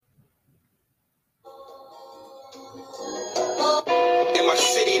In my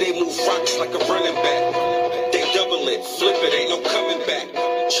city, they move rocks like a running back. They double it, flip it, ain't no coming back.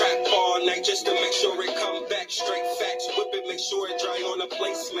 Trap all night just to make sure it come back. Straight facts, whip it, make sure it dry on a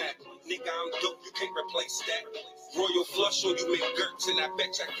placemat. Nigga, I'm dope, you can't replace that. Royal flush on you make Gertz, and I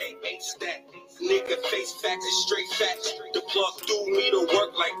bet I can't ace that. Nigga, face facts is straight facts. The plug threw me to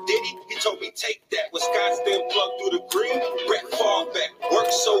work like Diddy. He told me take that. Wisconsin plug through the green. Brett fall back.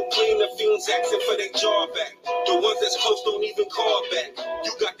 Work so clean, the fiends asking for their jaw back. The ones that's close don't even call back.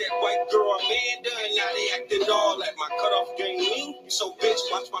 You got that white girl Amanda, and now they acting all at my cutoff game mean. So bitch,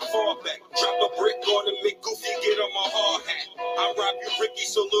 watch my fall back. Drop a brick on the McGoofy, get on my hard hat. I rob you Ricky,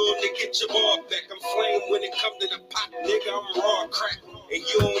 so little nigga get your ball back. I'm flame when it come to the pot, nigga, I'm raw crack. And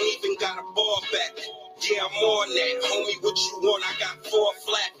you don't even got a ball back. Yeah, I'm on that. Homie, what you want? I got 4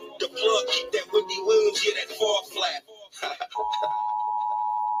 flat. The plug, keep that Wendy Williams, yeah, that 4 flat.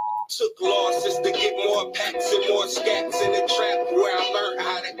 Took losses to get more packs and more scats in the trap where I learned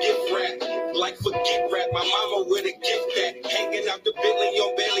how to gift rap. Like forget rap, my mama with a gift at. Hanging out the Bentley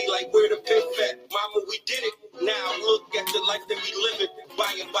on belly like where the pimp at. Mama, we did it. Now look at the life that we living.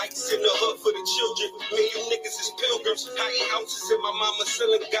 Buying bikes in the hood for the children. Me, you niggas is pilgrims. Hiding ounces in my mama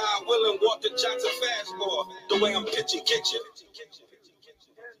selling God willing. Walter Johnson fastball. The way I'm pitching kitchen.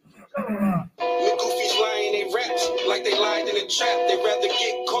 When goofies lying in raps like they lied in a trap. They rather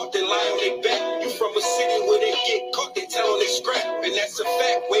get caught than lie on their back. You from a city where they get caught, they tell on they scrap. And that's a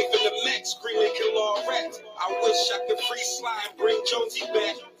fact, waving the max, screaming kill all rats. I wish I could free slide, bring Jonesy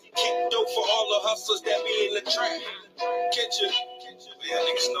back. Kick dope for all the hustlers that be in the trap. Kitchen. Yeah,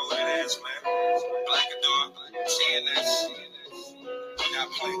 niggas know what it is, man. Black Adore, TNS. We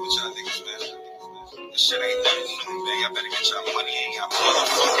not playing with y'all niggas, man. This shit ain't nothing new, man. Y'all better get y'all money in y'all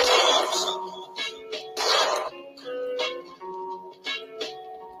motherfucking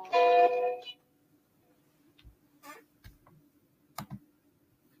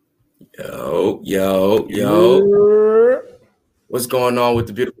Yo. What's going on with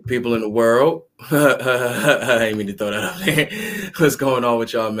the beautiful people in the world? I didn't mean to throw that out there. What's going on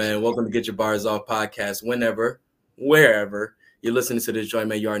with y'all, man? Welcome to Get Your Bars Off podcast. Whenever, wherever you're listening to this joint,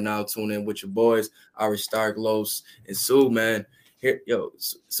 man, you are now tuned in with your boys, Irish Stark, Los, and Sue, man. Here,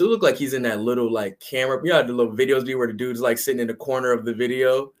 Sue look like he's in that little like camera. You know the little videos where the dude's like sitting in the corner of the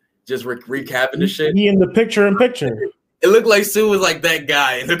video, just recapping the shit. He in the picture-in-picture. It looked like Sue was like that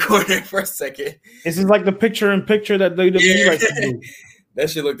guy in the corner for a second. This is like the picture-in-picture that WWE likes to do. That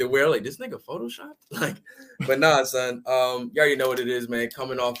shit looked weird. Like, this nigga Photoshop? Like, but nah, son. You already know what it is, man.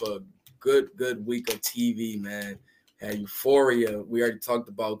 Coming off a good week of TV, man. Had Euphoria. We already talked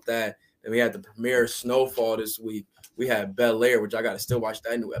about that. And we had the premiere Snowfall this week. We had Bel Air, which I got to still watch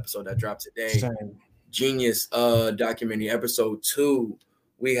that new episode that dropped today. Same. Genius documentary, episode 2.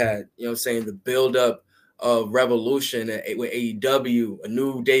 We had, the build-up of Revolution with AEW, a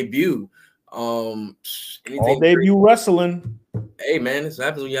new debut. All debut wrestling. Hey, man, this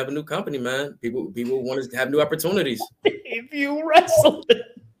happens when you have a new company, man. People want to have new opportunities. Debut wrestling.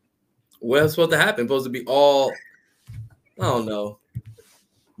 What's supposed to happen? Supposed to be all, I don't know.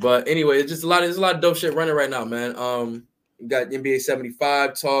 But anyway, it's just there's a lot of dope shit running right now, man. You got NBA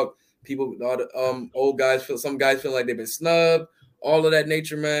 75 talk. People, all the old guys some guys feel like they've been snubbed. All of that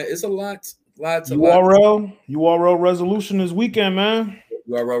nature, man. It's a lot. URL resolution this weekend, man.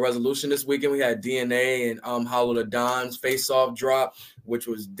 URL resolution this weekend. We had DNA and Hollow the Don's face-off drop, which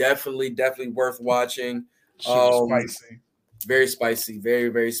was definitely worth watching. Spicy. Very spicy. Very,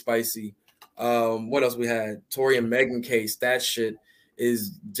 very spicy. What else we had? Tory and Megan case. That shit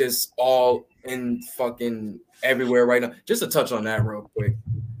is just all in fucking everywhere right now. Just to touch on that real quick.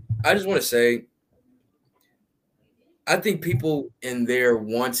 I just want to say, I think people in there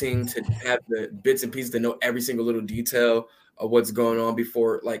wanting to have the bits and pieces to know every single little detail of what's going on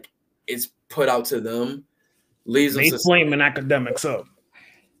before like it's put out to them leaves them. They flaming academics up.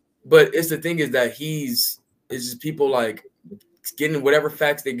 But it's the thing is that it's just people like getting whatever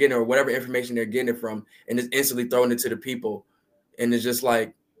facts they're getting or whatever information they're getting it from and just instantly throwing it to the people. And it's just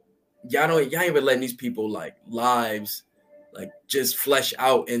like, y'all ain't even letting these people like lives like just flesh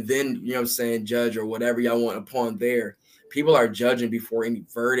out and then, judge or whatever y'all want upon there. People are judging before any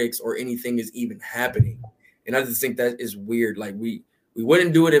verdicts or anything is even happening. And I just think that is weird. Like we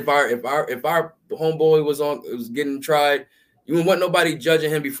wouldn't do it if our homeboy was getting tried. You wouldn't want nobody judging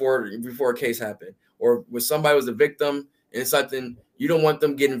him before a case happened. Or when somebody was a victim in something, you don't want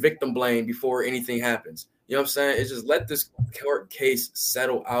them getting victim blamed before anything happens. You know what I'm saying? It's just let this court case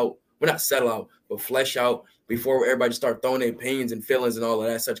settle out. Well, not settle out, but flesh out before everybody start throwing their opinions and feelings and all of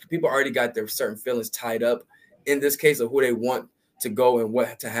that such. People already got their certain feelings tied up in this case of who they want to go and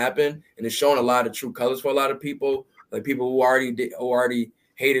what to happen, and it's showing a lot of true colors for a lot of people. Like people who already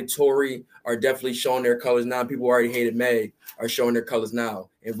hated Tory are definitely showing their colors now. People who already hated Meg are showing their colors now,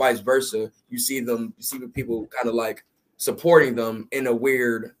 and vice versa. You see people kind of like supporting them in a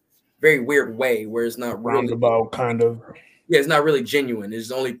very weird way, where it's not really roundabout kind of. Yeah, it's not really genuine.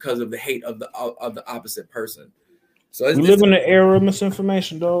 It's only because of the hate of the opposite person. So we live in an era of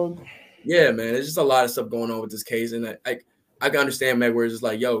misinformation, dog. Yeah, man. There's just a lot of stuff going on with this case, and I can understand, man, where it's just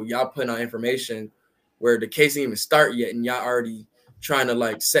like, yo, y'all putting out information where the case didn't even start yet, and y'all already trying to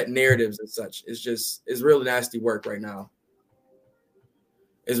like set narratives and such. It's real nasty work right now.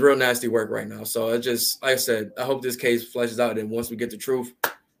 It's real nasty work right now. So it just, like I said, I hope this case fleshes out, and once we get the truth,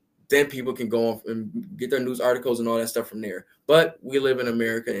 then people can go on and get their news articles and all that stuff from there. But we live in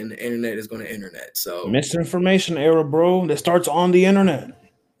America, and the internet is going to internet. So misinformation era, bro. That starts on the internet.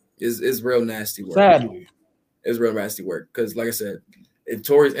 Is real nasty work. Sadly, it's real nasty work because, like I said, if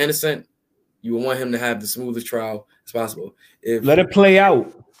Tory's innocent, you would want him to have the smoothest trial as possible. Let it play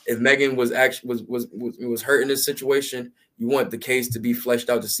out. If Megan was actually was hurt in this situation, you want the case to be fleshed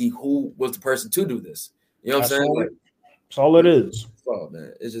out to see who was the person to do this. You know what I'm saying? That's all it is. Oh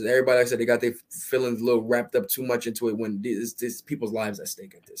man, it's just everybody. Like I said, they got their feelings a little wrapped up too much into it when this people's lives at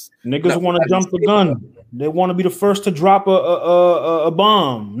stake at this. Niggas want to jump the gun. They want to be the first to drop a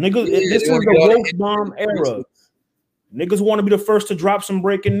bomb. Niggas, this is the roast bomb era. Niggas want to be the first to drop some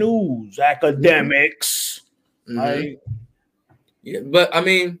breaking news. Academics, right? Yeah, but I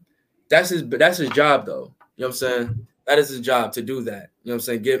mean, that's his job, though. You know what I'm saying? That is his job to do that. You know what I'm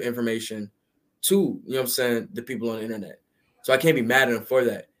saying? Give information to, you know what I'm saying, the people on the internet. So I can't be mad at him for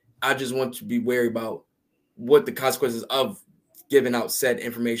that. I just want to be wary about what the consequences of giving out said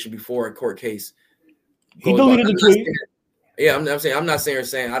information before a court case. He deleted the tweet. Yeah, I'm saying I'm not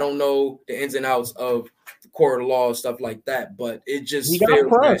saying I don't know the ins and outs of the court of law and stuff like that, but it just got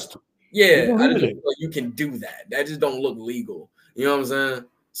pressed. Yeah, I just feel like you can do that. That just don't look legal. You know what I'm saying?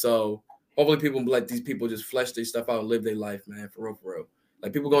 So hopefully people let these people just flesh their stuff out and live their life, man, for real.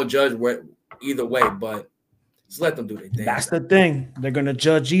 Like people gonna judge either way, but just let them do their thing. That's the thing. They're gonna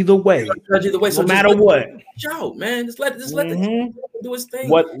judge either way. So no matter what. Out, man. Just let them do his thing.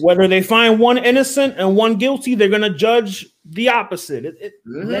 Whether they find one innocent and one guilty, they're gonna judge the opposite.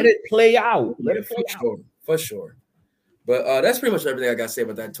 Let it play out. For sure. But that's pretty much everything I got to say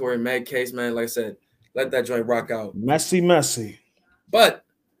about that Tory Meg case, man. Like I said, let that joint rock out. Messy. But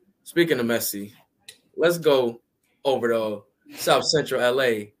speaking of messy, let's go over to South Central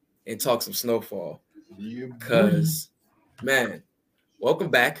LA and talk some Snowfall. Because, man, welcome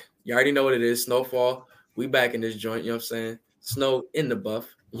back. You already know what it is, Snowfall. We back in this joint, you know what I'm saying? Snow in the buff,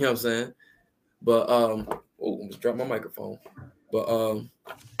 you know what I'm saying? But almost dropped my microphone. But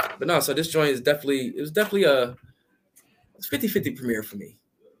no, so this joint is definitely a 50-50 premiere for me.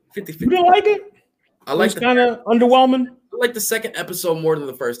 50-50. You didn't like it? I like kind of underwhelming. I like the second episode more than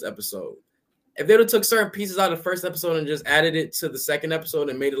the first episode. If they would have took certain pieces out of the first episode and just added it to the second episode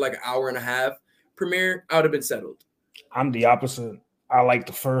and made it like an hour and a half premiere, I would have been settled. I'm the opposite. I like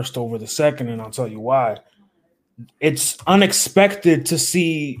the first over the second, and I'll tell you why. It's unexpected to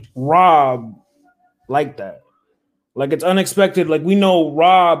see Rob like that. Like, it's unexpected. Like, we know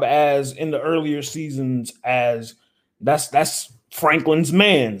Rob as in the earlier seasons as that's Franklin's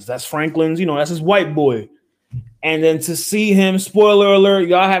mans. That's Franklin's, that's his white boy. And then to see him, spoiler alert,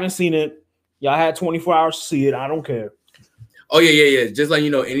 y'all haven't seen it. Y'all had 24 hours to see it. I don't care. Oh, yeah. Just like,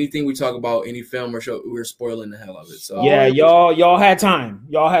 anything we talk about, any film or show, we're spoiling the hell of it. So yeah, y'all had time.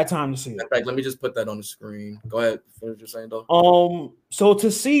 Y'all had time to see it. In fact, let me just put that on the screen. Go ahead. Finish what you're saying, though. So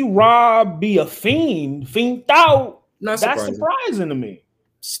to see Rob be a fiend out, that's surprising to me.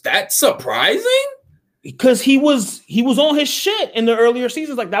 That's surprising? Because he was on his shit in the earlier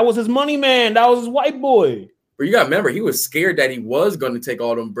seasons. Like, that was his money man. That was his white boy. But you got to remember, he was scared that he was going to take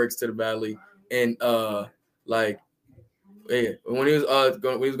all them bricks to the valley. And, when he was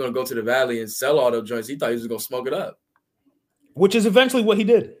going to go to the valley and sell all those joints, he thought he was going to smoke it up. Which is eventually what he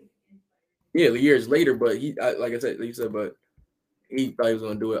did. Yeah, years later, but he thought he was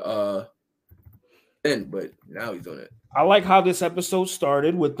going to do it then, but now he's doing it. I like how this episode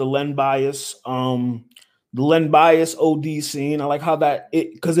started with the Len Bias OD scene. I like how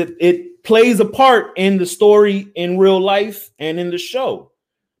because it plays a part in the story in real life and in the show.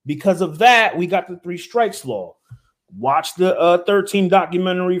 Because of that, we got the 3 strikes law. Watch the 13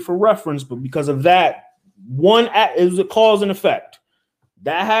 documentary for reference, but because of that, it was a cause and effect.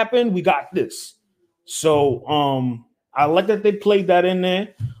 That happened, we got this. So I like that they played that in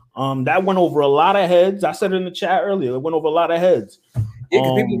there. That went over a lot of heads. I said it in the chat earlier. It went over a lot of heads. Yeah,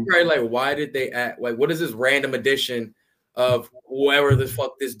 because people are probably like, why did they act? Like, what is this random addition of whoever the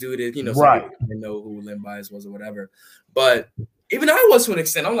fuck this dude is. You know, some Right. people didn't know who Len Bias was or whatever. But even I was to an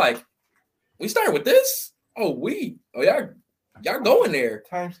extent. I'm like, we started with this. Y'all going there.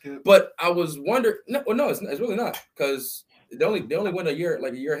 Time skip. But I was wondering. No, it's really not because they only went a year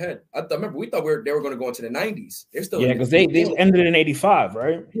ahead. I remember we thought they were going to go into the 90s. They're still Yeah, because they ended in 85,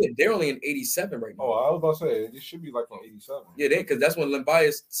 right? Yeah, they're only in 87 right now. Oh, I was about to say it should be like on 87. Yeah, because that's when Len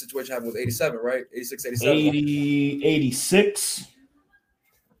Bias situation happened with 87, right? 86, 87. 86.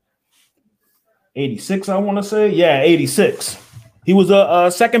 86, I want to say. Yeah, 86. He was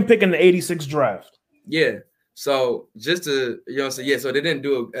a second pick in the 86 draft. Yeah. So just to, so yeah, so they didn't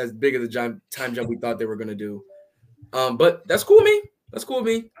do it as big of a time jump we thought they were going to do. But that's cool with me. That's cool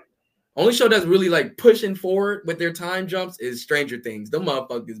with me. Only show that's really like pushing forward with their time jumps is Stranger Things. Them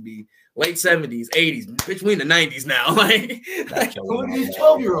motherfuckers be late 70s, 80s, between the 90s now. Like These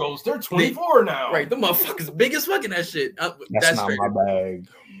 12-year-olds, they're 24 now. Right, the motherfuckers big as fucking that shit. That's not my bag.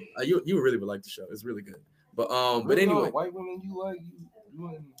 You really would like the show. It's really good. But Really, anyway, white women you like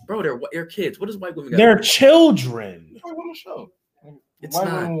bro, they're kids. What does white women got? They're children. white women show. It's White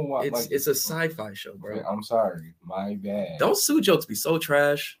not. women will It's a sci-fi show, bro. Okay, I'm sorry, my bad. Don't sue jokes be so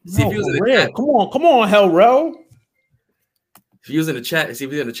trash. See No, if he was in for the real. chat. Come on, Hellro. If he was in the chat, see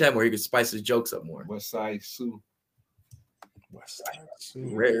if he's in the chat more, he could spice his jokes up more. West Side Sue. More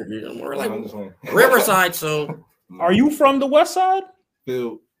like I'm just saying. Riverside, so Are you from the West Side?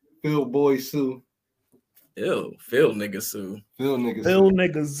 Phil Boy Sue? ew, Phil nigga sue. Phil niggas. Bill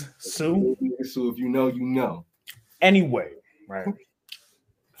niggas sue. Sue. If you know, you know. Anyway, right.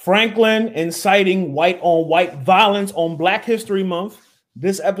 Franklin inciting white on white violence on Black History Month.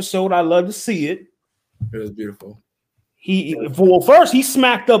 This episode, I love to see it. It was beautiful. First he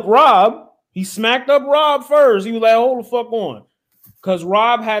smacked up Rob. He smacked up Rob first. He was like, hold the fuck on. Because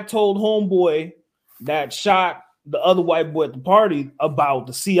Rob had told homeboy that shot the other white boy at the party about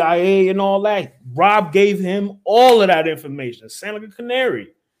the CIA and all that. Rob gave him all of that information. Sound like a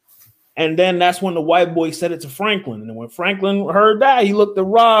canary. And then that's when the white boy said it to Franklin. And when Franklin heard that, he looked at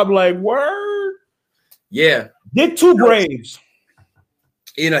Rob like, word? Yeah. Did two graves.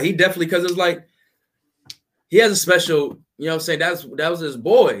 He definitely, because it's like he has a special, what I'm saying? That was his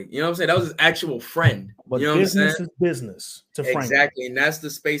boy. You know what I'm saying? That was his actual friend. But you know what I'm saying? business is business to Franklin. Exactly. And that's the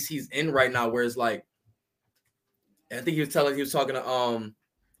space he's in right now, where it's like, I think he was talking to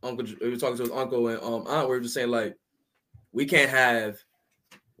uncle, he was talking to his uncle and aunt, where he was just saying, like,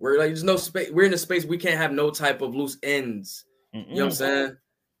 we're like, there's no space, we're in a space we can't have no type of loose ends. You know what I'm saying?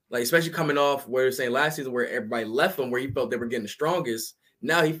 Like, especially coming off where you're saying last season where everybody left him, where he felt they were getting the strongest.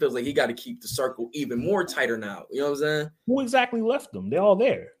 Now he feels like he got to keep the circle even more tighter now. You know what I'm saying? Who exactly left them? They're all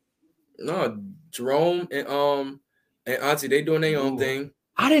there. No, Jerome and Auntie, they doing their own thing.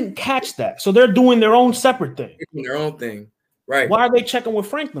 I didn't catch that. So they're doing their own separate thing. They're doing their own thing. Right. Why are they checking with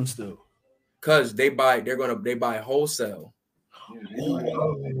Franklin still? Because they buy wholesale.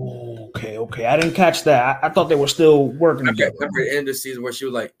 Oh, okay. I didn't catch that. I thought they were still working I together. remember the end of the season where she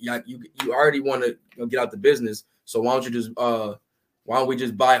was like, "Yeah, you already want to get out the business, so why don't we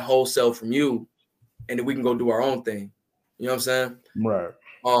just buy wholesale from you, and then we can go do our own thing." You know what I'm saying? Right.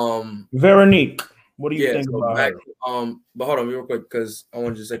 Veronique, what do you think about her? But hold on real quick, because I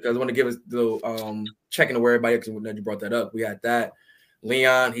want to give us the checking to where everybody, because you brought that up. We had that.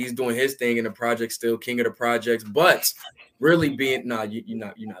 Leon, he's doing his thing in the project, still king of the projects, but really being you're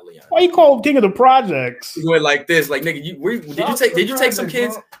not Leon. Why you call him king of the projects? You went like this, like nigga. Did you take some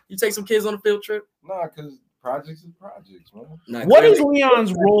kids? You take some kids on a field trip? Nah, because projects is projects, man. Nah, What clearly. is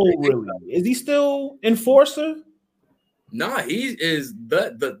Leon's role really? Is he still enforcer? Nah, he is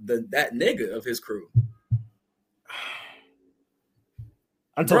that nigga of his crew.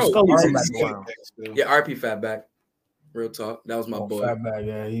 Until Bro, Scully RP comes back around. Yeah, RP Fatback. Real talk. That was my boy. Fatback,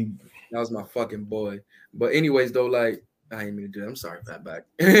 yeah, That was my fucking boy. But anyways, though, like I ain't mean to do that. I'm sorry, Fatback.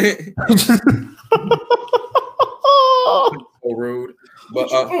 So rude.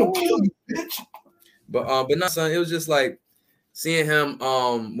 But not son. It was just like seeing him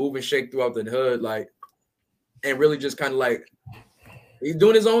move and shake throughout the hood, like, and really just kind of like he's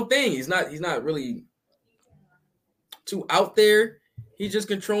doing his own thing. He's not really too out there. He's just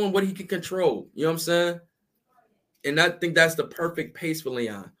controlling what he can control. You know what I'm saying? And I think that's the perfect pace for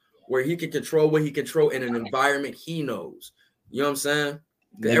Leon, where he can control what he control in an environment he knows. You know what I'm saying?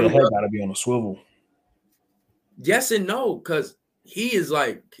 Nigga head gotta be on a swivel. Yes and no, because he's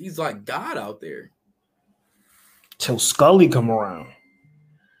like God out there. Till Scully come around.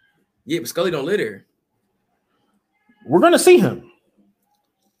 Yeah, but Scully don't live there. We're gonna see him.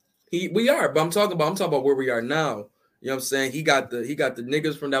 We are, but I'm talking about where we are now. You know what I'm saying? He got the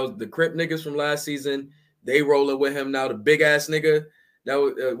niggas from that was the Crip niggas from last season. They rolling with him now. The big ass nigga. That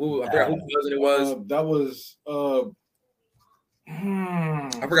was I forgot who cousin it was. That was I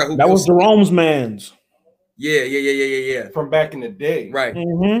forgot who That was Jerome's man's. Yeah. from back in the day. Right.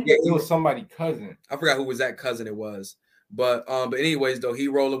 Mm-hmm. Yeah, It was somebody's cousin. I forgot who was that cousin it was. But anyways, though, he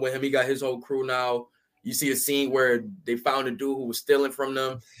rolling with him. He got his whole crew now. You see a scene where they found a dude who was stealing from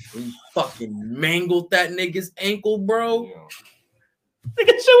them. And he fucking mangled that nigga's ankle, bro. Yeah.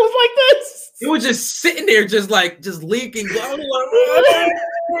 Nigga, shit was like this. He was just sitting there, just leaking.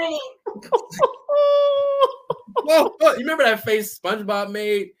 You remember that face SpongeBob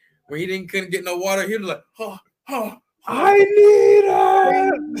made where he couldn't get no water? He was like, I need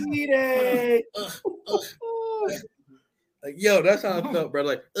it. Like, yo, that's how I felt, bro.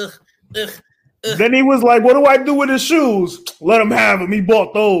 Like, Then he was like, what do I do with his shoes? Let him have them. He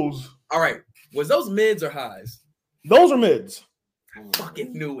bought those. All right. Was those mids or highs? Those are mids. I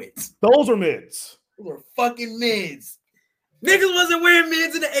fucking knew it. Those are mids. Those were fucking mids. Niggas wasn't wearing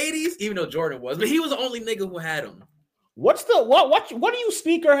mids in the 80s, even though Jordan was, but he was the only nigga who had them. What do you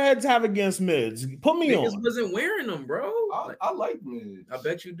sneakerheads have against mids? Put me Niggas on. wasn't wearing them, bro. I like mids. I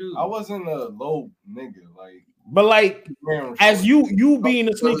bet you do. I wasn't a low nigga. Like, But like, as you being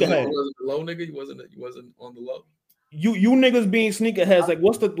a You wasn't sneakerhead, a low nigga. You wasn't on the low. you niggas being sneakerheads, like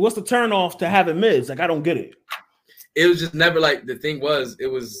what's the turn off to having mids? Like I don't get it. It was just never like the thing was. It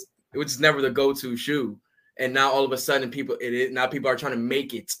was just never the go-to shoe. And now all of a sudden, people are trying to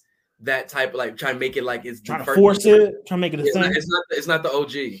make it that type of like trying to make it like it's Trying to force it, trying to make it a thing. It's not the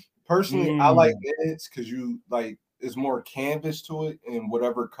OG. personally, I like mids because you like it's more canvas to it, and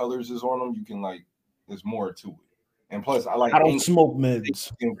whatever colors is on them, you can like there's more to it. And plus, I I don't smoke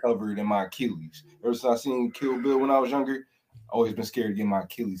mids. Skin covered in my Achilles. Ever since I seen Kill Bill when I was younger, I always been scared to get my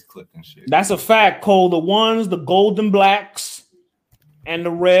Achilles clipped and shit. That's a fact, Cole. The ones, the golden blacks, and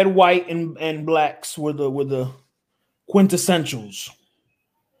the red, white, and blacks were the quintessentials.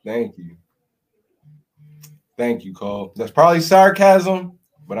 Thank you, Cole. That's probably sarcasm,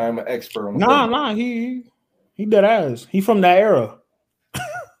 but I'm an expert on. Nah, he dead ass. He from that era.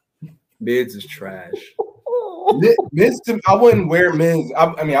 Mids is trash. Mids, I wouldn't wear mids.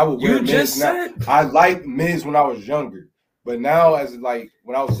 I mean, I would wear You mids just now. said. I liked mids when I was younger, but now as like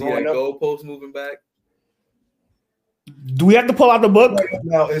when I was See that growing up, goalpost moving back. Do we have to pull out the book?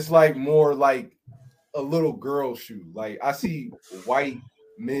 now it's like more like a little girl shoe. Like I see white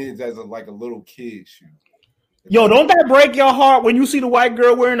mids as a little kid shoe. Yo, don't that break your heart when you see the white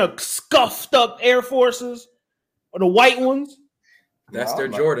girl wearing a scuffed up Air Forces or the white ones? That's Nah, their I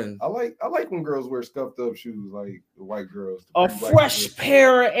like- Jordan. I like when girls wear scuffed up shoes, like the white girls. A the black fresh girls.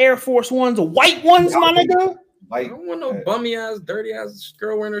 pair of Air Force Ones, the white ones, my nigga. I Like don't want no that. bummy ass, dirty ass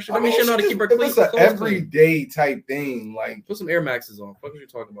girl wearing her shit. I mean, she know how to keep her if clean. it's an everyday type thing. Like Put some Air Maxes on. Fuck what you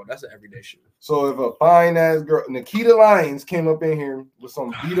talking about? That's an everyday shoe. so, if a fine ass girl, Nikita Lyons, came up in here with some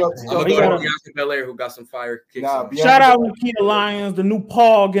beat up I'm stuff, gonna he go got to Bianca Belair who got some fire kicks. Nah, on. Bianca- Shout out Nikita Lyons, the new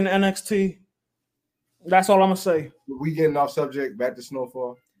Pog in NXT. That's all I'm gonna say. we getting off subject. Back to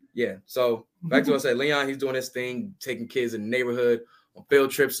Snowfall. Yeah. So back to what I said. Leon, he's doing his thing, taking kids in the neighborhood on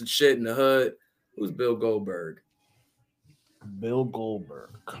field trips and shit in the hood. Who's Bill Goldberg? Bill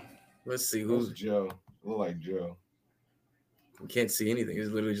Goldberg. Let's see Who's who's. Joe? Look like Joe. You can't see anything.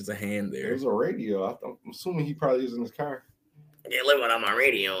 It's literally just a hand there. There's a radio. I'm assuming he probably is in his car. Yeah, living on my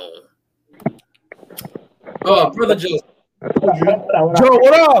radio. Oh, brother Joe, Joe,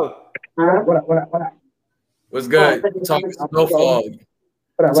 what up? what's good? Talking Snowfall.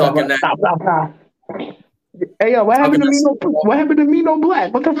 Talking that. Hey yo, what happened to Mino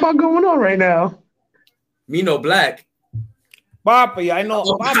Black? What the fuck going on right now? Mino Black. Papi, I know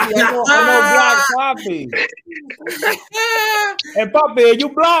Black Papi. Hey, Papi, you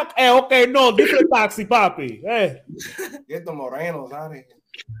black? Hey, okay, no, different taxi, Papi. Hey. Get the Morenos out of here.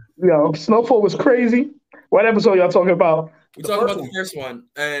 Yo, Snowfall was crazy. What episode y'all talking about? We talked about the first one,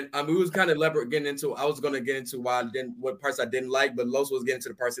 and we was kind of getting into. I was going to get into what parts I didn't like, but Los was getting into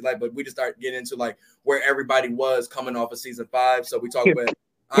the parts he liked. But we just started getting into like where everybody was coming off of season 5. So we talked about.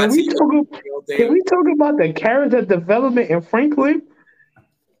 Can we talk about the character development in Franklin?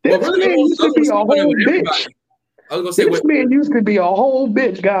 This man used to be a whole bitch. I was gonna say this man used to be a whole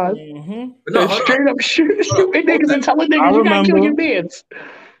bitch, guys. But no, hold straight on. up shooting niggas and telling niggas you gotta kill your mans.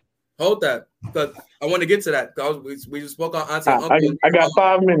 Hold that, because I want to get to that. We just spoke on Auntie and Uncle. I got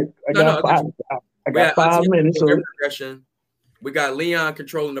 5 minutes. I got 5 minutes. So. We got Leon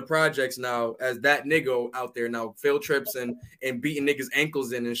controlling the projects now as that nigga out there now, field trips and beating niggas'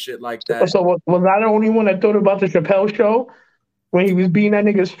 ankles in and shit like that. So was I the only one that thought about the Chappelle show when he was beating that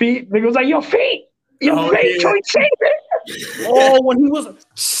nigga's feet? Nigga was like, your feet, Oh, when he was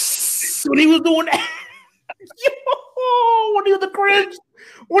doing that. Yo, when he was the cringe,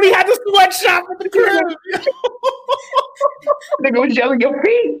 when he had the sweatshop at the crib. Nigga was yelling, your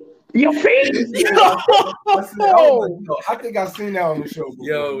feet. Your feet. I think I've seen that on the show before.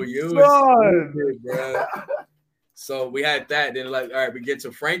 Yo, you was stupid, bro. So we had that. Then, like, all right, we get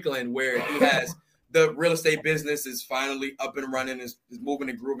to Franklin, where he has the real estate business is finally up and running, is moving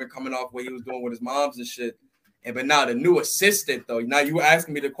and grooving, coming off what he was doing with his moms and shit. But now the new assistant, though. Now you were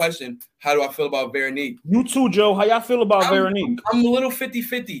asking me the question, how do I feel about Veronique? You too, Joe. How y'all feel about Veronique? I'm a little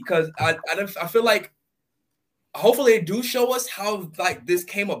 50-50 because I feel like hopefully they do show us how like this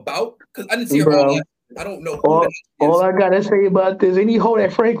came about because I didn't see her all that. I don't know. All I gotta say about this, any hoe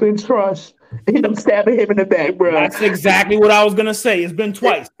that Franklin trusts, end up stabbing him in the back, bro. That's exactly what I was gonna say. It's been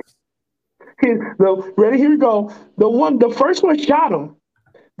twice. Ready? Here we go. The first one shot him.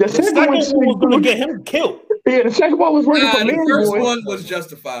 The second one was gonna get him killed. Yeah, the second one was working for the first Boy. one was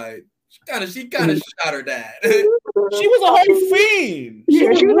justified. She kind of shot her dad. She was a whole fiend.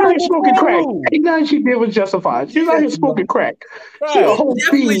 Yeah, she was out here smoking crack. Nothing she did was justified. She was out here smoking crack. Right. She a whole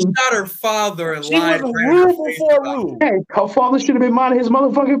Definitely fiend. shot her father and She lied. was rude before rude. Hey, her father should have been minding his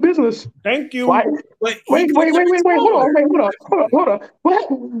motherfucking business. Thank you. Why? Wait, Hold on. What?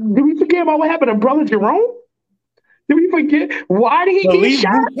 Did we forget about what happened to Brother Jerome? Did we forget? Why did he get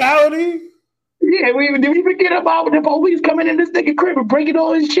shot? Brutality? Yeah, did we forget about the police coming in this nigga crib and breaking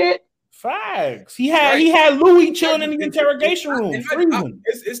all his shit? Facts. He had Louis chilling in the interrogation room.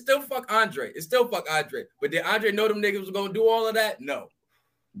 It's still fuck Andre. But did Andre know them niggas was gonna do all of that? No.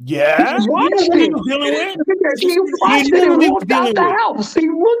 Yeah. He watched it and walked out the house. He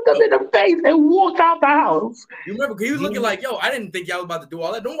looked up in the face and walked out the house. You remember he was looking like, yo, I didn't think y'all was about to do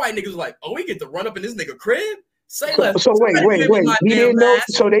all that. Them white niggas was like, oh, we get to run up in this nigga crib. So wait. He didn't know.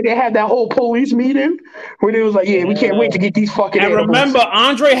 So they didn't have that whole police meeting where they was like, yeah, we can't wait to get these fucking. And remember,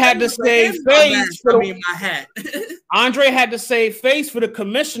 Andre had to save face. My hat. Andre had to save face for the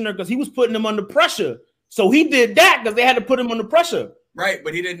commissioner because he was putting him under pressure. So he did that because they had to put him under pressure. Right,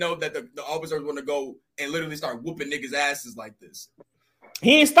 but he didn't know that the officers want to go and literally start whooping niggas' asses like this.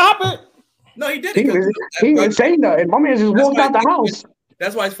 He ain't stop it. No, he didn't. He didn't say nothing. My man just walked out the house.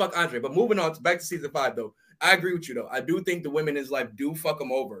 That's why it's fuck Andre. But moving on back to season 5, though. I agree with you, though. I do think the women in his life do fuck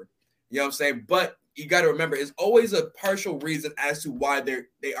him over. You know what I'm saying? But you got to remember, it's always a partial reason as to why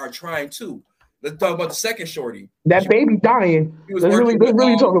they are trying to. Let's talk about the second shorty. That baby dying. Let's really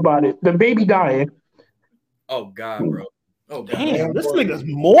talk about it. The baby dying. Oh, God, bro. Oh, God. Damn, this nigga's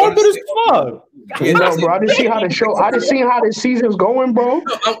morbid as fuck. You know, bro, I just see how this season's going, bro.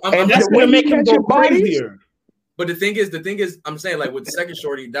 And that's going to make him go crazier. But the thing is, I'm saying, like, with the second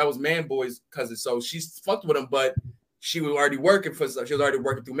shorty, that was Man Boy's cousin. So she's fucked with him, but she was already working for stuff. She was already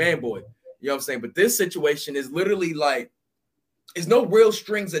working through Man Boy. You know what I'm saying? But this situation is literally like, there's no real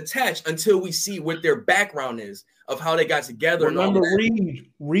strings attached until we see what their background is of how they got together. Remember,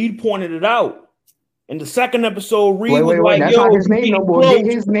 Reed pointed it out. In the second episode, Reed was like, that's not his name no more. Get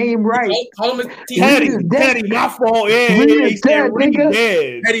his name right. Call him Teddy, my fault. Yeah, Reed dead,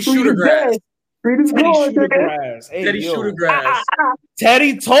 nigga. Teddy Shooter Grass. Teddy Shooter Grass.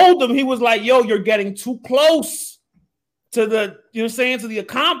 Teddy told him, he was like, yo, you're getting too close to the, you know what I'm saying, to the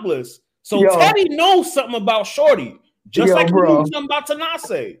accomplice. So Teddy knows something about Shorty. Just like he knew something about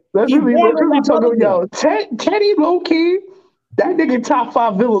Tanase. Let's really talk about Teddy low-key. That nigga top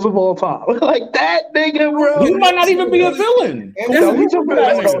 5 villains of all time. Like that nigga, bro. He might not even be a villain. He's a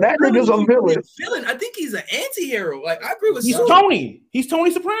villain. That nigga's a villain. I think he's an anti-hero. Like I agree with Tony. He's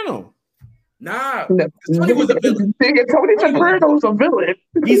Tony Soprano. Nah, Tony was a villain. Tony Soprano's a villain.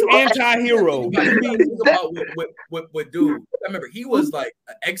 He's anti-hero. With dude, I remember he was like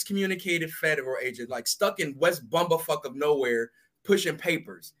an excommunicated federal agent, like stuck in West Bumblefuck of nowhere, pushing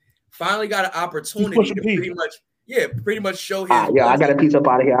papers. Finally got an opportunity to pretty much show his. I got a piece up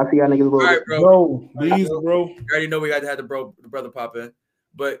out of here. I see y'all niggas. All right, bro. Please, bro. You already know we got to have the brother pop in,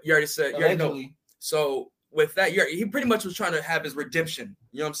 but you already said you already know. So with that, he pretty much was trying to have his redemption.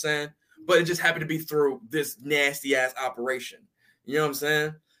 You know what I'm saying? But it just happened to be through this nasty ass operation. You know what I'm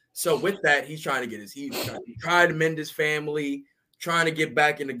saying? So with that, he's trying to get trying to mend his family, trying to get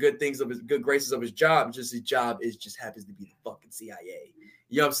back in the good things of his good graces of his job. Just his job just happens to be the fucking CIA.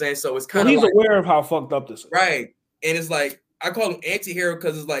 You know what I'm saying? So it's kind of he's aware of how fucked up this is. Right. And it's like, I call him anti-hero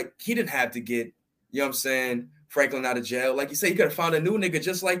because it's like, he didn't have to get, you know what I'm saying, Franklin out of jail. Like you say, he could have found a new nigga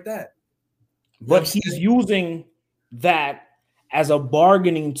just like that. But he's using that as a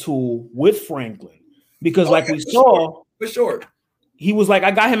bargaining tool with Franklin. Because we saw. For sure. He was like,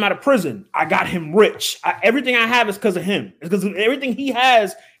 I got him out of prison. I got him rich. Everything I have is because of him. It's because everything he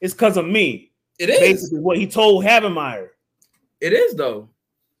has is because of me. It is. Basically what he told Havemeyer. It is, though.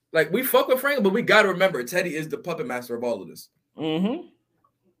 Like we fuck with Franklin, but we gotta remember Teddy is the puppet master of all of this. Mm-hmm.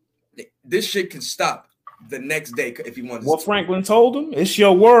 This shit can stop the next day if he wants. What Franklin told him, it's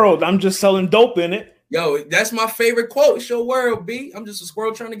your world. I'm just selling dope in it. Yo, that's my favorite quote. It's your world, B. I'm just a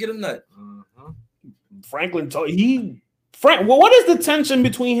squirrel trying to get a nut. Mhm. Franklin told Frank. Well, what is the tension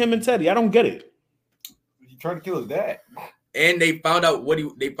between him and Teddy? I don't get it. He tried to kill his dad. And they found out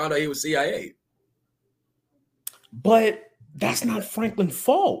he was CIA. But that's not Franklin's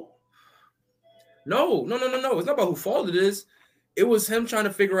fault. No. It's not about who fault it is. It was him trying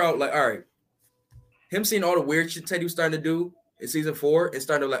to figure out, like, all right, him seeing all the weird shit Teddy was starting to do in season 4 and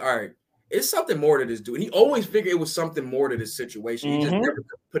starting to like, all right, it's something more to this dude. And he always figured it was something more to this situation. He just never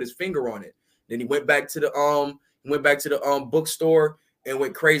put his finger on it. Then he went back to the bookstore and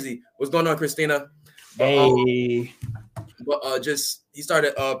went crazy. What's going on, Christina? Hey. Just he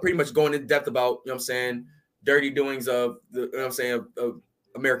started pretty much going in depth about, you know what I'm saying, dirty doings of the, you know what I'm saying, of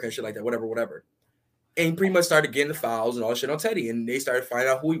America and shit like that, whatever. And he pretty much started getting the files and all shit on Teddy. And they started finding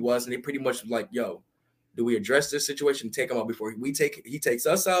out who he was. And they pretty much was like, yo, do we address this situation and take him out before he takes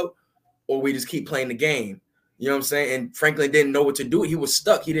us out? Or we just keep playing the game? You know what I'm saying? And Franklin didn't know what to do. He was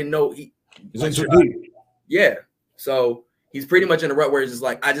stuck. He didn't know. Yeah. So he's pretty much in a rut where he's just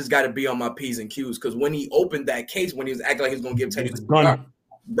like, I just got to be on my P's and Q's. Because when he opened that case, when he was acting like he was going to give Teddy the gun.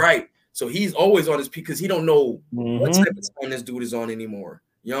 Right. So he's always on his P because he don't know what type of time this dude is on anymore.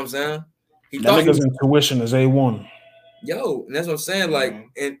 You know what I'm saying? He that nigga's intuition is A1. Yo, and that's what I'm saying. Like,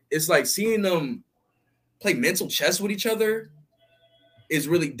 and it's like seeing them play mental chess with each other is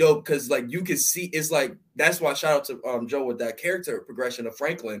really dope because, like, you can see it's like that's why shout out to Joe with that character progression of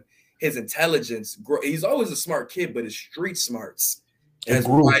Franklin, his intelligence. He's always a smart kid, but his street smarts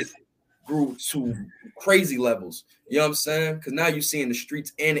grew to crazy levels. You know what I'm saying? Because now you're seeing the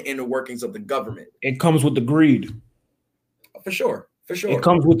streets and the inner workings of the government. It comes with the greed. For sure. It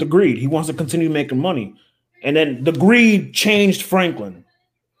comes with the greed. He wants to continue making money. And then the greed changed Franklin.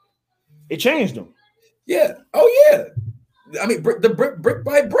 It changed him. Yeah. Oh, yeah. I mean, brick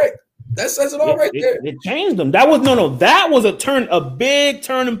by brick. That says it all right there. It changed him. That was a big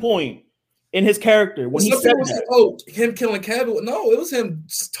turning point in his character. When he said him killing Cavill. No, it was him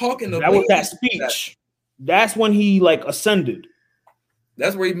talking. That was that speech. That's when he like ascended.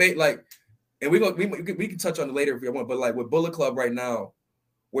 That's where he made like, and we can touch on it later if you want, but like with Bullet Club right now,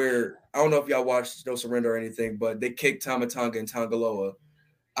 where I don't know if y'all watched No Surrender or anything, but they kicked Tama Tonga and Tangaloa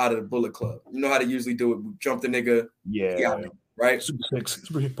out of the Bullet Club. You know how they usually do it, jump the nigga, right?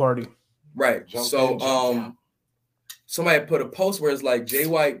 Super hit party, right? Somebody put a post where it's like Jay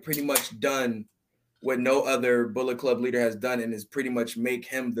White pretty much done what no other Bullet Club leader has done, and is pretty much make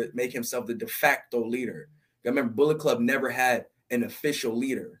himself the de facto leader. I remember Bullet Club never had an official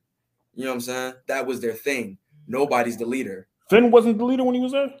leader. You know what I'm saying? That was their thing. Nobody's the leader. Finn wasn't the leader when he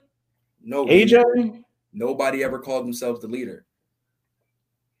was there? No. AJ? Nobody ever called themselves the leader.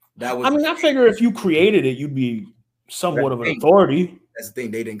 I figure if you created it, you'd be somewhat of an authority. That's the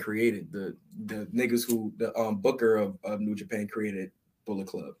thing. They didn't create it. The niggas who the Booker of New Japan created Bullet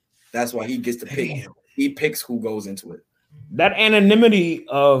Club. That's why he gets to pick. He picks who goes into it. That anonymity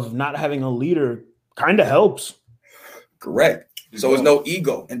of not having a leader kind of helps. Correct. So there's no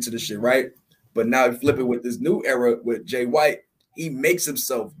ego into the shit, right? But now you flip it with this new era with Jay White. He makes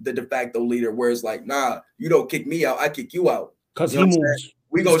himself the de facto leader, where it's like, nah, you don't kick me out, I kick you out. Because he moves.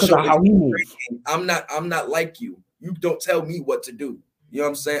 We gonna show how he moves. I'm not like you. You don't tell me what to do. You know what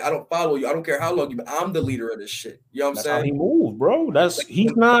I'm saying? I don't follow you. I don't care how long you've been. I'm the leader of this shit. You know what I'm saying? How he moves, bro.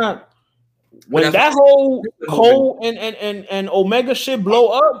 He's not. When that whole Cole and Omega shit blow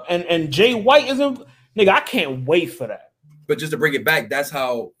up and Jay White isn't, nigga, I can't wait for that. But just to bring it back, that's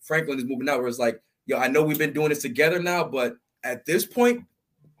how Franklin is moving out. Where it's like, yo, I know we've been doing this together now, but at this point,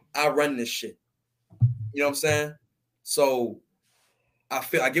 I run this shit. You know what I'm saying? So I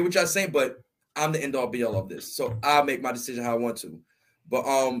get what y'all saying, but I'm the end all be all of this. So I'll make my decision how I want to. But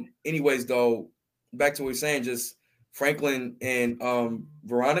anyways, though, back to what we're saying, just Franklin and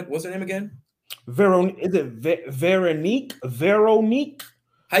Veronica, what's her name again? Veronique?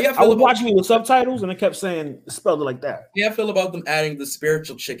 How y'all feel? I was watching it with subtitles and it kept saying spelled it like that. Yeah, I feel about them adding the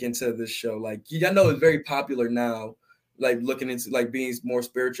spiritual chick into this show. Like, y'all know it's very popular now, like looking into like being more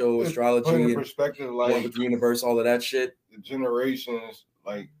spiritual, astrology, and perspective, like with the universe, all of that shit. The generations,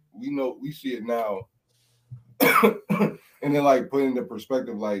 like we see it now. And then like put in the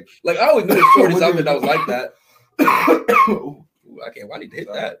perspective, like I always knew the shortest outfit that was like that. Ooh, I can't. Why need to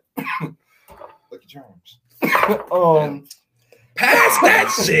hit that? Lucky Charms. Pass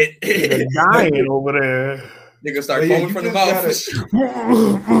that shit. Dying over there. Nigga start foaming from the mouth.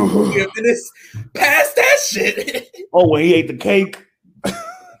 Pass that shit. Oh, when he ate the cake.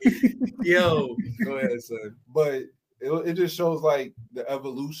 Yo, go ahead, son. But it just shows like the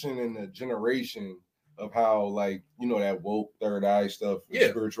evolution in the generation of how, like, you know, that woke third eye stuff and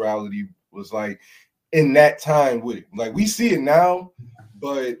spirituality was like in that time with it. Like we see it now,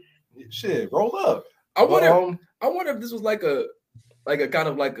 but shit, roll up. I wonder if this was like a kind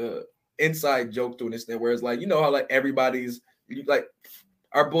of like a inside joke to this thing, where it's like, you know how like everybody's like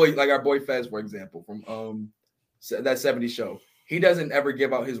our boy Fez, for example, from that 70s show. He doesn't ever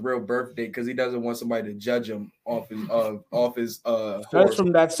give out his real birthday because he doesn't want somebody to judge him off his Fez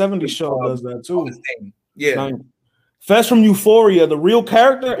from that 70s show does that too. Yeah. Fez from Euphoria, the real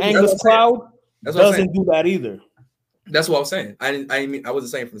character, Angus Cloud, doesn't do that either. That's what I was saying. I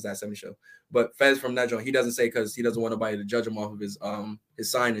wasn't saying from that 70s show, but Fez from that joint, he doesn't say because he doesn't want nobody to judge him off of his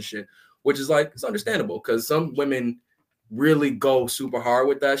sign and shit, which is like, it's understandable because some women really go super hard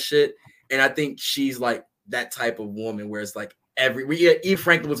with that shit, and I think she's like that type of woman where it's like Eve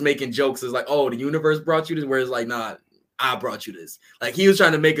Franklin was making jokes. It's like, oh, the universe brought you this, where it's like, nah, I brought you this. Like he was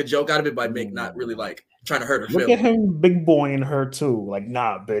trying to make a joke out of it by not really like trying to hurt her. Look at him, big boy in her too. Like,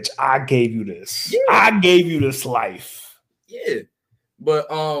 nah, bitch, I gave you this. Yeah. I gave you this life. Yeah, but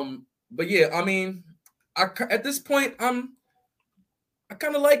yeah, I mean, at this point, I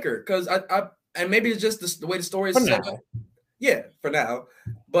kind of like her because and maybe it's just the way the story is set up. Yeah, for now,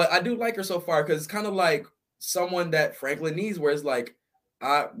 but I do like her so far because it's kind of like someone that Franklin needs, where it's like,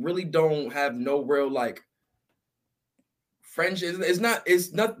 I really don't have no real like friendship. It's not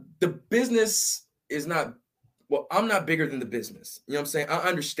the business is not, well, I'm not bigger than the business. You know what I'm saying? I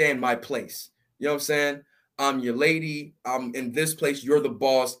understand my place. You know what I'm saying? I'm your lady. I'm in this place. You're the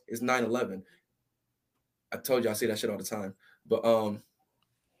boss. It's 9/11. I told you I say that shit all the time. But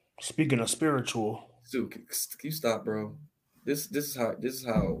speaking of spiritual, Sue, can you stop, bro? This is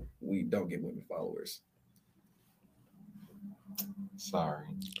how we don't get women followers. Sorry.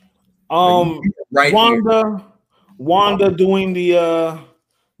 Right Wanda doing the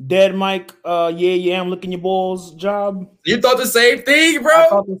dead mic, I'm licking your balls job. You thought the same thing, bro? I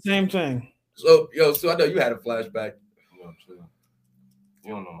thought the same thing. So I know you had a flashback. You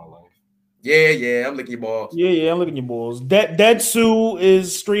don't know my life. Yeah, I'm licking your balls. Yeah, I'm licking your balls. Dead Sue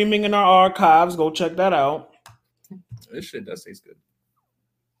is streaming in our archives. Go check that out. This shit does taste good.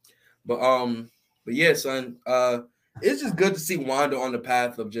 But yeah, son. It's just good to see Wanda on the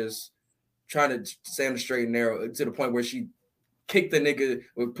path of just trying to stay on the straight and narrow to the point where she kicked the nigga,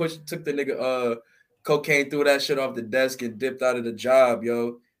 or took the nigga cocaine, threw that shit off the desk and dipped out of the job,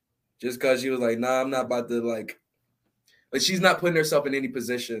 yo. Just because she was like, nah, I'm not about to like, but she's not putting herself in any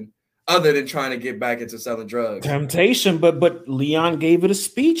position other than trying to get back into selling drugs. Temptation, but Leon gave it a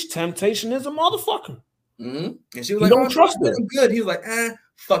speech. Temptation is a motherfucker. Mm-hmm. And she was like, don't trust her. I'm good. He was like,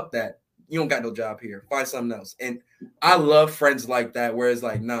 fuck that. You don't got no job here. Find something else. And I love friends like that, where it's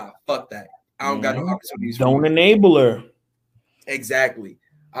like, nah, fuck that. I don't got no opportunities. Don't enable her. Exactly.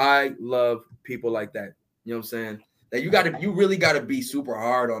 I love people like that. You know what I'm saying? That you really gotta be super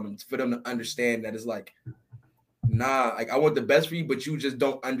hard on them for them to understand that it's like, nah, like I want the best for you, but you just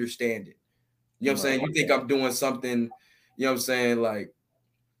don't understand it. You know what I'm saying? You think I'm doing something, you know what I'm saying? Like,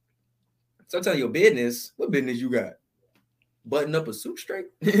 so I'm telling you, business, what business you got? Button up a suit straight?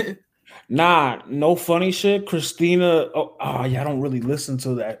 Nah, no funny shit. Christina, y'all don't really listen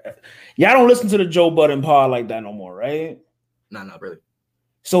to that. Y'all don't listen to the Joe Budden pod like that no more, right? Nah, not really.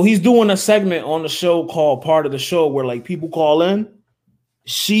 So he's doing a segment on the show called Part of the Show where like people call in.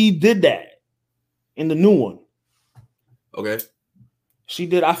 She did that in the new one. Okay. She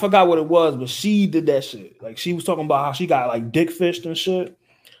did. I forgot what it was, but she did that shit. Like she was talking about how she got like dick fished and shit.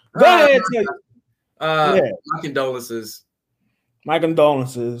 Go ahead. My condolences. My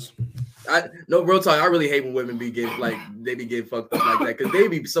condolences. No, real talk. I really hate when women be getting fucked up like that because they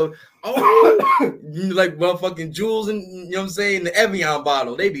be so like motherfucking Jules and you know what I'm saying, the Evian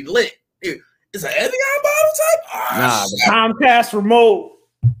bottle. They be lit. It's an Evian bottle type. Nah, the Comcast remote.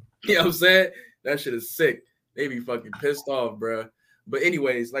 You know what I'm saying? That shit is sick. They be fucking pissed off, bro. But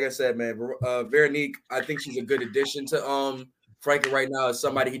anyways, like I said, man, Veronique, I think she's a good addition to Frankie right now. As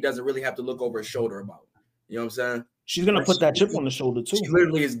somebody he doesn't really have to look over his shoulder about. You know what I'm saying? She's gonna put that chip on the shoulder too. She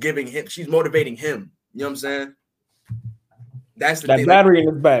literally is giving him. She's motivating him. You know what I'm saying? That's the that thing. battery in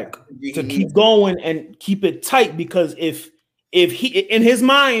his back to keep going and keep it tight, because if he in his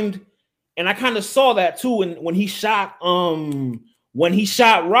mind, and I kind of saw that too, and when he shot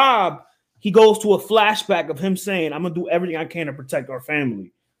Rob, he goes to a flashback of him saying, "I'm gonna do everything I can to protect our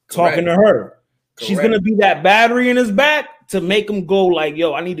family." Correct. Talking to her. Correct. She's gonna be that battery in his back to make him go like,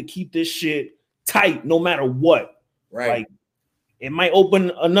 "Yo, I need to keep this shit tight no matter what." Right. Like it might open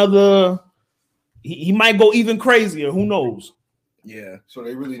another. He might go even crazier. Who knows? Yeah. So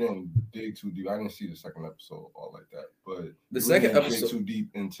they really didn't dig too deep. I didn't see the second episode all like that, but the second episode dig too deep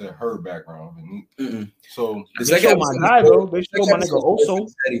into her background. So the second episode, my guy, though, they showed my nigga also.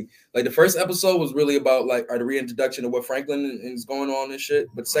 Like the first episode was really about like the reintroduction of what Franklin is going on and shit.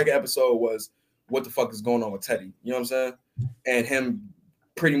 But the second episode was what the fuck is going on with Teddy. You know what I'm saying? And him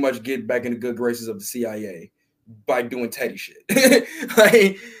pretty much get back in the good graces of the CIA by doing Teddy shit.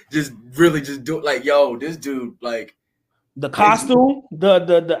 Like just do like, yo, this dude, like the costume,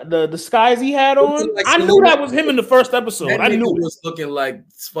 the disguise he had on. Like I knew that was him in the first episode. I knew it was looking like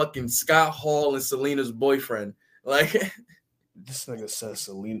fucking Scott Hall and Selena's boyfriend. Like this nigga says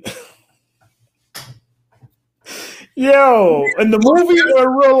Selena. Yo, in the movie or in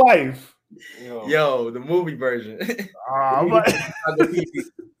real life? Yo, the movie version.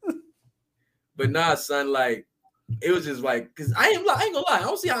 But nah, son, like it was just like, cause I ain't gonna lie, I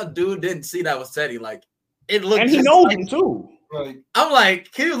don't see how dude didn't see that was Teddy. Like it looked, and he knows like him too. Like, I'm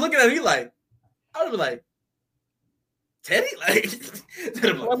like, he was looking at me like, I would be like, Teddy, like,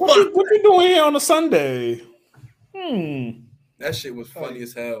 what you doing here on a Sunday? That shit was funny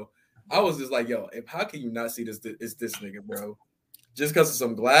as hell. I was just like, yo, how can you not see this? It's this nigga, bro. Just because of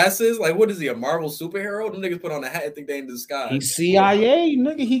some glasses? Like, what is he, a Marvel superhero? Them niggas put on a hat and think they in the sky. He's CIA,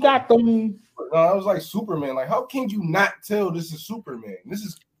 nigga. He got them. No, I was like Superman. Like, how can you not tell this is Superman? This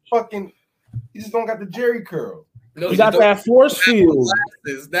is fucking. He just don't got the Jerry curl. No, he got that force field.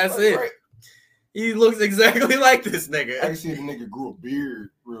 Glasses. That's it. Right. He looks exactly like this nigga. I see the nigga grew a beard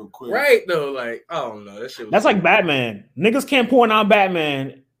real quick. Right though, like I don't know. That shit. That's like Batman. Niggas can't point out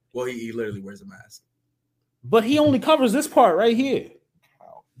Batman. Well, he literally wears a mask. But he only covers this part right here.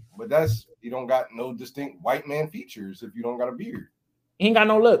 But that's you don't got no distinct white man features if you don't got a beard. He ain't got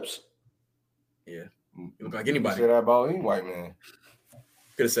no lips. Yeah, you look like anybody. Say that about any white man.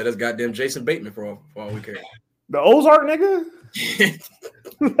 Could have said that's goddamn Jason Bateman for all we care. The Ozark nigga.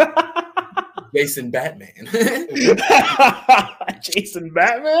 Jason Batman. Jason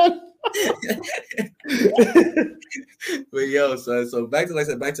Batman. But yo, son, so back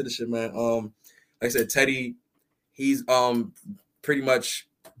to back to the shit, man. Like I said, Teddy, he's pretty much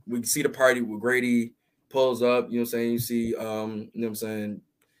we see the party with Grady pulls up, you know what I'm saying? You see you know what I'm saying,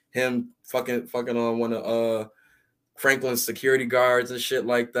 him fucking on one of Franklin's security guards and shit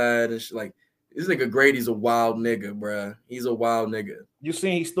like that. And shit, like this nigga Grady's a wild nigga, bruh. He's a wild nigga. You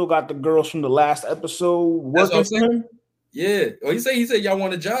seen he still got the girls from the last episode working for him? Yeah. Oh, he said y'all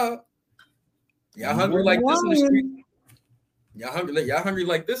want a job. Y'all hungry like this in the street. Y'all hungry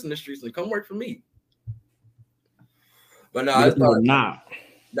like this in the streets, so come work for me. But no, I thought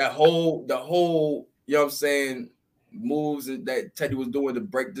that whole, you know what I'm saying, moves that Teddy was doing to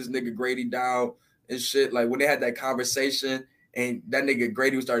break this nigga Grady down and shit. Like when they had that conversation and that nigga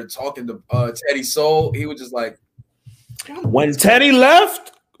Grady started talking to Teddy's soul, he was just like, when Teddy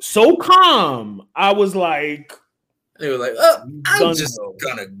left, so calm. I was like, he was like, I'm just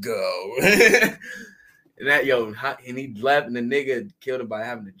gonna go. And that and he left, and the nigga killed him by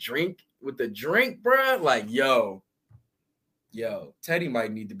having a drink with the drink, bro. Like, yo, Teddy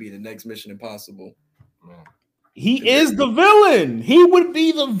might need to be the next Mission Impossible. He is the villain. He would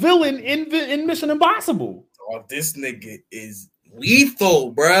be the villain in Mission Impossible. Oh, this nigga is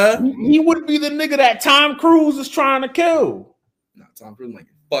lethal, bro. He would be the nigga that Tom Cruise is trying to kill. No, Tom Cruise might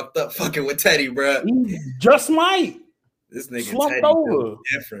get fucked up fucking with Teddy, bro. He just might. This nigga slumped Teddy over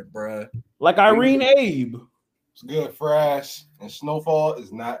different, bro. Like Irene Abe. It's good for ass, and Snowfall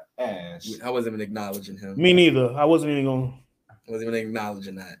is not ass. I wasn't even acknowledging him. Me neither. I wasn't even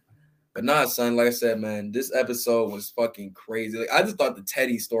acknowledging that. But nah, son, like I said, man, this episode was fucking crazy. Like I just thought the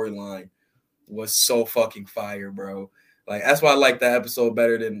Teddy storyline was so fucking fire, bro. Like that's why I like that episode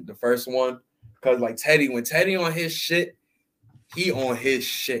better than the first one. Cause like when Teddy on his shit, he on his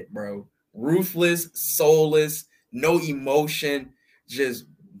shit, bro. Ruthless, soulless, no emotion, just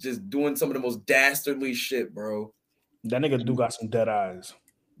doing some of the most dastardly shit, bro. That nigga do got some dead eyes.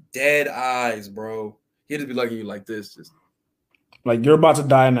 Dead eyes, bro. He'd just be looking at you like this, just like you're about to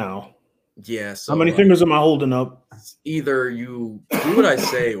die now. Yeah. So how many fingers am I holding up? Either you do what I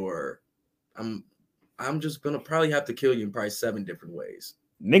say, or I'm just gonna probably have to kill you in probably 7 different ways.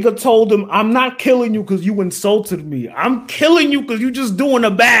 Nigga told him, I'm not killing you because you insulted me. I'm killing you because you just doing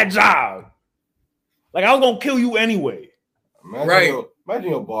a bad job. Like I was gonna kill you anyway. Imagine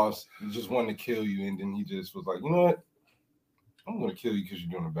your boss just wanted to kill you, and then he just was like, you know what? I'm gonna kill you because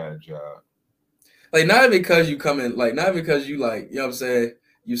you're doing a bad job. Like not because you come in, like not because you like, you know what I'm saying?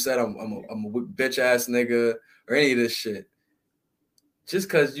 You said I'm a bitch ass nigga or any of this shit. Just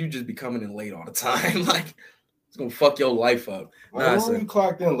because you just be coming in late all the time, like it's gonna fuck your life up. When you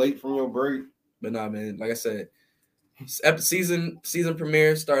clocked in late from your break. But nah, man, like I said, season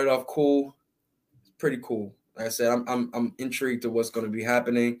premiere started off cool, pretty cool. Like I said, I'm intrigued to what's going to be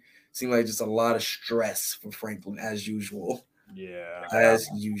happening. Seemed like just a lot of stress for Franklin as usual. Yeah, as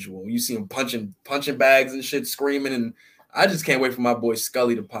usual. You see him punching bags and shit, screaming, and I just can't wait for my boy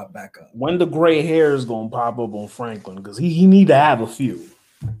Scully to pop back up. When the gray hair is gonna pop up on Franklin, because he need to have a few.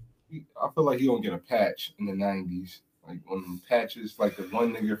 I feel like he gonna get a patch in the 90s. Like on patches, like the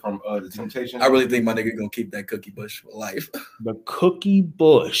one nigga from the Temptations. I really think my nigga gonna keep that cookie bush for life. The cookie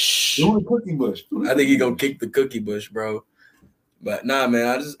bush. The cookie bush. I think he gonna kick the cookie bush, bro. But nah,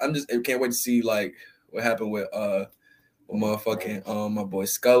 man, I can't wait to see like what happened with motherfucking my boy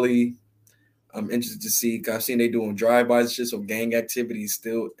Scully. I'm interested to see. Cause I've seen they doing drive-bys and shit, so gang activity is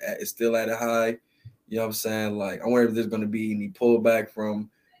still at a high. You know what I'm saying? Like I wonder if there's gonna be any pullback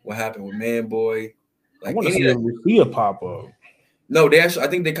from what happened with Man Boy. Like, I want to see Lucia pop up. No, they actually. I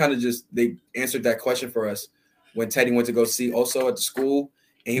think they kind of they answered that question for us when Teddy went to go see also at the school,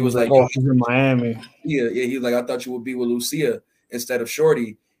 and he was like, "Oh, she's in Miami." Yeah. He was like, "I thought you would be with Lucia instead of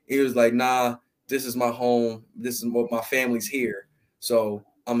Shorty." He was like, "Nah, this is my home. This is what my family's here, so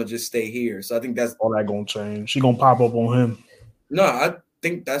I'm gonna just stay here." So I think that's all that gonna change. She gonna pop up on him. No, I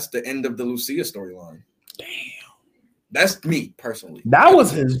think that's the end of the Lucia storyline. Damn, that's me personally. That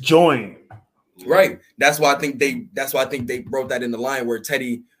was his joint. Right. That's why I think they wrote that in the line where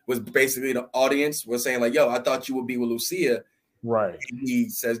Teddy was basically the audience was saying like, "Yo, I thought you would be with Lucia." Right. And he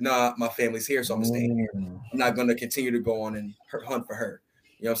says, "Nah, my family's here, so I'm staying here. I'm not gonna continue to go on and hunt for her."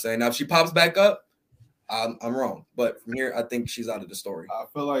 You know what I'm saying? Now if she pops back up, I'm wrong. But from here, I think she's out of the story. I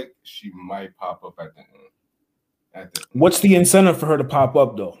feel like she might pop up at the end. What's the incentive for her to pop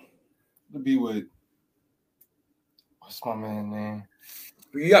up though? To be with what's my man name?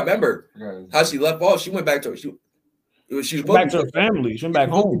 You got to remember how she left off. She went back to she was back to her family. She went back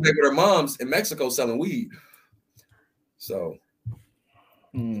home. Back with her mom's in Mexico selling weed. So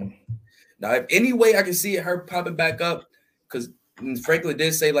now, if any way I can see her popping back up, because Franklin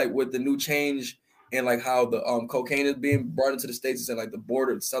did say like with the new change and like how the cocaine is being brought into the States and like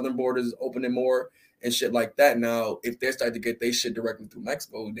the southern border is opening more and shit like that. Now, if they're starting to get their shit directly through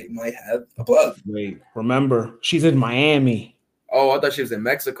Mexico, they might have a plug. Wait, remember, she's in Miami. Oh, I thought she was in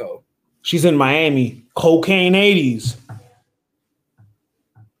Mexico. She's in Miami. Cocaine 80s.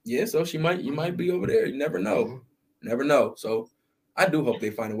 Yeah, so you might be over there. You never know. Never know. So I do hope they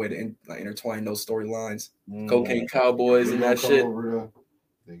find a way to intertwine those storylines. Cocaine Cowboys and that shit.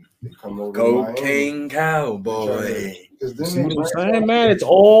 They come over Cocaine Cowboy. See what I'm saying, man? It's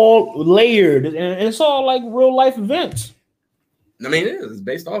all layered and it's all like real life events. I mean, it is. It's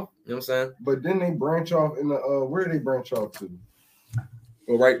based off. You know what I'm saying? But then they branch off in the where do they branch off to?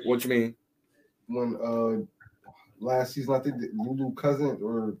 Well, right. What you mean? When last season, I think Lulu cousin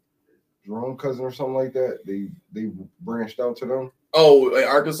or Jerome cousin or something like that, they branched out to them. Oh,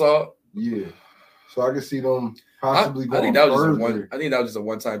 Arkansas. Yeah. So I can see them possibly going. I think that was just a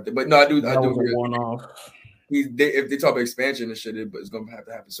one-time thing. But no, I do. One-off. If they talk about expansion and shit, it's going to have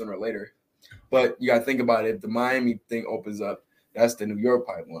to happen sooner or later. But you got to think about it. If the Miami thing opens up, that's the New York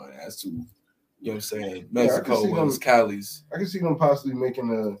pipeline. As to, you know what I'm saying, Mexico was Cali's. I can see them possibly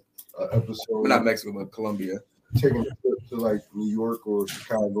making a episode. Well, not Mexico, but Colombia. Taking a trip to like New York or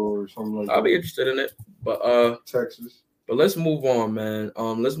Chicago or something like that. I'll be interested in it. But Texas. But let's move on, man.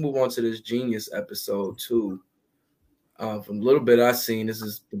 Let's move on to this Genius episode too. From a little bit I've seen, this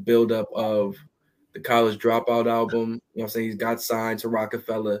is the buildup of the College Dropout album. You know what I'm saying? He's got signed to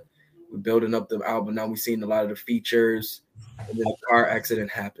Rockefeller. We're building up the album. Now we've seen a lot of the features. And then a car accident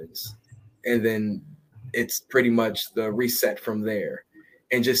happens. And then it's pretty much the reset from there.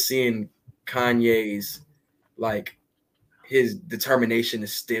 And just seeing Kanye's, like, his determination to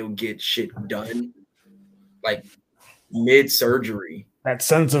still get shit done. Like, mid-surgery. That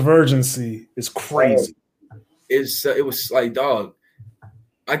sense of urgency is crazy. It was like, dog,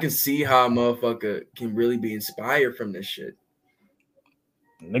 I can see how a motherfucker can really be inspired from this shit.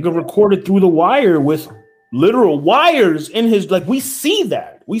 Nigga recorded through the wire with literal wires in his, like, we see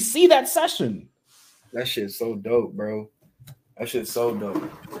that session. That shit's so dope, bro. That shit's so dope.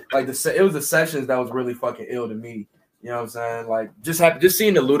 Like, it was the sessions that was really fucking ill to me. You know what I'm saying? Like, just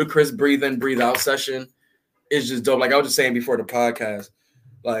seeing the Ludacris breathe in, breathe out session is just dope. Like I was just saying before the podcast,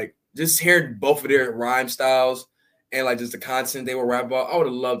 like just hearing both of their rhyme styles and like just the content they were rap about. I would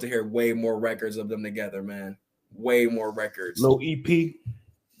have loved to hear way more records of them together, man. Way more records. Little EP.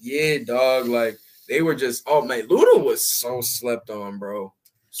 Yeah, dog. Like they were just, oh man, Luda was so slept on, bro.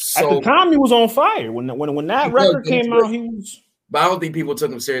 At the time, he was on fire. When that record came out, he was. But I don't think people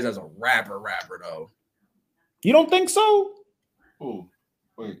took him serious as a rapper though. You don't think so? Oh,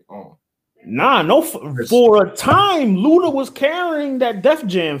 wait, Nah, no. For a time, Luda was carrying that Def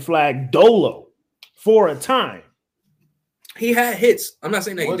Jam flag, Dolo. For a time, he had hits. I'm not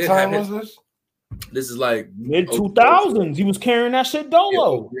saying that he didn't have hits. Was this? This is like mid 2000s. He was carrying that shit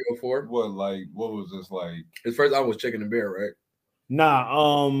Dolo. Yeah, 304. What was this like? His first album was Chicken and Bear, right?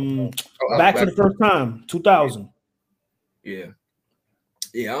 Nah, back for the first time, 2000. Yeah.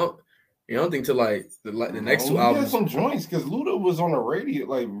 I don't think till like the next two albums. He had some joints because Luda was on the radio.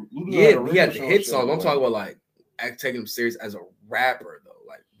 Like Luda he had the hit songs. I'm talking about like taking him serious as a rapper though.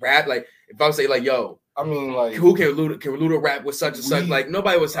 Like rap, like if I would say like, yo, I mean, like who can Luda rap with such and such? Like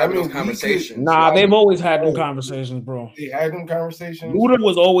nobody was having those conversations. Nah, they've always had them conversations, bro. They had them conversations. Luda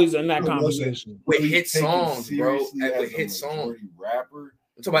was always in that conversation with hit songs, bro. With hit songs, rapper.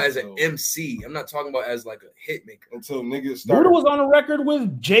 I'm talking about as an MC. I'm not talking about as like a hit maker. Until niggas started. Luda was on a record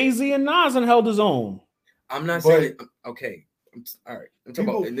with Jay-Z and Nas and held his own. I'm not saying okay. All right. I'm talking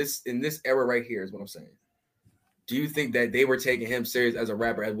about in this era right here is what I'm saying. Do you think that they were taking him serious as a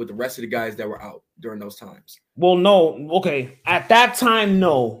rapper as with the rest of the guys that were out during those times? Well, no. Okay. At that time,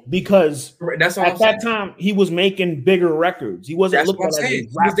 no, because that's all at that time he was making bigger records. He wasn't looking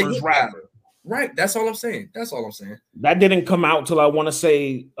at a rapper. Right. That's all I'm saying. That didn't come out till I want to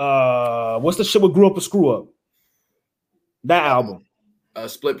say what's the shit with Grew Up a Screw Up? That album.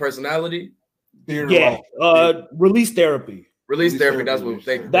 Split Personality. Release Therapy. Release Therapy. That's what I'm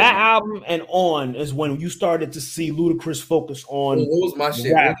thinking. That album and on is when you started to see Ludacris focus on. What was my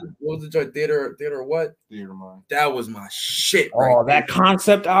shit? What was the joint? Theater what? Theater Mind. That was my shit. Right that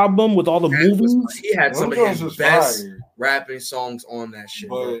concept album with all the movies. He had some of his best rapping songs on that shit.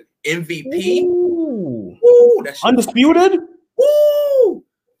 But MVP. Ooh, that shit. Undisputed. Woo!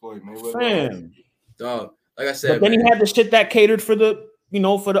 Fam. Dog. Like I said, but then he had the shit that catered for the.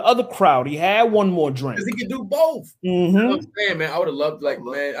 For the other crowd, he had one more drink. Because he could do both. Mm-hmm. You know what I'm saying, man? I would have loved, I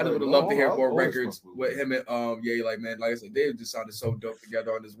would have loved to hear more records with him and like I said, they just sounded so dope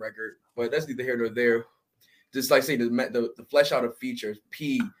together on this record. But that's neither here nor there. Just like saying the flesh out of features,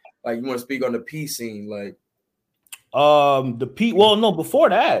 P. Like you want to speak on the P scene, like the P. Well, no, before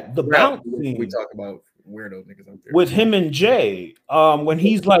that, the bounce scene. We talk about weirdo niggas out there with him and Jay. When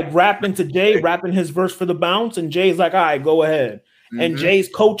he's like rapping to Jay, rapping his verse for the bounce, and Jay's like, all right, go ahead. And Jay's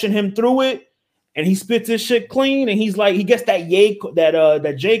coaching him through it, and he spits his shit clean, and he's like, he gets that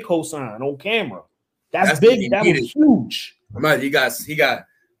that Jay cosign on camera. That's big. That was huge. He got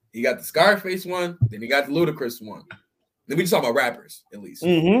the Scarface one, then he got the Ludacris one. Then we just talk about rappers at least.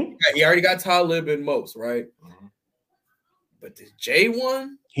 Mm-hmm. He already got Talib and Most, right? Mm-hmm. But the Jay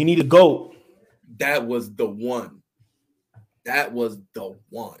one, he needed GOAT. That was the one. That's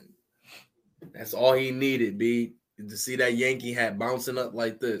all he needed, B. To see that Yankee hat bouncing up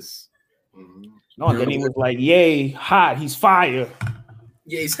like this. Mm-hmm. No, then he was like, yay, hot, he's fire.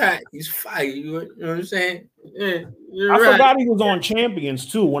 Yeah, he's hot, he's fire. You know what I'm saying? Yeah, I forgot he was on Champions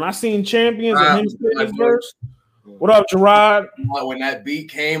too. When I seen Champions and him spitting his verse. What up, Gerard? When that beat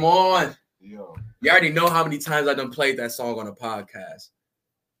came on, you already know how many times I done played that song on a podcast.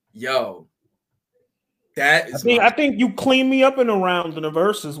 Yo, that is I think you cleaned me up in a round in the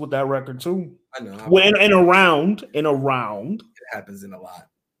verses with that record too. I know. When in a round. It happens in a lot.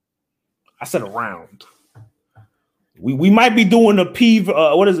 I said a round. We might be doing a P.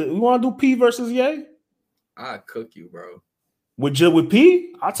 What is it? We want to do P versus Ye? I cook you, bro. With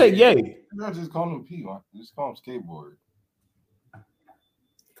P? I'll take Ye. I just call him P. Just call him Skateboard.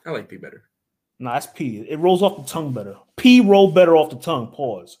 I like P better. Nah, it's P. It rolls off the tongue better. P roll better off the tongue.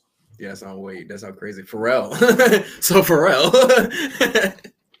 Pause. Yeah, that's how crazy. Pharrell. So Pharrell.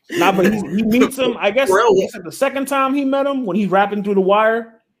 Nah, but he meets him. I guess the second time he met him when he's rapping through the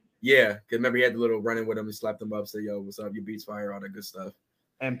wire. Yeah, because remember he had the little running with him. He slapped him up, said, "Yo, what's up? Your beats fire, all that good stuff."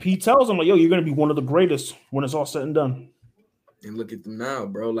 And Pete tells him, like, "Yo, you're gonna be one of the greatest when it's all said and done." And look at them now,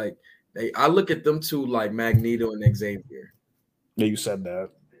 bro. Like I look at them two like Magneto and Xavier. Yeah, you said that.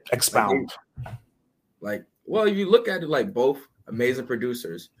 Expound. Like, well, if you look at it like both amazing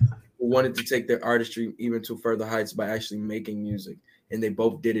producers who wanted to take their artistry even to further heights by actually making music. And they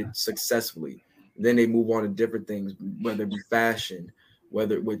both did it successfully. And then they move on to different things, whether it be fashion,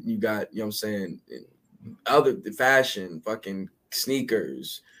 whether what you got, you know what I'm saying, other fashion, fucking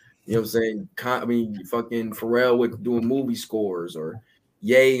sneakers, you know what I'm saying? Fucking Pharrell with doing movie scores, or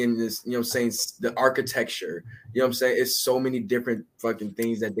Ye and this, you know what I'm saying, the architecture, you know what I'm saying? It's so many different fucking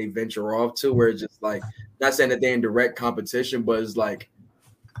things that they venture off to where it's just like, not saying that they're in direct competition, but it's like,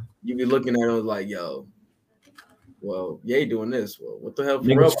 you be looking at it like, yo, well, Ye doing this. Well, what the hell?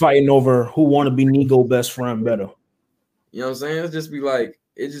 Niggas fighting over who want to be Nigo best friend better. You know what I'm saying? It's just be like,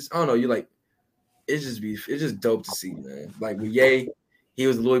 it's just, I don't know. You like, it's just dope to see, man. Like with Ye, he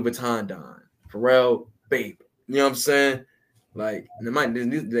was Louis Vuitton Don. Pharrell, Bape. You know what I'm saying? Like,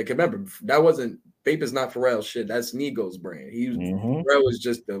 remember, that wasn't Bape is not Pharrell's shit. That's Nigo's brand. Pharrell was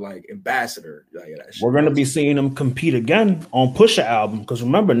just the like ambassador. Like, that shit. We're gonna be seeing him compete again on Pusha album because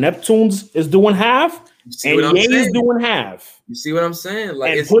remember, Neptunes is doing half and Ye is doing half. You see what I'm saying?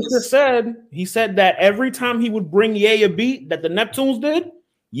 Like, and Pusha said that every time he would bring Ye a beat that the Neptunes did,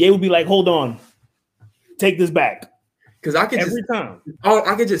 Ye would be like, "Hold on, take this back." Because I could every time. Oh,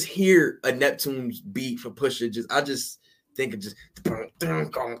 I could just hear a Neptunes beat for Pusha. I just think of just Neptunes.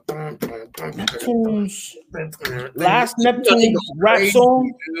 Last Neptunes rap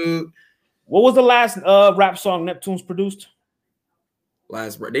song. Dude. What was the last rap song Neptunes produced?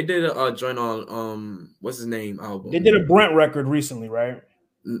 They did a joint on what's his name album. They did a Brent record recently, right?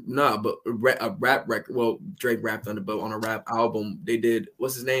 No, but a rap record. Well, Drake rapped on on a rap album. They did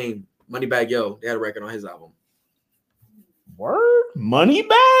what's his name? Moneybagg Yo. They had a record on his album. Word?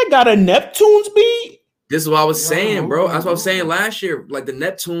 Moneybagg got a Neptunes beat? This is what I was saying, bro. That's what I was saying last year. Like the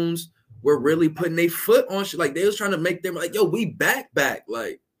Neptunes were really putting their foot on shit. Like they was trying to make them like, yo, we back.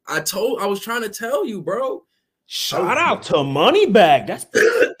 Like I was trying to tell you, bro. Shout out to Moneybagg. That's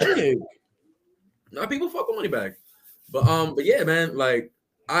big. Now people fuck with Moneybagg. But yeah, man, like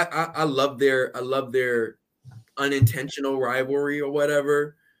I love their unintentional rivalry or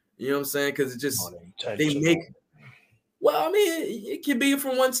whatever. You know what I'm saying? Because it just they make. Well, I mean, it can be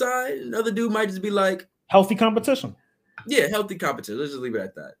from one side. Another dude might just be like healthy competition. Yeah, healthy competition. Let's just leave it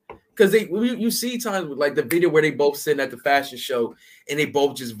at that. Because you see times with like the video where they both sitting at the fashion show and they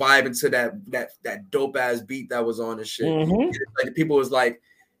both just vibing to that dope ass beat that was on and shit. Like the people was like,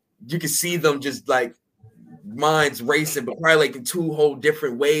 you can see them just like minds racing, but probably like in two whole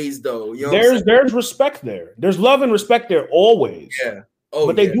different ways though. You know there's respect there. There's love and respect there always. Yeah.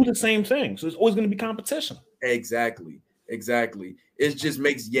 But they do the same thing, so there's always going to be competition. Exactly. It just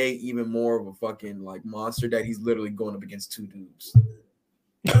makes Ye even more of a fucking like monster that he's literally going up against two dudes.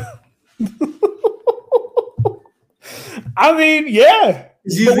 I mean, yeah.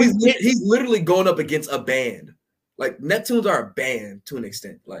 He's literally going up against a band. Like Neptunes are a band to an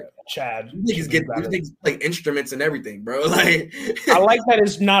extent. Like Chad, these niggas play instruments and everything, bro. Like I like that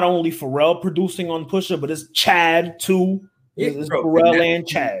it's not only Pharrell producing on Pusha, but it's Chad too. It's Pharrell and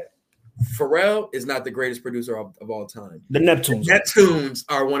Chad. Pharrell is not the greatest producer of all time. The Neptunes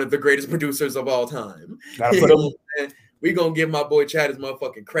are one of the greatest producers of all time. Gotta put them. We gonna give my boy Chad his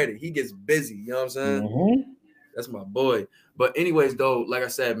motherfucking credit. He gets busy. You know what I'm saying? That's my boy. But anyways, though, like I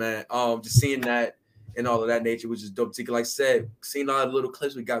said, man, just seeing that and all of that nature was just dope. Like I said, seeing all the little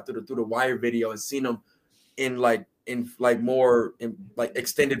clips we got through the Wire video and seeing them in more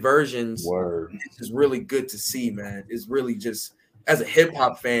extended versions. Word. It's just really good to see, man. It's really just as a hip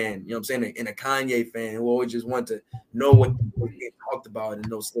hop fan, you know what I'm saying, and a Kanye fan who always just want to know what was being talked about in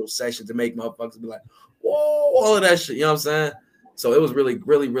those little sessions to make motherfuckers be like, whoa, all of that shit. You know what I'm saying? So it was really,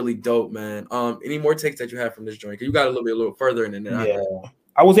 really, really dope, man. Any more takes that you have from this joint? Because you got a little further in there. Yeah,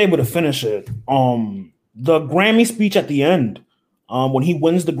 I was able to finish it. The Grammy speech at the end, when he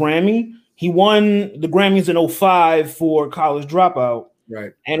wins the Grammy, he won the Grammys in 2005 for College Dropout.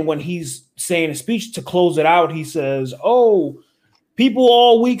 Right. And when he's saying a speech to close it out, he says, "Oh, people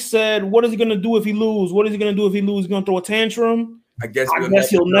all week said, what is he going to do if he lose? What is he going to do if he lose? He's going to throw a tantrum? I guess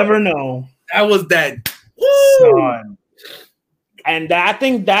he'll never know." That was that. Son. And I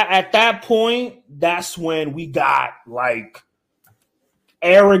think that at that point, that's when we got like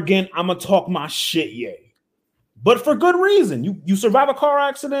arrogant, I'm going to talk my shit, Ye. But for good reason. You survive a car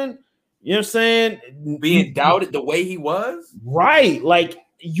accident, you know what I'm saying? Being doubted the way he was? Right. Like,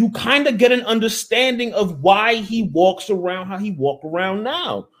 you kind of get an understanding of why he walks around how he walk around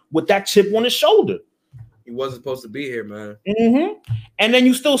now with that chip on his shoulder. He wasn't supposed to be here, man. And then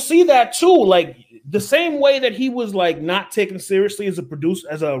you still see that too, like the same way that he was like not taken seriously as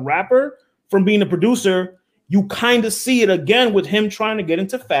a rapper from being a producer. You kind of see it again with him trying to get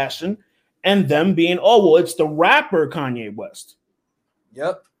into fashion and them being, oh, well, it's the rapper Kanye West.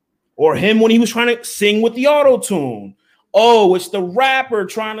 Yep. Or him when he was trying to sing with the auto-tune. Oh, it's the rapper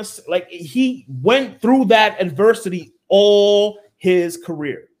trying to, like, he went through that adversity all his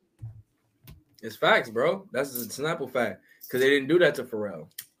career. It's facts, bro. That's a simple fact. Because they didn't do that to Pharrell.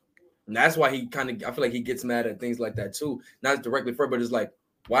 And that's why he I feel like he gets mad at things like that too. Not directly for, but it's like,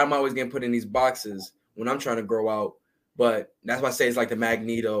 why am I always getting put in these boxes when I'm trying to grow out? But that's why I say it's like the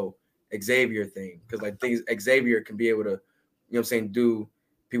Magneto Xavier thing. Because like things Xavier can be able to, you know what I'm saying, do.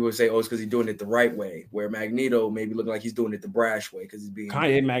 People would say, oh, it's because he's doing it the right way. Where Magneto may be looking like he's doing it the brash way because he's being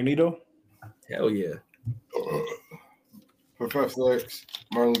Kanye Magneto. Hell yeah. Professor X,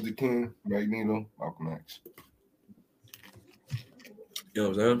 Martin Luther King, Magneto, Malcolm X. You know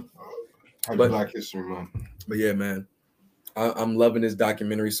what I'm saying? Happy Black History Month. But yeah, man, I'm loving this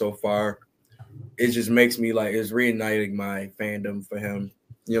documentary so far. It just makes me like, it's reigniting my fandom for him.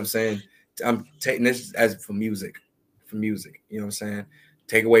 You know what I'm saying? I'm taking this as for music. You know what I'm saying?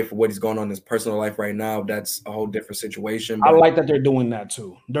 Take away from what he's going on in his personal life right now. That's a whole different situation. I like that they're doing that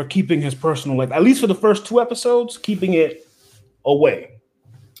too. They're keeping his personal life, at least for the first 2 episodes, keeping it away.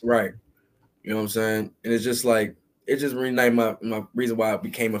 Right. You know what I'm saying? And it's just like, it just reignited my reason why I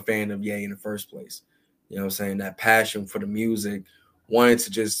became a fan of Ye in the first place. You know what I'm saying? That passion for the music, wanting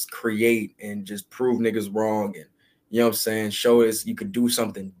to just create and just prove niggas wrong. And, you know what I'm saying? Show us you could do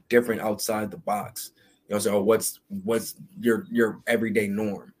something different outside the box. You know what I'm saying? Or what's your everyday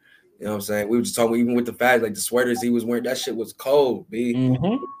norm? You know what I'm saying? We were just talking, even with the fact, like the sweaters he was wearing, that shit was cold, B.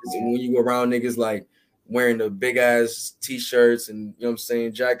 When you go around niggas like wearing the big ass t-shirts and, you know what I'm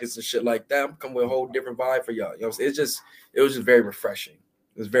saying, jackets and shit like that, I'm coming with a whole different vibe for y'all. You know what I'm saying? It was just very refreshing.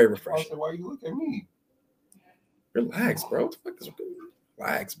 It was very refreshing. Why you look at me? Relax, bro. What the fuck is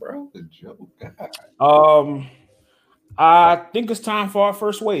relax, bro? The joke. I think it's time for our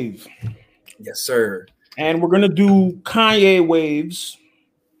first wave. Yes, sir. And we're gonna do Kanye waves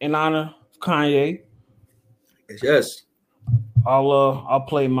in honor of Kanye. Yes. I'll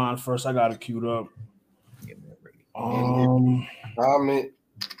play mine first. I got it queued up. Comment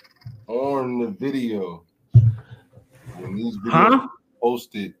on the video when these videos are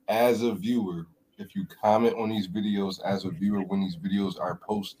posted as a viewer. If you comment on these videos as a viewer when these videos are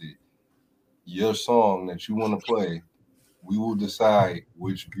posted, your song that you want to play, we will decide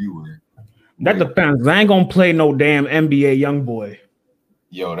which viewer. That depends. I ain't gonna play no damn NBA YoungBoy.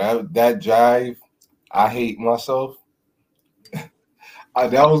 Yo, that jive, I hate myself.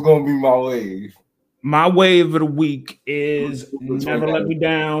 That was gonna be my wave. My wave of the week is Never Let Me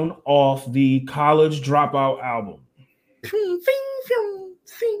Down off the College Dropout album.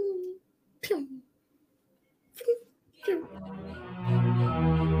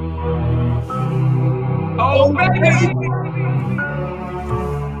 Oh, baby!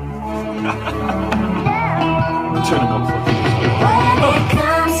 When it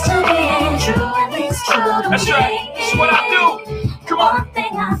comes to being true, at least true to me. That's right. That's what I do. Come on. One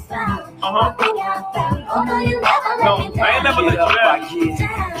thing I found. One thing I found. Oh no, you never let me down. I ain't never let you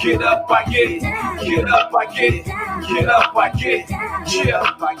down. Get up, I get. Get up, I get. Get up, I get.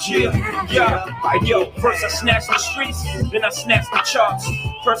 Yeah, yeah. Yo, first I snatched the streets, then I snatched the charts.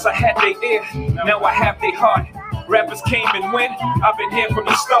 First I had their ear, now I have their heart. Rappers came and went, I've been here from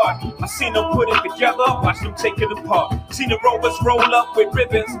the start. I seen them put it together, watch them take it apart. Seen the rovers roll up with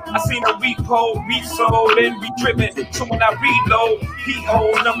ribbons. I seen them repo, resold, and re-driven. So when I reload, he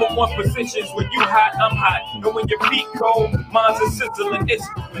hold #1 positions. When you hot, I'm hot. And when your feet cold, mine's a sizzling. It's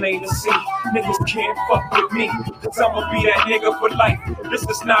plain to see. Niggas can't fuck with me, cause I'ma be that nigga for life. This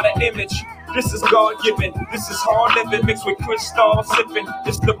is not an image. This is God-given. This is hard living mixed with crystal sipping.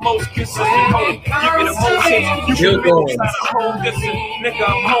 It's the most kisses and home. Give it a most hits. You can be inside a home distance. Nigga,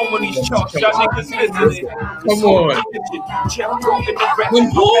 I'm home on these charts. Y'all niggas visiting. Come on. I'm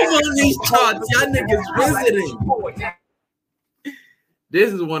home on these charts. Y'all niggas visiting.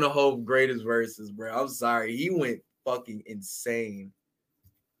 This is one of Hope's greatest verses, bro. I'm sorry. He went fucking insane.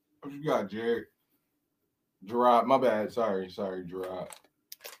 What you got, Jared? Gerard, my bad. Sorry, Gerard.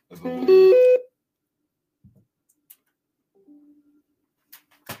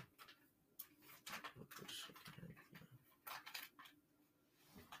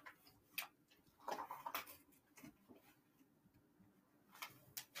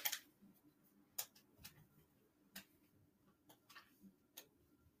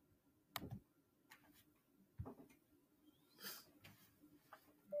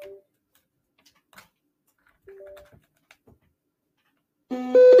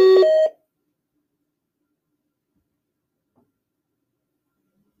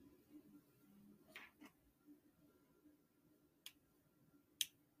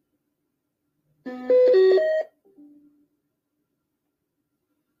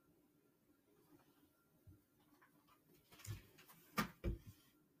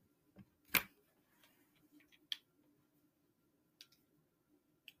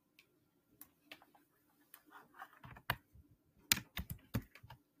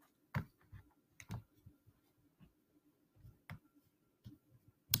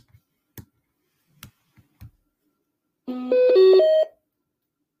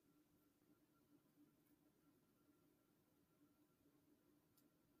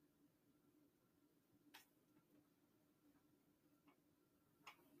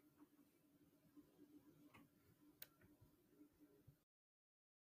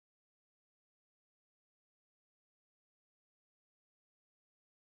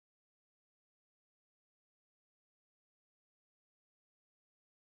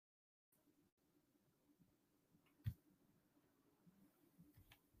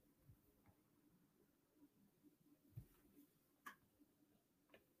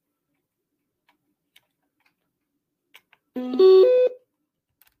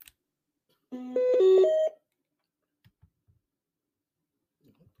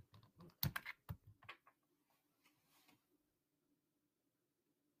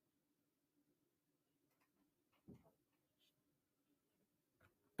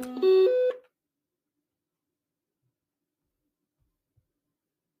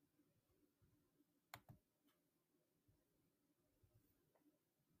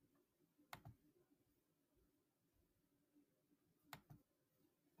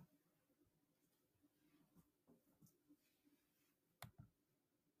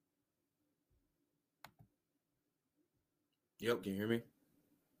 Yep, can you hear me?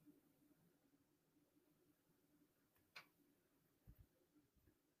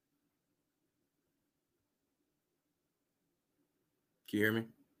 Can you hear me?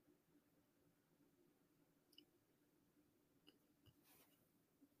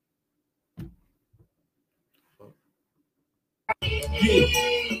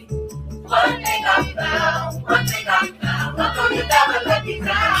 One thing I found, I know you never let me down.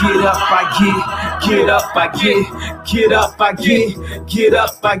 Get up, I get up, I get up, I get up, I get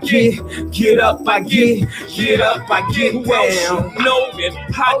up, I get down. Know it,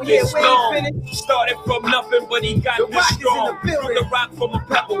 hot and strong. Started from nothing, but he got this strong. Threw the rock from a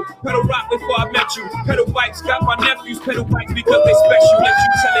pebble. Pedal rock before I met you. Pedal bikes got my nephews. Pedal bikes because they special. Let you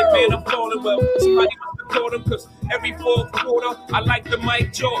tell it, man, I'm falling well. Somebody must have called him, cause every fourth quarter I like the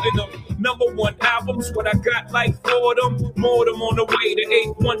Mike Jordan them. #1 albums, what I got like 4 of them. More of them on the way, the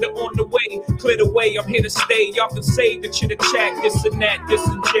 8th wonder on the way. Clear the way, I'm here to stay. Y'all can say that you're the chat, this and that, this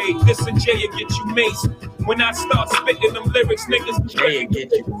and Jay will get you maced. When I start spitting them lyrics, niggas Jay will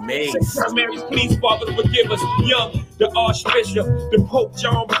get you maced. Mary's, please, Father, forgive us. Young, the Archbishop, the Pope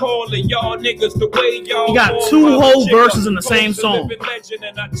John Paul, and y'all niggas, the way y'all. He got 2 whole verses in the same song. Legend,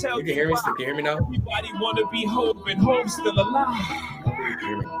 and I tell you can hear me? Can you hear me now? Everybody wanna be Hope, and Hope's still alive.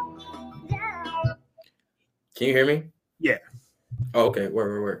 Can you hear me? Yeah. Oh, okay.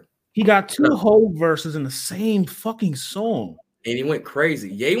 Where? He got 2 whole verses in the same fucking song. And he went crazy.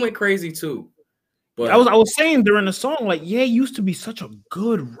 Yeah, he went crazy too. But I was saying during the song, like, yeah, he used to be such a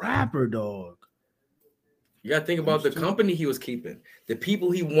good rapper, dog. You gotta think about the company he was keeping, the people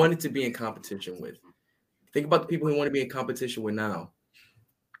he wanted to be in competition with. Think about the people he wanted to be in competition with now.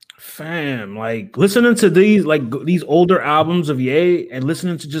 Fam, like listening to these older albums of Ye and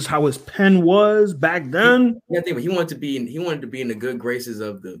listening to just how his pen was back then. Yeah, he wanted to be in the good graces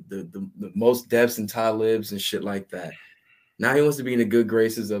of the most Depths and Talibs and shit like that. Now he wants to be in the good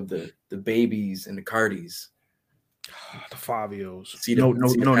graces of the Babies and the Cardis, the Fabios. See the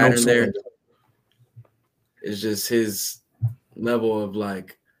pattern there. It's just his level of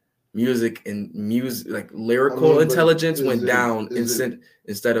like music like lyrical intelligence went down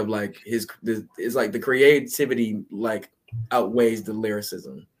instead of like it's like the creativity like outweighs the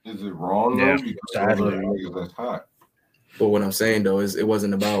lyricism. Is it wrong though? Because that's hot. But what I'm saying though is it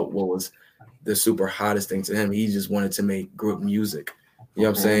wasn't about what was the super hottest thing to him. He just wanted to make group music. You know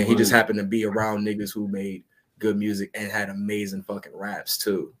what I'm saying? He just happened to be around niggas who made good music and had amazing fucking raps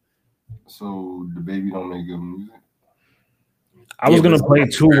too. So the Baby don't make good music? I was gonna play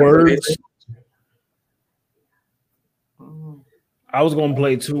 2 words. I was gonna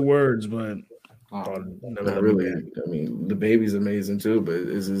play 2 words, but not really. I mean, the Baby's amazing too, but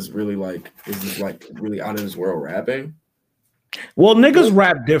is this really like really out of this world rapping? Well, niggas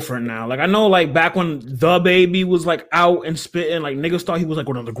rap different now. Like I know, like back when the Baby was like out and spitting, like niggas thought he was like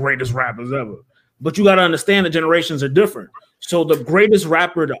one of the greatest rappers ever. But you gotta understand the generations are different. So the greatest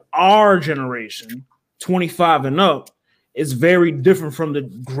rapper to our generation, 25 and up, is very different from the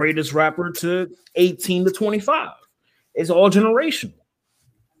greatest rapper to 18 to 25. It's all generational.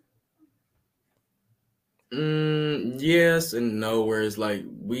 Yes and no. Whereas like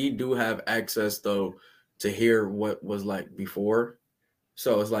we do have access though to hear what was like before,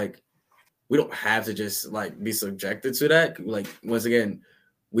 so it's like we don't have to just like be subjected to that. Like once again,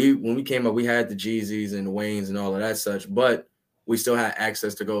 when we came up, we had the Jeezys and the Waynes and all of that such, but we still had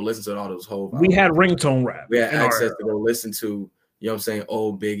access to go listen to all those whole. We had ringtone rap. We had access to go listen to, you know what I'm saying,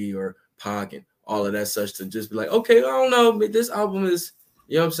 old Biggie or Pac and all of that such to just be like, okay, I don't know, but this album is,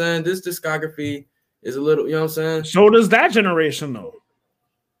 you know what I'm saying, this discography is a little, you know what I'm saying. So does that generation though.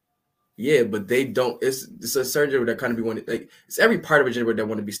 Yeah, but they don't. It's a certain generation that kind of be wanting, like it's every part of a generation that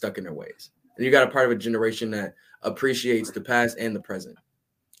want to be stuck in their ways, and you got a part of a generation that appreciates the past and the present.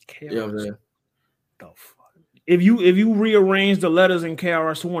 You know what I'm saying? If you rearrange the letters in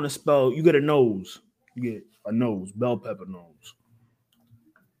KRS-One to spell, you get a nose. You get a nose, bell pepper nose.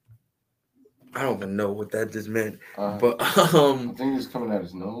 I don't even know what that just meant. But I think it's coming out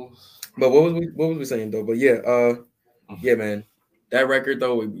his nose. But what was we saying though? But yeah, Yeah, man. That record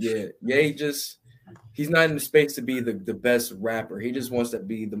though, yeah, Ye just he's not in the space to be the best rapper. He just wants to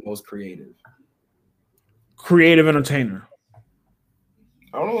be the most creative. Creative entertainer.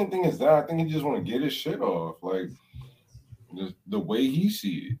 I don't even think it's that. I think he just want to get his shit off, like the way he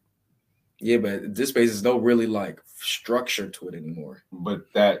see it. Yeah, but this space is no really like structure to it anymore. But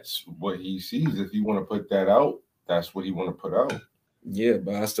that's what he sees. If he want to put that out, that's what he want to put out. Yeah,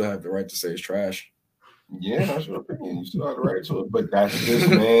 but I still have the right to say it's trash. Yeah, that's your opinion. You still have the right to it. But that's this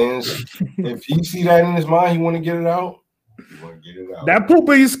man's. If he see that in his mind, he want to get it out. He want to get it out. That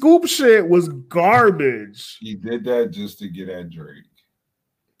Poopy Scoop shit was garbage. He did that just to get at Drake.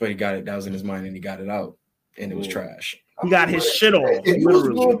 But he got it. That was in his mind, and he got it out, and it was trash. He got his shit off. If he was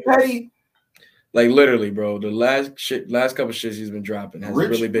being petty, like literally, bro. The last couple shits he's been dropping has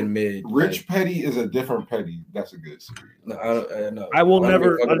really been mid. Rich Petty is a different Petty. That's a good series. No, I will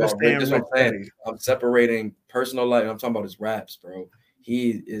never understand Rich Petty. I'm separating personal life. I'm talking about his raps, bro.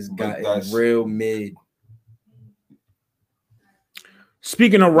 He is got real mid.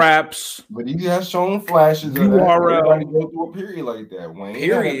 Speaking of raps, but he has shown flashes of that. Everybody go through a period like that. Wayne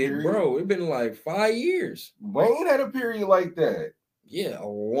period, bro. It's been like 5 years. Wayne had a period like that. Yeah, a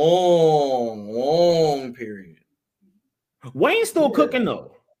long period. Wayne's still cooking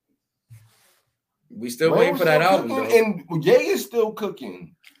though. We still waiting for that album, though. And Ye is still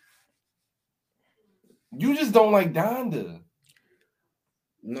cooking. You just don't like Donda.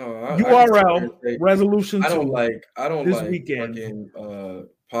 No, URL resolution. I don't like this weekend. Fucking,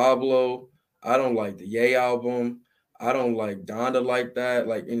 Pablo. I don't like the Ye album. I don't like Donda like that.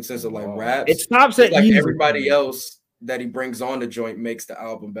 Like in the sense of like raps. It stops at like everybody else that he brings on the joint makes the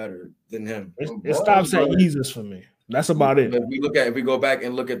album better than him. It stops at Jesus for me. That's about it. If we go back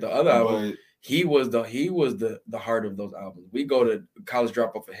and look at the other album, he was the heart of those albums. We go to College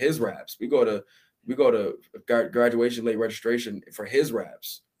Dropout for his raps. We go to Graduation Late Registration for his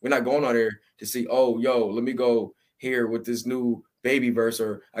raps. We're not going on there to see, oh, yo, let me go here with this new Baby verse,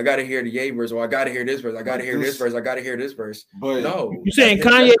 or I gotta hear the Ye verse, or I gotta hear this verse, I gotta hear this verse, I gotta hear this verse. But no, you saying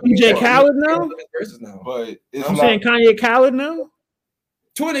Kanye DJ Khaled now? But I'm saying Kanye Khaled now?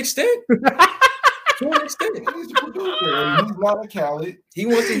 To an extent. To an extent. He's a producer, and he's not a Khaled. He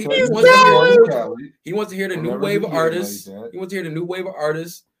wants to hear the new wave of artists. He wants to hear the new wave of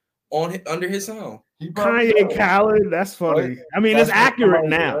artists under his sound. Kanye Khaled, that's funny. I mean, it's accurate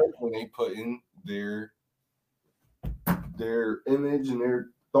now. When they put in their image and their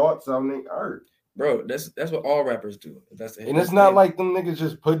thoughts on their art. Bro, that's what all rappers do. And it's not like them niggas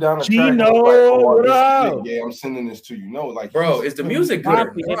just put down a track. Yeah, I'm sending this to you. No, like, bro, is the music good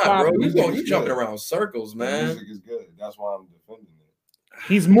or not, bro? You jumping around circles, man. The music is good. That's why I'm defending it.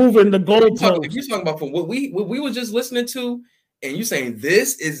 He's moving the goalpost. If you're talking about from what we were just listening to, and you saying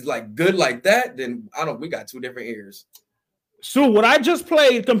this is like good like that, then we got two different ears. So what I just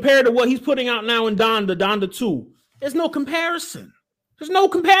played compared to what he's putting out now in Donda 2, there's no comparison. There's no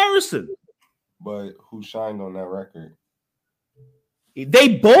comparison. But who shined on that record?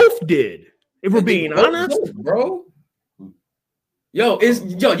 They both did. If we're being honest, bro.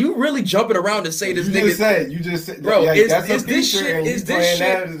 You really jumping around to say this nigga? You just said, bro. Yeah, is this shit? Is this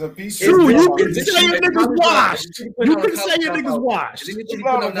shit? True, you can say your niggas washed. You can say your niggas washed. It's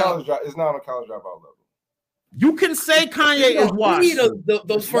not on College Dropout level. You can say Kanye is washed.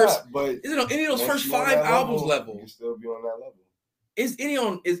 Those first, but is it on any of those first 5 albums level? You still be on that level. Is any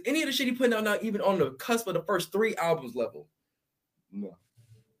of the shit he putting out now even on the cusp of the first 3 albums level? No.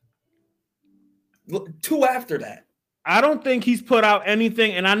 2 after that. I don't think he's put out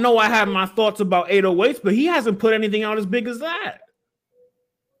anything, and I know I have my thoughts about 808s, but he hasn't put anything out as big as that.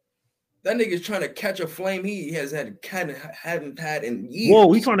 That nigga's trying to catch a flame he hadn't had in years.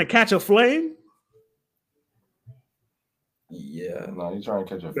 Whoa, he trying to catch a flame? Yeah. No, he's trying to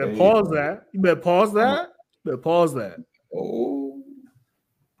catch a flame. You better pause that. You better pause that. Oh.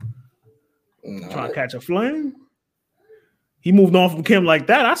 No. Trying to catch a flame? He moved on from Kim like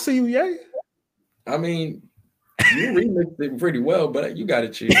that. I see you, yeah. I mean, you remixed it pretty well, but you got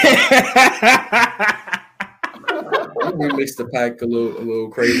it cheap. You remixed the pack a little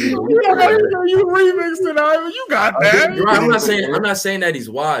crazy. You remixed it, Ivan. You got that. I'm not saying that he's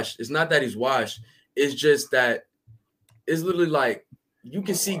washed. It's not that he's washed. It's just that it's literally like you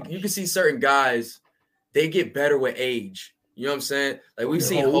can see certain guys, they get better with age. You know what I'm saying? Like we've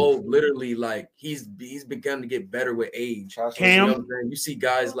seen Hov literally like he's begun to get better with age. Cam, you know what I'm saying? You see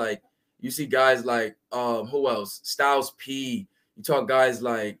guys like who else? Styles P. You talk guys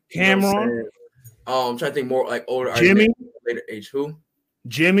like Cameron. I'm trying to think more like older Jimmy, later age. Who?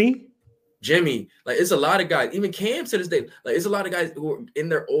 Jimmy. Like it's a lot of guys. Even Cam to this day. Like it's a lot of guys who are in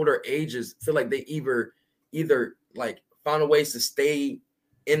their older ages feel like they either like found ways to stay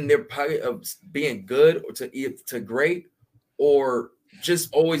in their pocket of being good or to great, or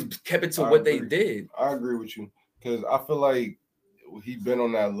just always kept it to what they did? I agree with you, because I feel like he's been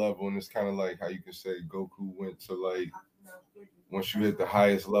on that level, and it's kind of like how you can say Goku went to, like, once you hit the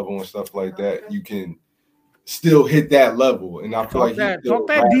highest level and stuff like that, you can still hit that level. And I feel like talk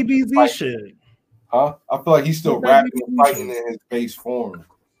that DBZ shit. Huh? I feel like he's still rapping and fighting in his base form.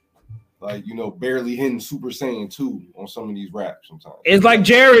 Like, you know, barely hitting Super Saiyan 2 on some of these raps sometimes. It's like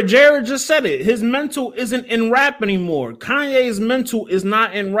Jared just said it. His mental isn't in rap anymore. Kanye's mental is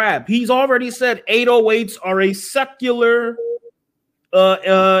not in rap. He's already said 808s are a secular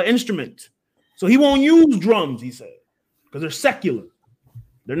instrument. So he won't use drums, he said, because they're secular.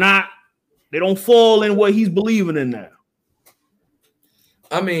 They don't fall in what he's believing in now.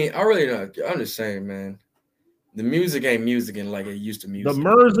 I mean, I'm just saying, man. The music ain't musicking like it used to music. The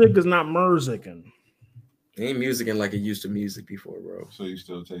music is not musicking. It ain't musicking like it used to music before, bro. So you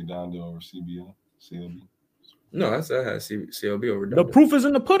still take Donda over CLB? No, I said I had CLB over Donda. The proof is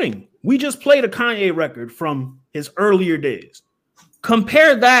in the pudding. We just played a Kanye record from his earlier days.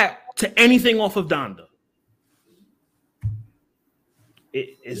 Compare that to anything off of Donda.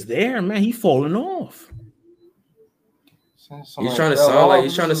 It is there, man. He's falling off. He's trying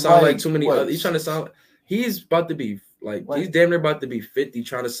to sound like too many other. He's trying to sound. He's about to be like he's damn near about to be 50,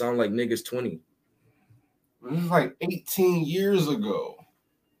 trying to sound like niggas 20. This is like 18 years ago.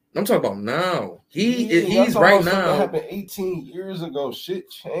 I'm talking about now. He's right now. That happened 18 years ago. Shit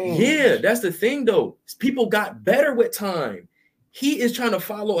changed. Yeah, that's the thing though. People got better with time. He is trying to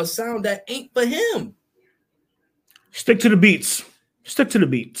follow a sound that ain't for him. Stick to the beats. Stick to the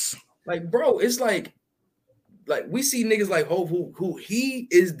beats. Like, bro, it's like we see niggas like Hov who he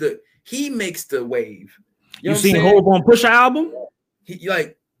makes the wave. You seen Hov on Pusha album? He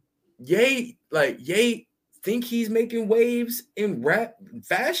Ye think he's making waves in rap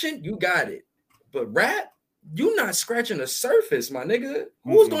fashion. You got it, but rap, you not scratching the surface, my nigga.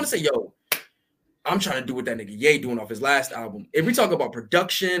 Who's gonna say, yo, I'm trying to do what that nigga Ye doing off his last album? If we talk about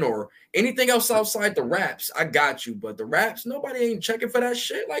production or anything else outside the raps, I got you. But the raps, nobody ain't checking for that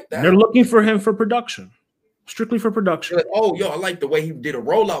shit like that. They're looking for him for production. Strictly for production. Like, oh, yo, I like the way he did a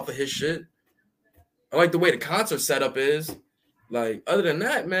rollout for his shit. I like the way the concert setup is. Like, other than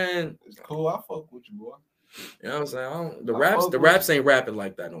that, man, it's cool. I fuck with you, boy. You know what I'm saying? The raps ain't rapping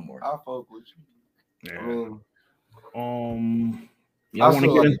like that no more. I fuck with you. Yeah. I want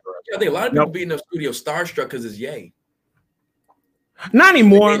to get in. I think a lot of people be in the studio starstruck because it's Ye. Not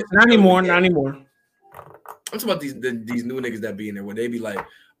anymore. Not anymore. Not anymore. I'm talking about these new niggas that be in there where they be like,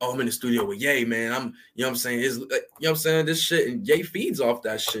 oh, I'm in the studio with Ye, man. You know what I'm saying? It's, you know what I'm saying? This shit, and Ye feeds off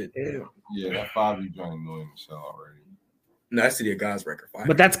that shit. Yeah, that 5 joint annoying to sell already. No, that's City of God's record. Fire.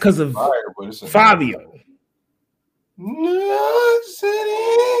 But that's because of Fabio.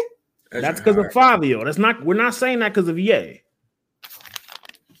 That's because of Fabio. That's not. We're not saying that because of Ye.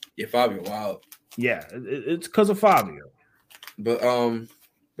 Yeah, Fabio, wild. Yeah, it's because of Fabio. But no,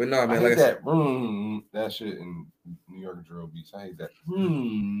 man. I like hate that shit in New York drill beats. I hate that.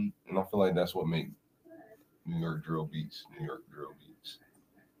 And I feel like that's what makes New York drill beats. You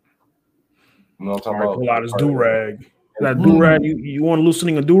know what I'm talking about? Pull out his do-rag. That do-rag, you want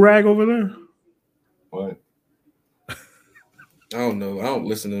loosening a do-rag over there? What? I don't know. I don't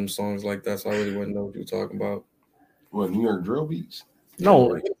listen to them songs like that, so I really wouldn't know what you're talking about. What, New York drill beats?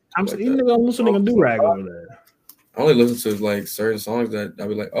 No, I'm listening to do-rag over there. I only listen to like certain songs that I'll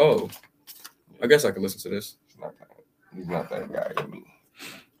be like, oh, I guess I could listen to this. He's not that guy to me.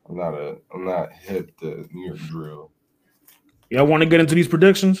 I'm not hip to New York drill. Y'all want to get into these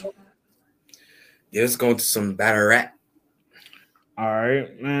predictions? Yeah, let's go into some batter rap. All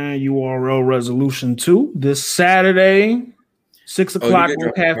right, man. URL Resolution 2 this Saturday, 6 o'clock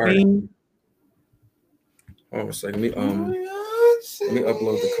on Caffeine. Hold on a second. Let me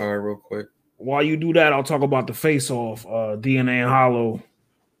upload the card real quick. While you do that, I'll talk about the face-off, DNA and Hollow.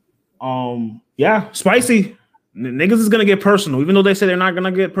 Yeah, spicy. Niggas is gonna get personal, even though they say they're not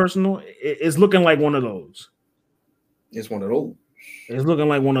gonna get personal. It's looking like one of those. It's one of those. It's looking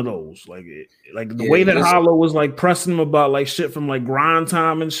like one of those. Like the way that Hollow was like pressing him about like shit from like grind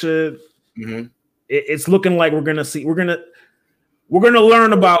time and shit. Mm-hmm. It's looking like we're gonna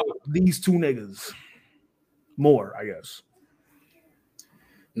learn about these two niggas more, I guess.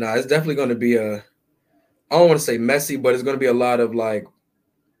 Nah, it's definitely going to be I don't want to say messy, but it's going to be a lot of like,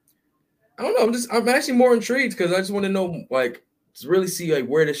 I don't know. I'm actually more intrigued because I just want to know, like, to really see like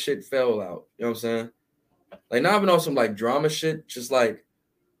where this shit fell out. You know what I'm saying? Like, not even on some like drama shit, just like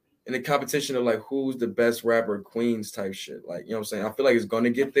in the competition of like who's the best rapper, Queens type shit. Like, you know what I'm saying? I feel like it's going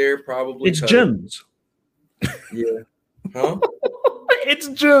to get there probably. It's gems. Yeah. Huh? It's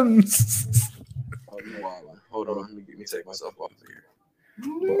Gems. Oh, you wild. Hold on. Let me take myself off of here.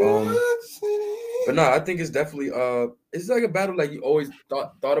 But no, I think it's definitely it's like a battle like you always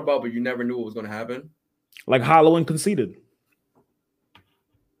thought about, but you never knew what was gonna happen. Like Hollow and Conceited.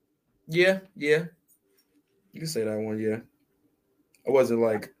 Yeah. You can say that one, yeah. I wasn't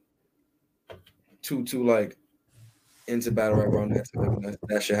like too like into battle rap around that time.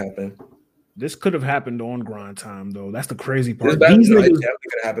 That should happen. This could have happened on Grind Time, though. That's the crazy part. This battle definitely could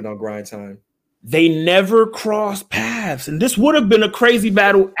have happened on Grind Time. They never crossed paths, and this would have been a crazy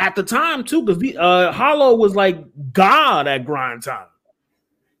battle at the time too, because Hollow was like God at Grind Time,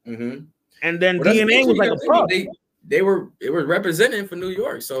 and then DNA was like a pro. They were representing for New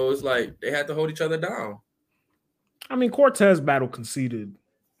York, so it's like they had to hold each other down. I mean, Cortez battle Conceited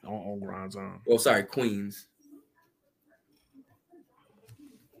on Grind Time. Well, sorry, Queens.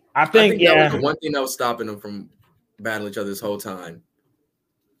 I think that was the one thing that was stopping them from battling each other this whole time.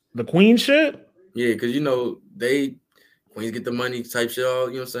 The Queen shit? Yeah, because Queens get the money type shit, all,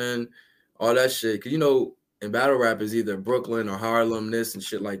 you know what I'm saying? All that shit. Because, in battle rap is either Brooklyn or Harlem, this and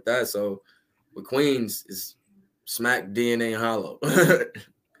shit like that. So with Queens is Smack, DNA, and Hollow.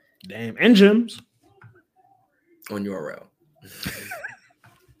 Damn. And Gems. On URL.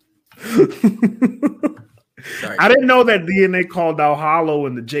 Sorry. I didn't know that DNA called out Hollow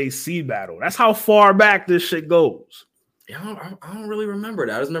in the JC battle. That's how far back this shit goes. Yeah, I don't really remember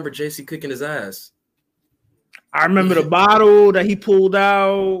that. I just remember JC kicking his ass. I remember the bottle that he pulled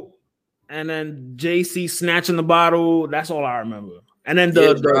out, and then JC snatching the bottle. That's all I remember. And then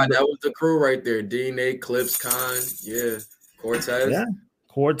that was the crew right there. DNA, Clips, Khan, yeah, Cortez. Yeah,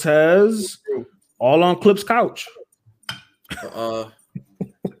 Cortez. All on Clips' couch.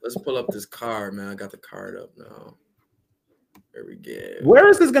 Let's pull up this card, man. I got the card up now. There we go. Where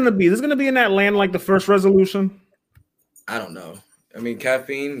is this gonna be? Is this gonna be in that land like the first resolution? I don't know. I mean,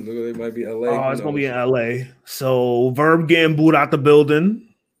 Caffeine, it might be LA. Oh, it's going to be in LA. So, Verb getting booed out the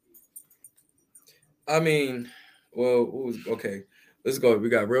building. I mean, well, okay. Let's go. We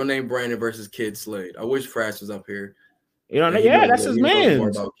got Real Name Brandon versus Kid Slade. I wish Frash was up here. That's his man. More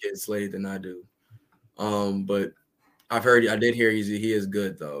about Kid Slade than I do. But I did hear he is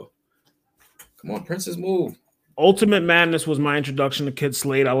good, though. Come on, Princess, move. Ultimate Madness was my introduction to Kid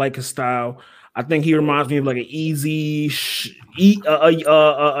Slade. I like his style. I think he reminds me of like an Easy,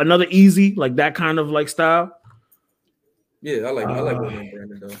 another Easy, like that kind of like style. Yeah, I like Real Name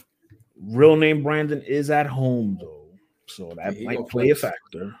Brandon though. Real Name Brandon is at home though, so that might play a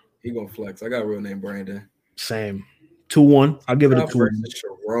factor. He gonna flex. I got Real Name Brandon. Same 2-1. I'll give it a 2.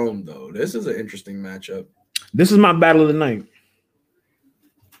 Sharon though. This is an interesting matchup. This is my battle of the night.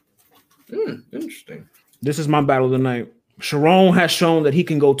 Interesting. This is my battle of the night. Sharon has shown that he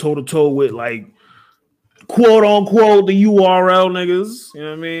can go toe-to-toe with, like, quote-unquote, the URL niggas. You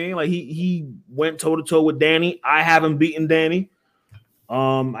know what I mean? Like, he went toe-to-toe with Danny. I haven't beaten Danny.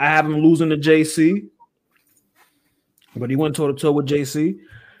 I have him losing to JC. But he went toe-to-toe with JC.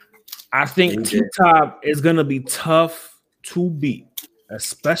 I think T-Top is going to be tough to beat,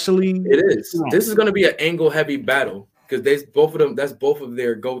 especially... It is. This is going to be an angle-heavy battle because that's both of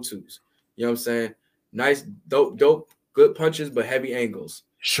their go-tos. You know what I'm saying? Nice, dope. Good punches, but heavy angles.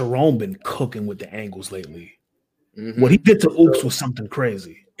 Sharon been cooking with the angles lately. What he did to Oops was something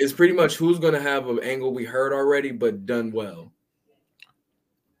crazy. It's pretty much who's going to have an angle we heard already, but done well.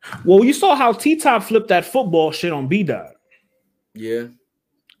 Well, you saw how T-Top flipped that football shit on B-Dot. Yeah.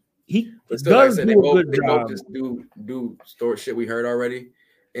 He does do a good job. Both just do store shit we heard already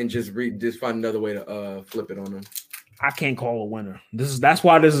and just find another way to flip it on them. I can't call a winner. That's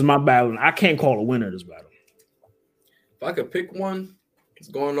why this is my battle. I can't call a winner this battle. If I could pick one, it's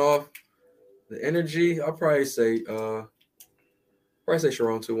going off the energy. I'll probably say Sharon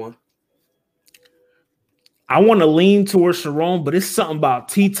 2-1. I want to lean towards Sharon, but it's something about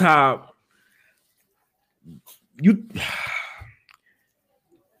T-Top.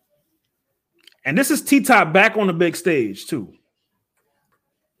 And this is T-Top back on the big stage too.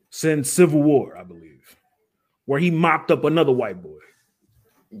 Since Civil War, I believe, where he mopped up another white boy.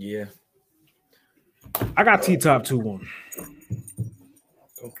 Yeah. I got T-Top 2-1.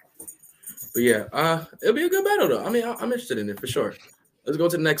 But yeah, it'll be a good battle though. I mean, I'm interested in it for sure. Let's go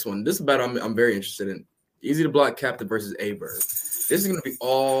to the next one. This is a battle I'm very interested in. Easy to Block Captain versus A-Bird. This is gonna be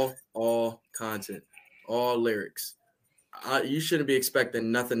all content, all lyrics. You shouldn't be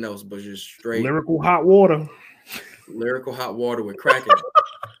expecting nothing else but just straight lyrical hot water. Lyrical hot water with crack in it.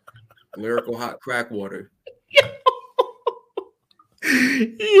 Lyrical hot crack water.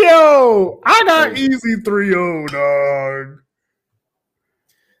 Yo, I got Easy 3-0, dog.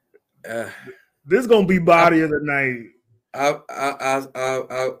 This gonna be body of the night.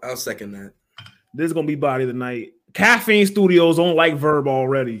 I'll second that. This is gonna be body of the night. Caffeine Studios don't like Verb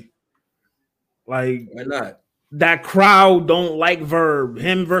already. Like, why not? That crowd don't like Verb.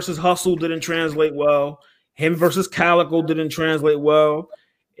 Him versus Hustle didn't translate well. Him versus Calico didn't translate well.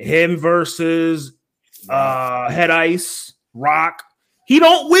 Him versus Head Ice, Rock. He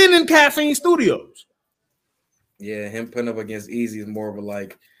don't win in Caffeine Studios. Yeah, him putting up against Easy is more of a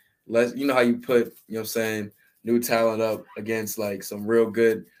like, less. You know how you put, you know what I'm saying, new talent up against like some real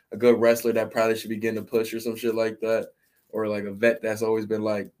good, a good wrestler that probably should be getting a push or some shit like that, or like a vet that's always been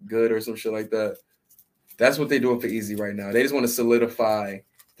like good or some shit like that. That's what they're doing for Easy right now. They just want to solidify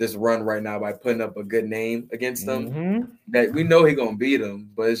this run right now by putting up a good name against them. That we know he's gonna beat them,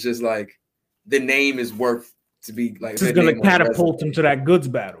 but it's just like the name is worth to be like. It's gonna catapult him to that goods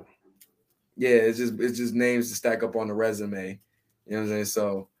battle. Yeah, it's just names to stack up on the resume. You know what I'm saying?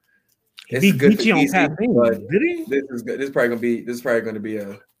 So it's good for Easy, but did he? This is probably gonna be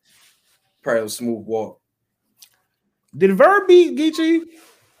a smooth walk. Did Verb beat Geechee?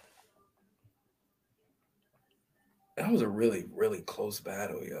 That was a really, really close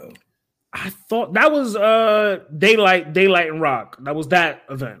battle, yo. I thought that was Daylight and Rock. That was that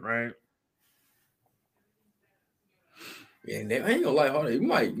event, right? Yeah, I ain't gonna lie,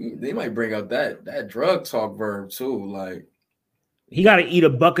 they might bring out that drug talk Verb too. Like, he got to eat a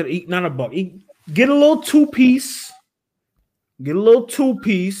bucket, not a bucket. Get a little two-piece. Get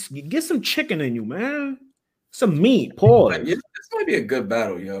some chicken in you, man. Some meat. Pause. This might be a good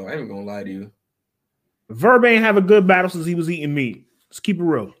battle, yo. I ain't gonna lie to you. Verb ain't have a good battle since he was eating meat. Let's keep it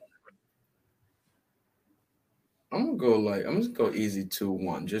real. I'm just go easy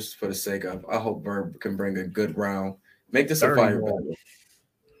 2-1 just for the sake of. I hope Verb can bring a good round. Make this a fire battle.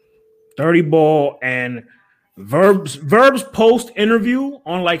 30 ball and Verb's post interview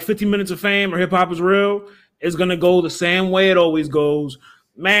on like 50 Minutes of Fame or Hip Hop Is Real is gonna go the same way it always goes.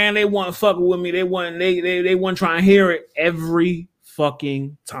 Man, they want fucking with me. They want trying to hear it every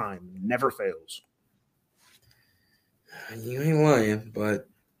fucking time. Never fails. You ain't lying, but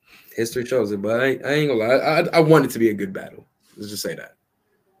history shows it. But I ain't gonna lie. I want it to be a good battle. Let's just say that.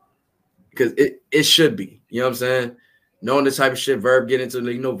 Because it should be. You know what I'm saying? Knowing the type of shit Verb get into,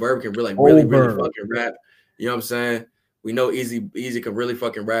 Verb can really fucking rap. You know what I'm saying? We know Easy can really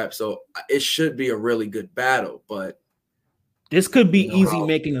fucking rap. So it should be a really good battle. But this could be Easy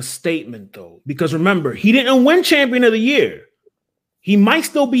making a statement, though. Because remember, he didn't win Champion of the Year. He might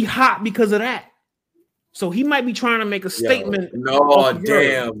still be hot because of that. So he might be trying to make a statement.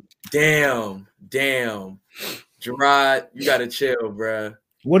 Damn. Gerard, you gotta chill, bruh.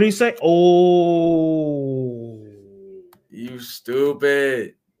 What did he say? Oh, you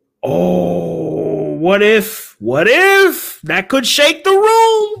stupid. Oh, what if that could shake the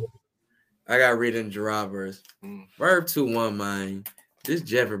room? I got reading Gerard verse. Verb 2-1, man. This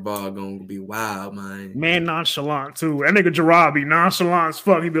Jeffrey ball gonna be wild, man. Man, nonchalant too. That nigga Gerard be nonchalant as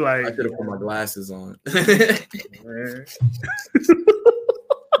fuck. He be like, I could have put my glasses on. Be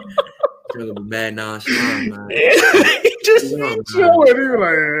mad nonchalant, man. He just showing. He like, you know what I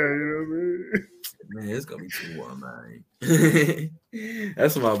mean? Man, it's gonna be 2-1, man.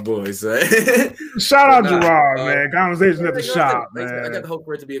 That's my boy, son. Shout out Gerard, man. Conversation at the shop, man. I got the hope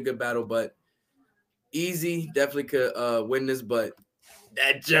for it to be a good battle, but Easy definitely could win this, but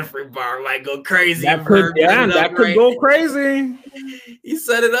that Jeffrey bar might go crazy. That could go crazy. He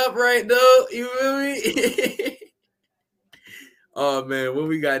set it up right, though. You feel me? Oh, man. What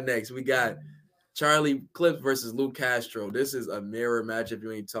we got next? We got Charlie Clips versus Luke Castro. This is a mirror match if you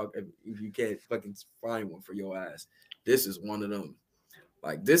can't fucking find one for your ass. This is one of them.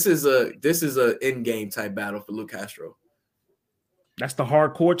 Like, this is a in-game type battle for Luke Castro. That's the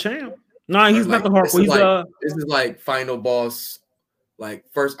hardcore champ. No, he's not the hardcore. This is like final boss. Like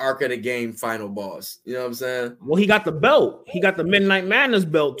first arc of the game, final boss. You know what I'm saying? Well, he got the belt. He got the Midnight Madness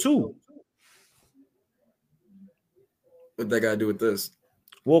belt too. What they got to do with this?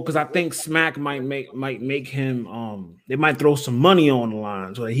 Well, because I think Smack might make him. They might throw some money on the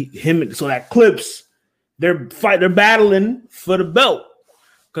line so that Clips they're battling for the belt.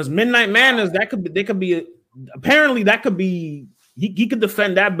 Because Midnight Madness he could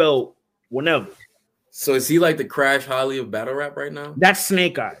defend that belt whenever. So is he like the Crash Holly of battle rap right now? That's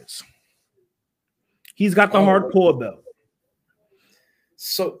Snake Eyes. He's got the hardcore belt.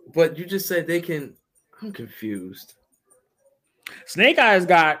 So, but you just said they can. I'm confused. Snake Eyes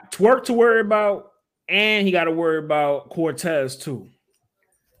got Twerk to worry about, and he got to worry about Cortez too.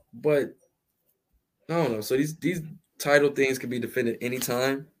 But I don't know. So these title things can be defended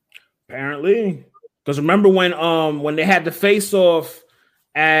anytime. Apparently, because remember when they had the face off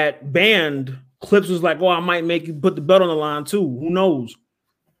at Band Clips was like, "Oh, I might make you put the belt on the line too. Who knows?"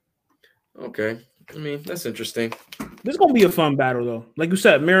 Okay, I mean that's interesting. This is gonna be a fun battle though. Like you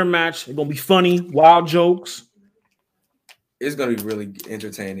said, mirror match. It's gonna be funny, wild jokes. It's gonna be really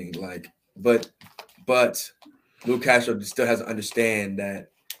entertaining. Like, but Luke Castro still has to understand that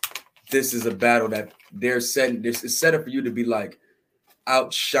this is a battle that they're setting. This is set up for you to be like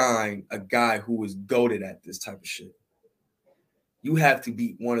outshine a guy who is goated at this type of shit. You have to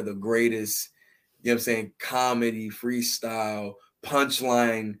be one of the greatest, you know what I'm saying, comedy, freestyle,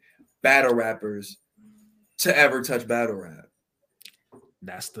 punchline, battle rappers to ever touch battle rap.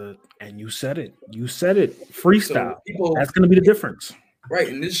 And you said it. You said it. Freestyle. So that's going to be the difference. Right.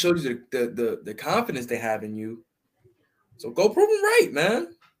 And this shows you the confidence they have in you. So go prove them right,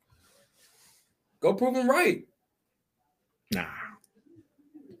 man. Go prove them right. Nah.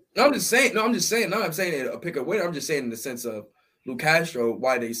 No, I'm just saying. No, I'm saying a pick a winner. I'm just saying in the sense of Luke Castro,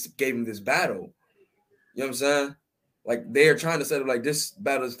 why they gave him this battle. You know what I'm saying? Like they're trying to set up like this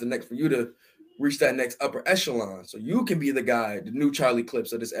battle is the next for you to reach that next upper echelon. So you can be the guy, the new Charlie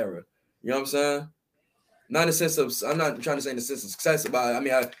Clips of this era. You know what I'm saying? Not in the sense of, I'm not trying to say in the sense of success about, I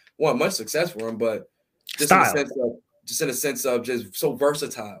mean, I want much success for him, but just in a sense of just so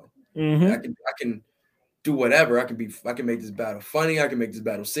versatile. Mm-hmm. I can do whatever. I can make this battle funny. I can make this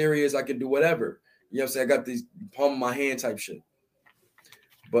battle serious. I can do whatever. You know what I'm saying? I got these palm of my hand type shit.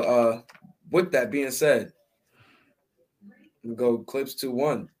 But with that being said, we go Clips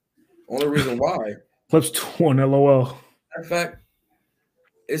 2-1. Only reason why. Clips 2-1, LOL. In fact,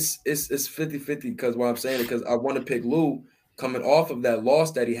 it's 50-50 because what I'm saying because I want to pick Lou coming off of that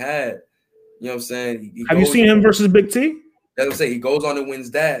loss that he had. You know what I'm saying? Have you seen him versus Big T? That's what I'm saying. He goes on and wins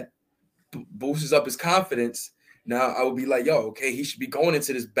that, boosts up his confidence. Now I would be like, yo, okay, he should be going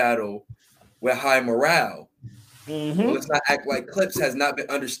into this battle with high morale. Mm-hmm. Well, let's not act like Clips has not been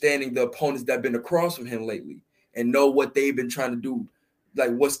understanding the opponents that have been across from him lately and know what they've been trying to do.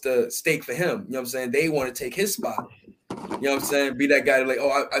 Like, what's the stake for him? You know what I'm saying? They want to take his spot. You know what I'm saying? Be that guy like,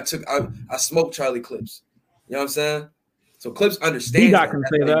 oh, I smoked Charlie Clips. You know what I'm saying? So Clips understands. D-Dot can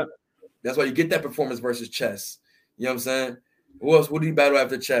say that. That's why you get that performance versus Chess. You know what I'm saying? Who else? What did he battle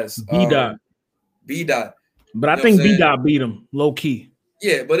after Chess? B-Dot. B-Dot. But I think B-Dot beat him low key.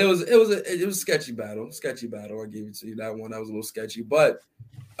 Yeah, but it was a sketchy battle. Sketchy battle. I give it to you. That one that was a little sketchy. But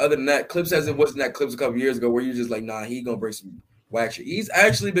other than that, Clips wasn't that Clips a couple years ago where you're just like, nah, he gonna break some whack shit. He's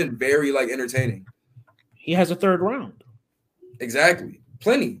actually been very like entertaining. He has a third round. Exactly.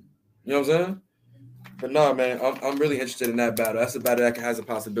 Plenty. You know what I'm saying? But no, man, I'm really interested in that battle. That's a battle that has a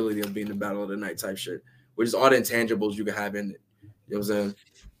possibility of being the battle of the night type shit, which is all the intangibles you can have in it. You know what I'm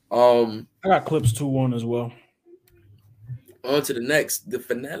saying? I got Clips 2-1 as well. On to the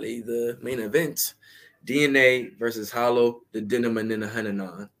finale, the main event. DNA versus Hollow, the Denim and then the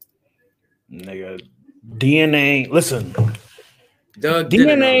Hananon. Nigga, DNA. Listen, Doug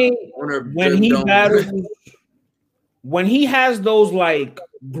DNA when he battles, when he has those like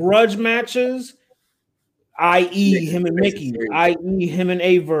grudge matches, i.e. him and Mickey, i.e. him and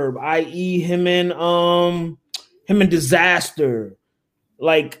Averb, i.e. him and Disaster.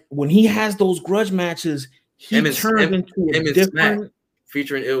 Like when he has those grudge matches, he turns into a different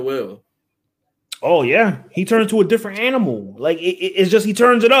featuring Ill Will. Oh yeah, he turns into a different animal. Like it's just he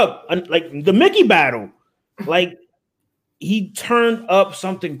turns it up. Like the Mickey battle, like he turned up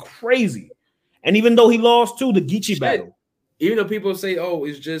something crazy. And even though he lost too, the Geechee battle. Even though people say, "Oh, it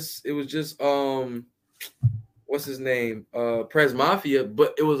was just what's his name, Prez Mafia,"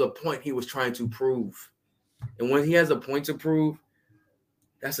 but it was a point he was trying to prove. And when he has a point to prove,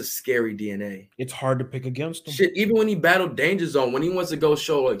 that's a scary DNA. It's hard to pick against him. Shit, even when he battled Danger Zone, when he wants to go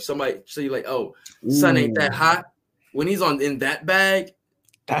show like somebody, so you're like, oh, sun ain't that hot. When he's in that bag,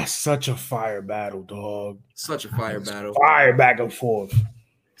 that's such a fire battle, dog. Such a fire battle. Fire back and forth.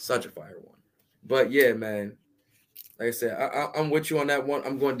 Such a fire one. But yeah, man. Like I said, I'm with you on that one.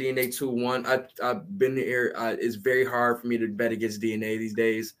 I'm going DNA 2-1. I've been here. It's very hard for me to bet against DNA these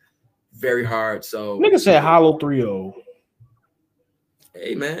days. Very hard. So nigga said Hollow 3-0.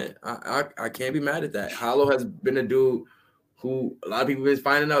 Hey man, I can't be mad at that. Hollow has been a dude who a lot of people been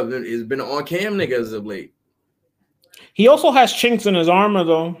finding out has been on cam nigga as of late. He also has chinks in his armor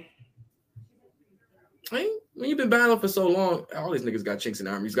though. Hey, when you've been battling for so long, all these niggas got chinks in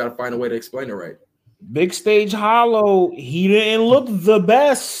the armor. He's got to find a way to explain it right. Big stage Hollow, he didn't look the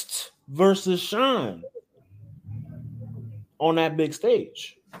best versus Sean on that big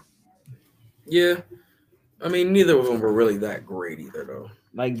stage. Yeah. I mean, neither of them were really that great either, though.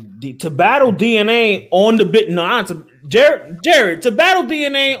 Like to battle DNA on the big Jared to battle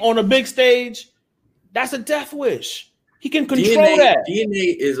DNA on a big stage, that's a death wish. He can control that.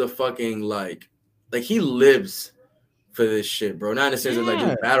 DNA is a fucking like like he lives for this shit, bro. Not in the sense of like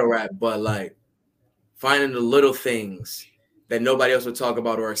just battle rap, but like finding the little things that nobody else would talk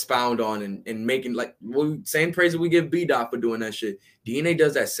about or expound on, and making like same praise that we give B-Dot for doing that shit. DNA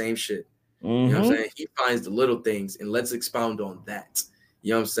does that same shit. You know what I'm saying? He finds the little things and let's expound on that.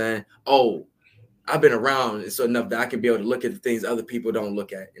 You know what I'm saying? Oh, I've been around so enough that I can be able to look at the things other people don't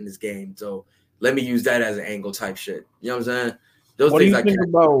look at in this game. So let me use that as an angle type shit. You know what I'm saying? Those things I can't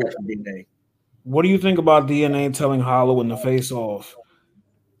about DNA. What do you think about DNA telling Hollow in the face off?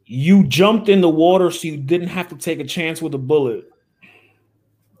 You jumped in the water so you didn't have to take a chance with a bullet.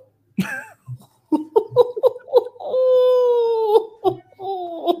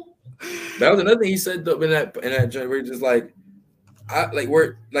 That was another thing he said though, in that joint where just like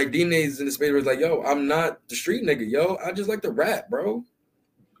DNA's in the space where it's like, yo, I'm not the street nigga, yo. I just like to rap, bro.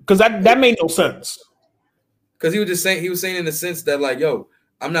 Because that made no sense. Because he was saying in the sense that like, yo,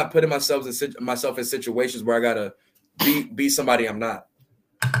 I'm not putting myself in situations where I gotta be somebody I'm not.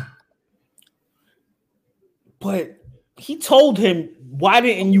 But he told him, why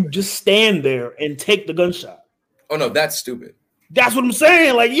didn't you just stand there and take the gunshot? Oh no, that's stupid. That's what I'm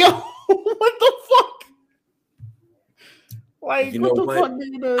saying. Like, yo, what the fuck? Like, you know what the fuck,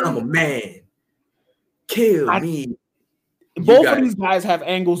 nigga? I'm a man. Kill me. Both of these guys have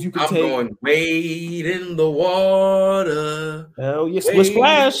angles you can take. I'm going wade in the water. Hell yeah, splish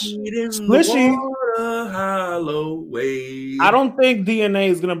splash. Splishy. Hollow wade. I don't think DNA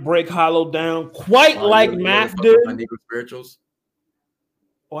is gonna break Hollow down quite like Math did. My Negro spirituals.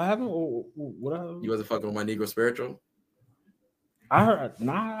 What happened? What happened? You wasn't fucking with my Negro spiritual? I heard.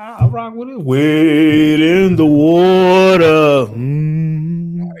 Nah, I rock with it. Wade in the water.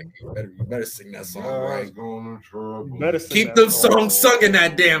 You better sing that song, right? Keep them songs sung in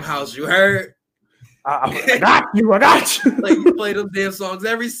that damn house. You heard? I got you. I got you. Like you play them damn songs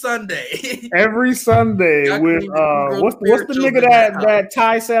every Sunday. Every Sunday with what's the nigga that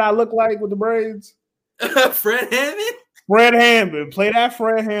Ty said I look like with the braids? Fred Hammond. Fred Hammond. Play that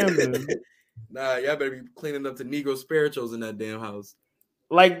Fred Hammond. Nah, y'all better be cleaning up the Negro spirituals in that damn house.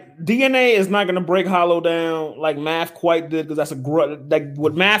 Like DNA is not gonna break Hollow down like Math quite did, because that's like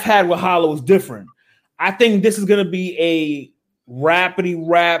what Math had with Hollow is different. I think this is gonna be a rapidy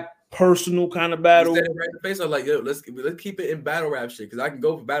rap personal kind of battle. Right in the face, I'm like, yo, let's keep it in battle rap shit, because I can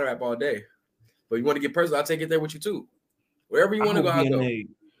go for battle rap all day. But you want to get personal, I'll take it there with you too. Wherever you want to go, I'll go.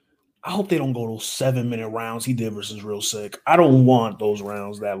 I hope they don't go those 7-minute rounds he did versus Real Sick. I don't want those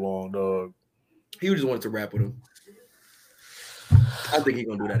rounds that long, dog. He just wanted to rap with him. I think he's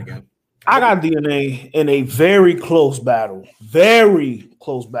gonna do that again. I got DNA in a very close battle. Very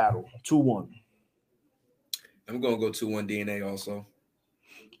close battle. 2-1. I'm gonna go 2-1 DNA also.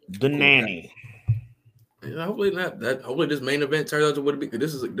 The nanny. Yeah, hopefully not that. Hopefully this main event turns out to what it be.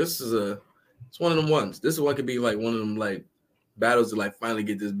 This is it's one of them ones. This is what could be like one of them like battles to like finally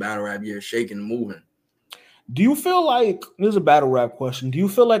get this battle rap year shaking and moving. Do you feel like this is a battle rap question? Do you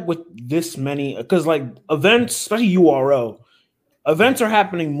feel like with this many, because like events, especially URL, events are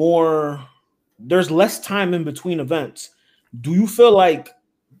happening more, there's less time in between events. Do you feel like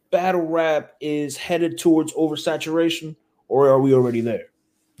battle rap is headed towards oversaturation, or are we already there?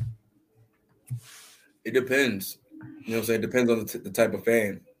 It depends. You know what I'm saying? It depends on the type of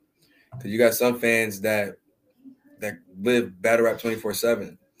fan. Because you got some fans that live battle rap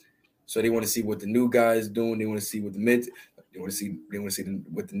 24/7. So they want to see what the new guys doing. They want to see what they want to see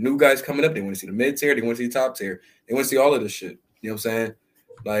what the new guys coming up. They want to see the mid tier. They want to see the top tier. They want to see all of this shit. You know what I'm saying?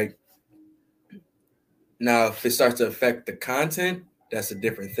 Like, now if it starts to affect the content, that's a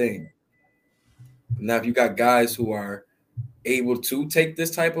different thing. Now, if you got guys who are able to take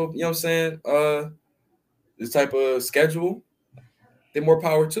this type of, you know what I'm saying, this type of schedule, then more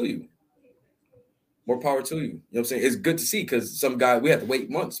power to you. More power to you. You know what I'm saying? It's good to see, because some guys, we have to wait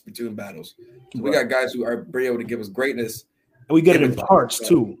months between battles. So we got guys who are able to give us greatness. And we get it in parts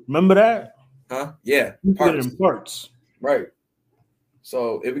too. Remember that? Huh? Yeah. We get it in parts. Right.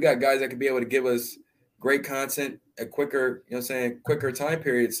 So if we got guys that can be able to give us great content at quicker, you know what I'm saying, quicker time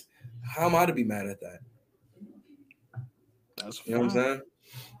periods, how am I to be mad at that? That's you know what I'm saying?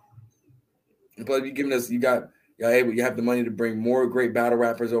 But you giving us, you have the money to bring more great battle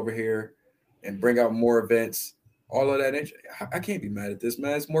rappers over here and bring out more events, all of that. I can't be mad at this,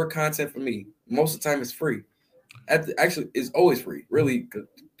 man. It's more content for me. Most of the time, it's free. Actually, it's always free. Really,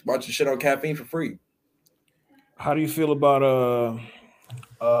 watch your shit on Caffeine for free. How do you feel about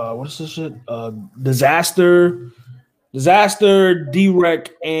what is this shit? Disaster,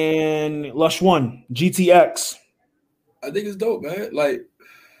 D-Rec, and Lush One GTX? I think it's dope, man. Like,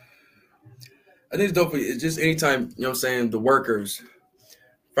 I think it's dope. It's just anytime, you know what I'm saying, the workers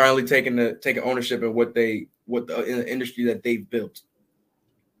finally taking ownership of what the industry that they've built.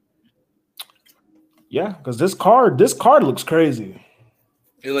 Yeah, because this card looks crazy.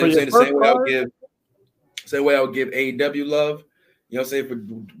 It's like saying the same way I would give AEW love. You know what I'm saying, for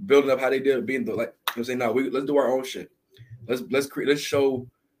building up how they did, being the, like, you know what I'm saying, no, let's do our own shit. Let's show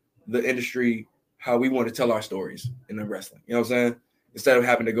the industry how we want to tell our stories in the wrestling. You know what I'm saying? Instead of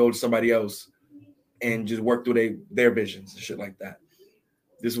having to go to somebody else and just work through their visions and shit like that.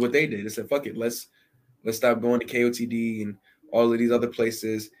 This is what they did. They said, fuck it, let's stop going to KOTD and all of these other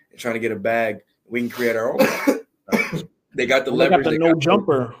places and trying to get a bag. We can create our own. They got the leverage. They got the no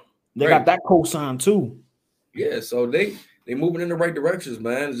jumper. They got that cosign too. Yeah, so they moving in the right directions,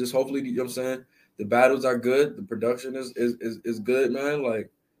 man. It's just hopefully, you know what I'm saying, the battles are good, the production is good, man. Like,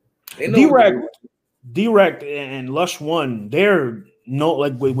 Direct and Lush One, they're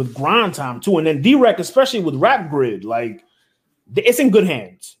with grind time too, and then Direct, especially with Rap Grid, like, it's in good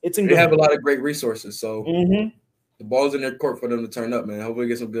hands. They have a lot of great resources, so the ball's in their court for them to turn up, man. Hopefully,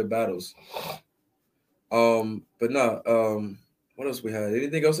 get some good battles. But no, what else we had?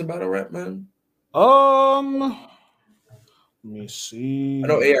 Anything else in battle rap, man? Let me see. I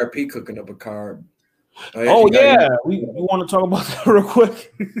know ARP cooking up a card. Oh yeah, we want to talk about that real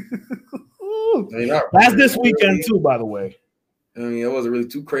quick. That's this weekend too, by the way. I mean, I wasn't really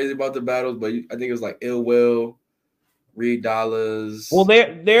too crazy about the battles, but I think it was like Ill Will, Reed Dollars. Well,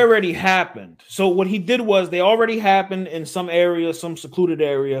 they already happened. So what he did was they already happened in some area, some secluded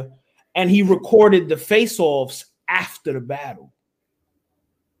area, and he recorded the face-offs after the battle.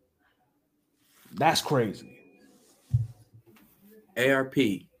 That's crazy. ARP.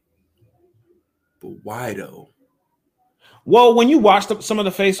 But why though? Well, when you watch some of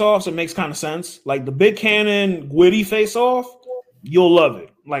the face-offs, it makes kind of sense. Like the Big Cannon Gwitty face-off, you'll love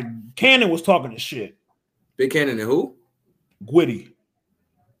it. Like Cannon was talking to shit. Big Cannon and who? Gwitty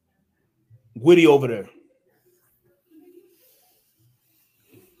over there.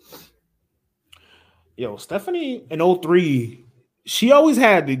 Yo, Stephanie in 03, she always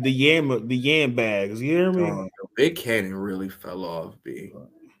had the yam bags. You hear me? Big Cannon really fell off, B.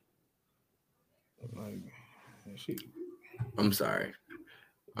 I'm sorry.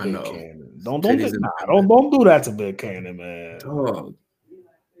 I know. Don't do that to Big Cannon, man. Oh,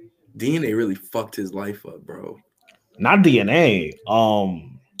 DNA really fucked his life up, bro. Not DNA.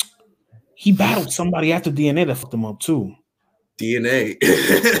 He battled somebody after DNA that fucked him up too. DNA.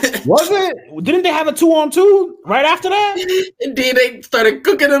 Was it? Didn't they have a 2-on-2 right after that? And DNA started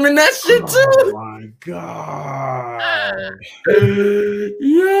cooking him in that shit too. Oh my god.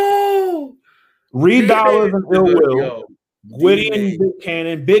 Yo. Reed Dollars and Ill Will. Gwitty and Big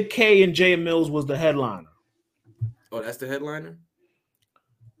Cannon. Big K and Jay Mills was the headliner. Oh, that's the headliner?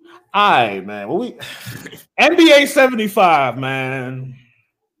 All right, man. Well, NBA 75, man.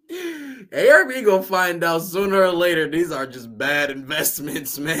 ARB gonna find out sooner or later these are just bad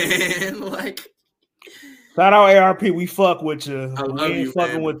investments, man. Like, shout out ARP, we fuck with you. I love you,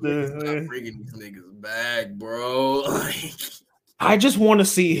 fucking man, with stop bringing these niggas back, bro. Like, I just want to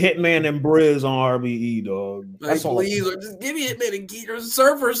see Hitman and Briz on RBE, dog. Like, please, or just give me Hitman and Geek or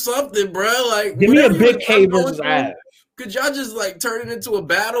Surf or something, bro. Like, give me a Big K versus Av. Could y'all just like turn it into a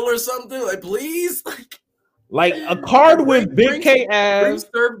battle or something? Like, please, like a card with Big K Av. Bring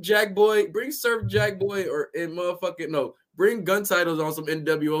Surf Jack Boy, or in motherfucking no. Bring gun titles on some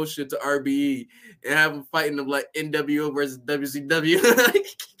NWO shit to RBE and have them fighting them like NWO versus WCW.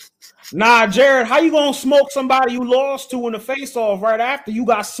 Nah, Jared, how you gonna smoke somebody you lost to in the face-off right after you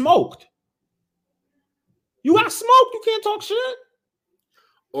got smoked? You got smoked. You can't talk shit.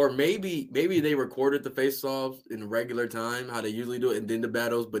 Or maybe they recorded the face-offs in regular time, how they usually do it, and then the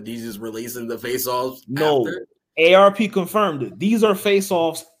battles, but these just releasing the face-offs No, after. ARP confirmed it. These are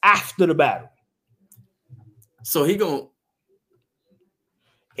face-offs after the battle. So he gonna.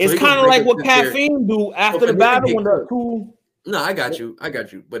 It's kind of like what Caffeine do after the battle when they're cool. No, I got you.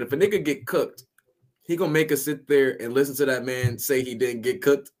 But if a nigga get cooked, he gonna make us sit there and listen to that man say he didn't get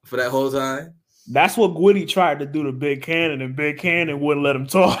cooked for that whole time. That's what Gwitty tried to do to Big Cannon, and Big Cannon wouldn't let him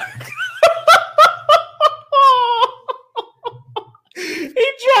talk.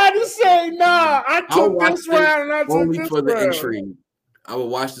 He tried to say, "Nah, I took this round, and I took only this for the round." intrigue. I will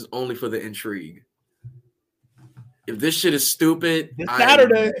watch this only for the intrigue. If this shit is stupid, it's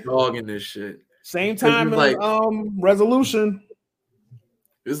Saturday, I'm dogging this shit. Same time as Resolution.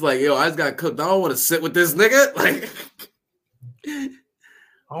 It's like, yo, I just got cooked. I don't want to sit with this nigga. Like,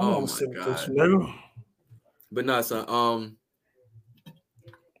 I don't want to sit with this nigga. But no, son.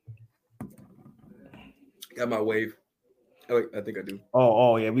 Got my wave. Oh, I think I do.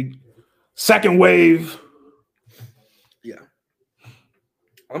 Oh yeah, second wave. Yeah.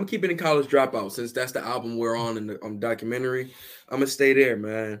 I'm keeping in College Dropout since that's the album we're on in the documentary. I'm gonna stay there,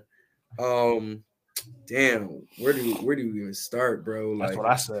 man. Damn, where do we even start, bro? That's what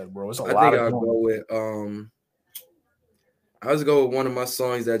I said, bro. It's a I lot. think I'll go with I was go with one of my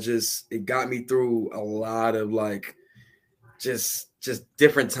songs that it got me through a lot of like just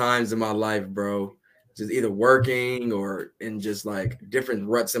different times in my life, bro. Just either working or in just like different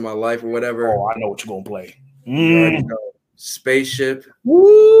ruts in my life or whatever. Oh, I know what you're gonna play. Spaceship,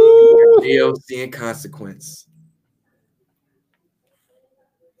 Woo! GLC, and Consequence.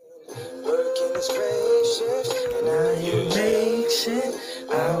 Working a spaceship, and I ain't make shit.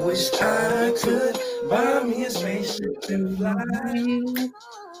 I wish I could buy me a spaceship and fly.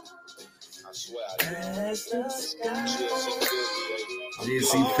 I swear past the sky.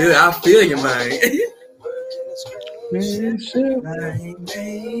 GLC, I feel you, man.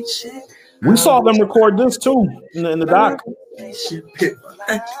 We saw them record this too in the doc.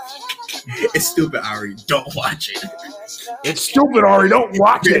 It's stupid, Ari. Don't watch it. It's stupid, Ari. Don't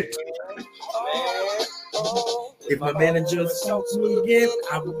watch it. If my manager assaults me again,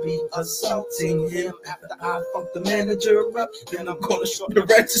 I will be assaulting him. After I fuck the manager up, then I'm gonna shut the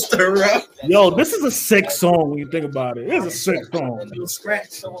register up. Yo, this is a sick song when you think about it. It's a sick song.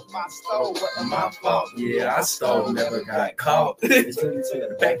 Scratch. My fault. Yeah, I stole, never got caught.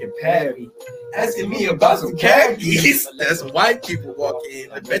 Back in Paris, asking me about some khakis. That's white people walk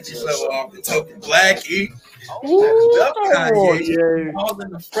in. I bet you show off and talking blackie. Oh, yeah. All in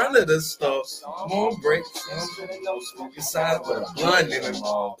the front of the store. More breaks. Inside with a blunt in them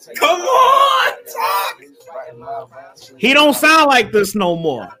all. Come on, talk. He don't sound like this no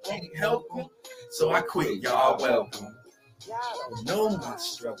more. Can't help him, so I quit. Y'all welcome. Y'all know my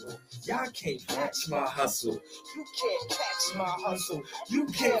struggle. Y'all can't match my hustle. You can't catch my hustle. You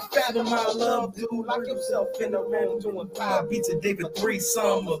can't fathom my love, dude. Lock himself in a room doing 5 beats a day for 3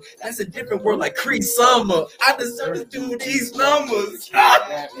 summers. That's a different word like Cree Summer. I deserve to do these numbers.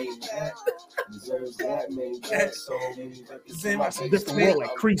 That's a different world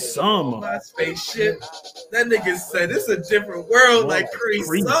like Cree Summer. My spaceship. That nigga said it's a different world like Cree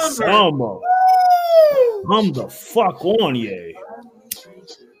Summer. Come the fuck on, yeah.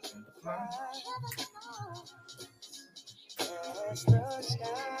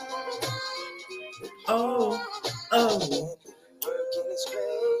 Oh,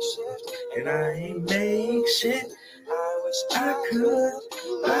 and I ain't make shit. I wish I could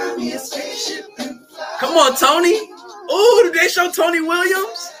buy me a spaceship. Come on, Tony. Ooh, did they show Tony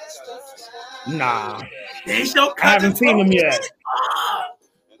Williams? Nah. They show. I haven't seen him yet.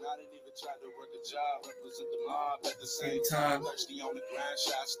 At the same time,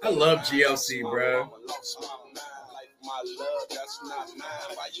 I love GLC, bro.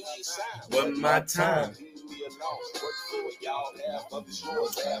 But my time.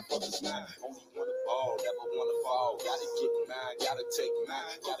 ball, never wanna fall. Gotta get mine, gotta take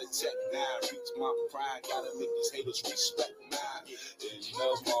mine, gotta check mine, reach my prime, gotta make these haters respect mine. Then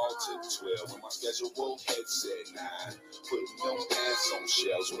love all to 12 when my schedule headset 9. Putting no pants on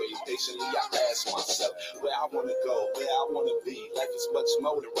shelves, waiting patiently. I ask myself where I wanna go, where I wanna be. Life is much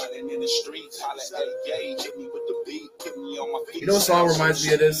more than running in the streets. Holla at gay, hit me with the beat, put me on my feet. You know what song reminds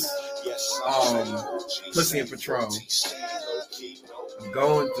me of this? Pussy and Patron. I'm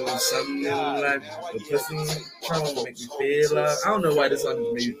going through something in life. The Pussy and Patron make me feel I don't know why this song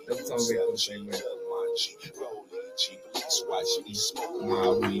made me feel the same way.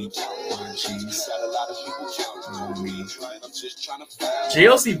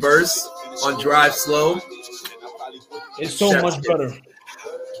 GLC verse on Drive Slow. It's so Chef's much better.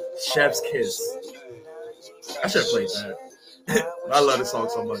 Chef's Kiss. I should have played that. I love this song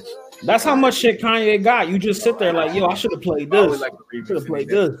so much. That's how much shit Kanye got. You just sit there like, yo, I should have played this. Should have played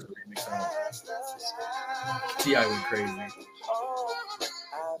this. T.I. went crazy.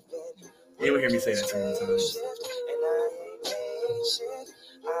 You won't hear me say that too many times.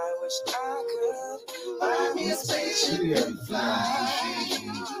 I wish I could buy me a spaceship and fly.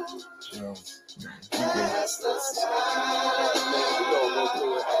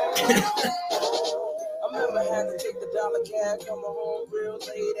 I remember having to take the dollar cab, come home real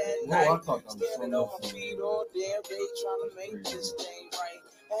late at night. Standing on my feet all damn day trying to make this thing right.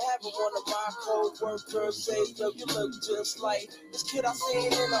 And having one of my co-workers say, yo, you look just like this kid I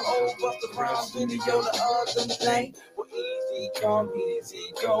seen in the old Busta Rhymes video the other night. Well, easy come, easy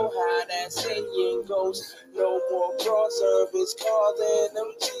go, how that saying goes. No more broad service calls and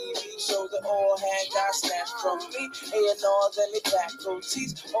them TV shows that all had got snatched from me. A&R, then they back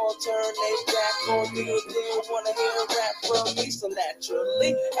roties, all turn they back on me and didn't want to hear rap from me. So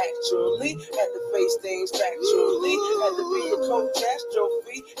naturally, actually, had to face things factually, had to be a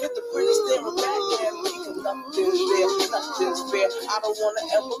catastrophe. Hit the bridge, staring back at me. Cause nothing's there, nothing's fair. I don't wanna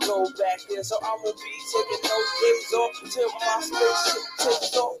ever go back there. So I will be taking those days off until my spaceship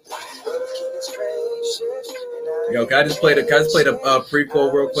takes off. Yo, can I just play the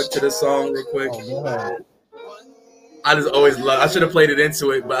prequel real quick to this song real quick? I just always love. I should have played it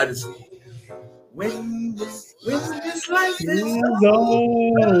into it, but I just when this life is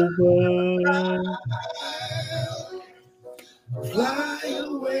over, fly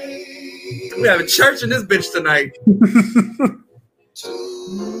away. We have a church in this bitch tonight. To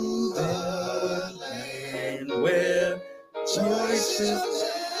the land where choices.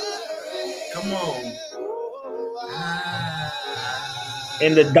 Come on.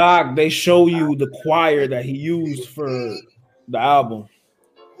 In the doc, they show you the choir that he used for the album.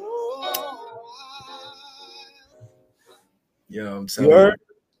 Yo, I'm saying,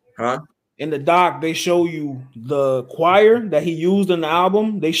 huh? In the doc, they show you the choir that he used in the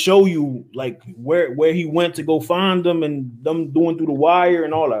album. They show you like where he went to go find them and them doing through the wire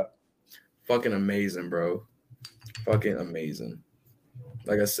and all that. Fucking amazing, bro. Fucking amazing.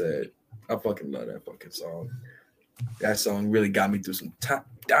 Like I said, I fucking love that fucking song. That song really got me through some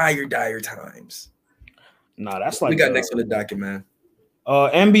dire times. Nah, that's like we got next on the docket, man.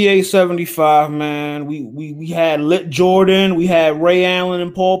 NBA 75, man. We had Lit Jordan, we had Ray Allen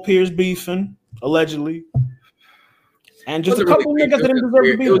and Paul Pierce beefing, allegedly. And just a couple niggas that didn't deserve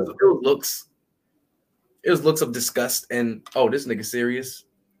to be there. It was looks of disgust and this nigga serious.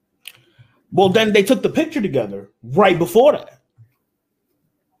 Well, then they took the picture together right before that.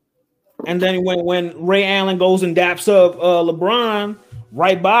 And then when Ray Allen goes and daps up LeBron,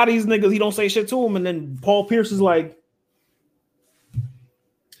 right by these niggas, he don't say shit to him. And then Paul Pierce is like,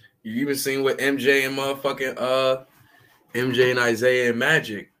 you even seen what MJ and motherfucking MJ and Isaiah and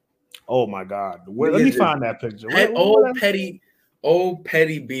Magic. Oh my God. Let me find that picture. Old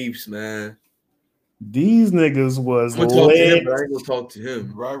petty beefs, man. These niggas was I'm gonna talk to him, but I ain't gonna talk to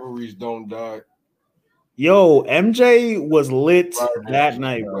him. Rivalries don't die. Yo, MJ was lit that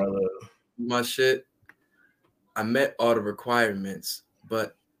night, brother. My shit. I met all the requirements,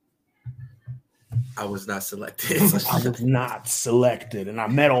 but I was not selected. I was not selected, and I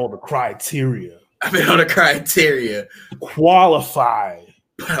met all the criteria. I met all the criteria. Qualify.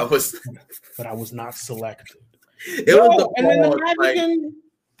 But I was not selected. It was and then the Magic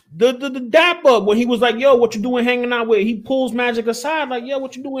the dap up when he was like, yo, what you doing hanging out with? He pulls Magic aside, like, yo,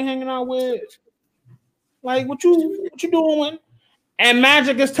 what you doing hanging out with? Like, what you doing? And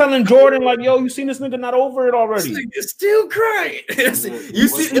Magic is telling Jordan, like, yo, you seen this nigga not over it already. This nigga still crying. You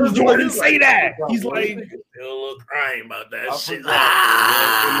see Jordan say that. He's like, still crying about that shit.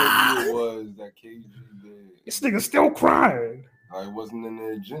 That interview was that KG did. This nigga still crying. It wasn't in the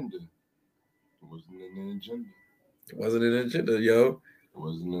agenda. It wasn't in the agenda. It wasn't in the agenda, yo. It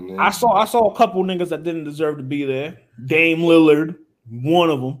wasn't in the agenda. I saw a couple niggas that didn't deserve to be there. Dame Lillard,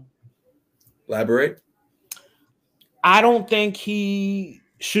 one of them. Elaborate. I don't think he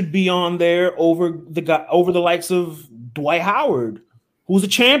should be on there over the likes of Dwight Howard, who's a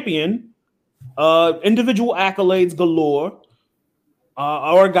champion, individual accolades galore,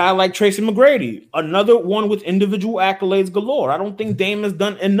 or a guy like Tracy McGrady, another one with individual accolades galore. I don't think Dame has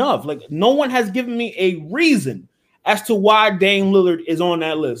done enough. Like, no one has given me a reason as to why Dame Lillard is on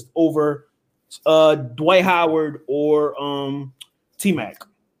that list over Dwight Howard or T-Mac.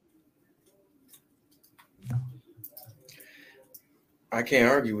 I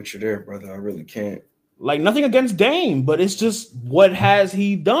can't argue with you there, brother. I really can't. Like, nothing against Dame, but it's just, what has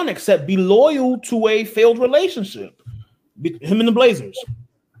he done except be loyal to a failed relationship? Him and the Blazers.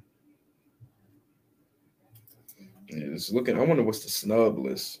 Yeah, it's looking. I wonder what's the snub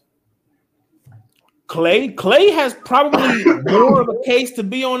list. Clay has probably more of a case to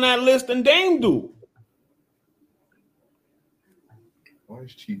be on that list than Dame do. Why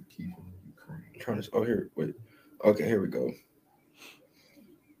is Chief Keef in Ukraine? Here. Wait. Okay, here we go.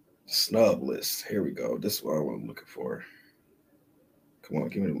 Snub list. Here we go. This is what I'm looking for. Come on,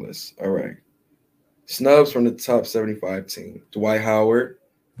 give me the list. All right. Snubs from the top 75 team. Dwight Howard,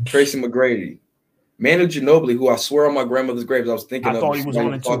 Tracy McGrady, Manu Ginobili, who I swear on my grandmother's grave I was thinking of. Thought he was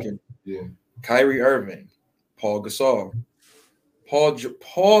on it too. Yeah. Kyrie Irving, Paul Gasol. Paul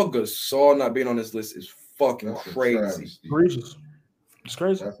Gasol not being on this list is fucking crazy. It's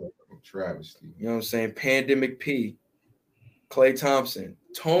crazy. That's a travesty. You know what I'm saying? Pandemic P, Klay Thompson,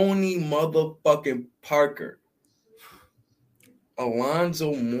 Tony motherfucking Parker,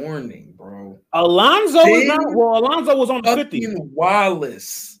 Alonzo Mourning, bro. Alonzo was on the 50.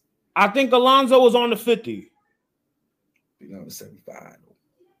 Wallace. I think Alonzo was on the 50. You know, the 75.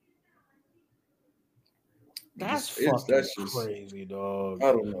 That's crazy, dog.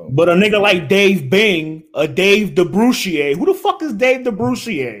 I don't know. But a nigga like Dave Bing, a Dave DeBrussier. Who the fuck is Dave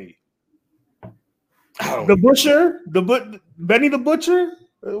DeBrussier? The Butcher? Benny the Butcher?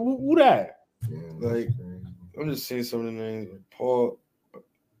 Who that? Like, I'm just seeing some of the names. Paul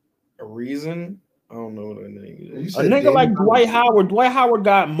Reason. I don't know what that name is. A nigga like Dwight Howard. Dwight Howard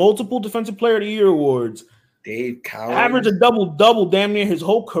got multiple Defensive Player of the Year awards. Dave Coward. Average a double damn near his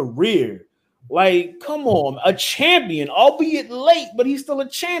whole career. Like, come on, a champion, albeit late, but he's still a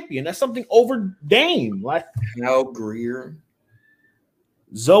champion. That's something over Dame. Like Hal Greer.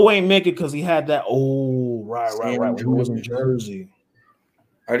 Zoe ain't make it because he had that. Oh, right. When he was in Jersey.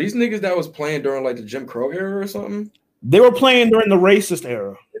 Are these niggas that was playing during like the Jim Crow era or something? They were playing during the racist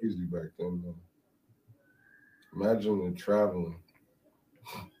era. Crazy back then, though. Imagine them traveling.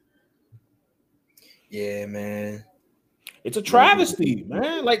 Yeah, man. It's a travesty,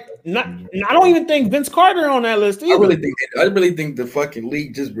 man. Like, I don't even think Vince Carter on that list either. I really think the fucking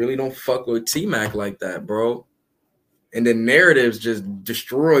league just really don't fuck with T-Mac like that, bro. And the narratives just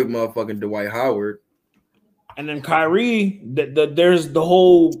destroyed motherfucking Dwight Howard. And then Kyrie, there's the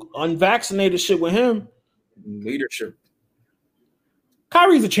whole unvaccinated shit with him. Leadership.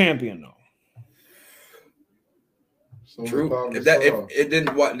 Kyrie's a champion, though. True. If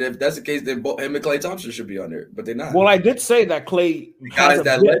that's the case, then him and Klay Thompson should be on there, but they're not. Well, I did say that Klay guys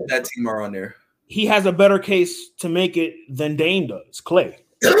that led that team are on there. He has a better case to make it than Dame does. Klay.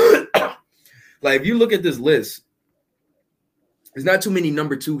 Like, if you look at this list, there's not too many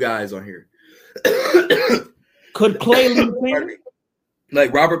number 2 guys on here. Could Klay lead the team?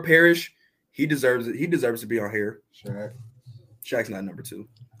 Like Robert Parrish, he deserves it. He deserves to be on here. Shaq's not number 2.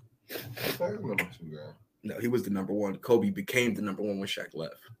 Number 2 guy. No, he was the number 1. Kobe became the number 1 when Shaq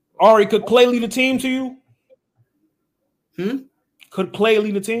left. Ari, could Klay lead a team to you? Could Klay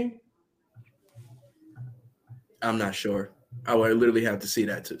lead a team? I'm not sure. I would literally have to see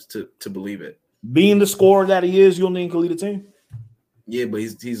that to believe it. Being the scorer that he is, you don't think he could lead a team? Yeah, but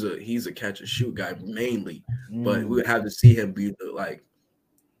he's a catch and shoot guy mainly. But we would have to see him be the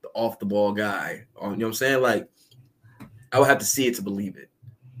off the ball guy. You know what I'm saying? Like, I would have to see it to believe it.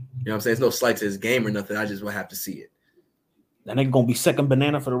 You know what I'm saying? It's no slight to his game or nothing. I just would have to see it. That nigga gonna be second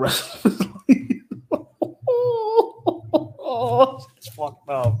banana for the rest of his life. It's fucked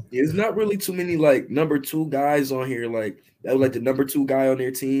up. There's not really too many like number 2 guys on here. Like that was like the number 2 guy on their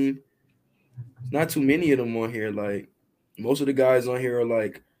team. Not too many of them on here. Like most of the guys on here are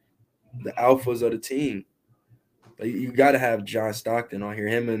like the alphas of the team. Like you got to have John Stockton on here.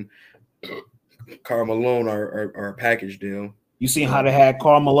 Him and Karl Malone are a package deal. You seen how they had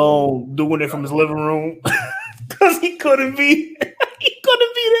Karl Malone doing it from his living room because he couldn't be there.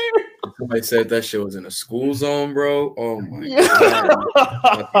 Somebody said that shit was in a school zone, bro. Oh my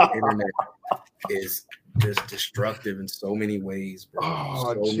god, the internet is just destructive in so many ways, bro.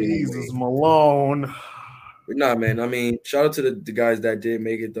 Oh Jesus, Malone. But nah, man. I mean, shout out to the guys that did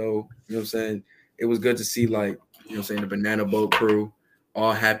make it though. You know what I'm saying? It was good to see like, you know what I'm saying, the Banana Boat crew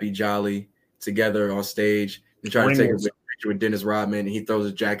all happy, jolly together on stage. They trying to take a picture with Dennis Rodman, and he throws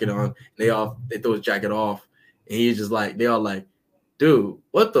his jacket on. They throw his jacket off, and he's just like, they all like, dude,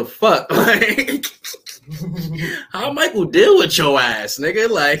 what the fuck? Like, how Michael deal with your ass, nigga?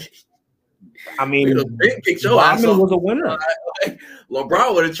 Like, I mean, Rodman was a winner. Like,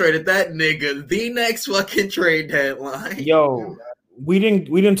 LeBron would have traded that nigga the next fucking trade deadline. Yo, we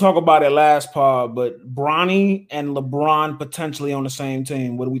didn't talk about it last pod, but Bronny and LeBron potentially on the same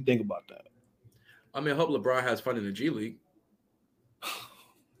team. What do we think about that? I mean, I hope LeBron has fun in the G League.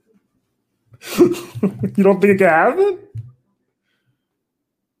 You don't think it can happen?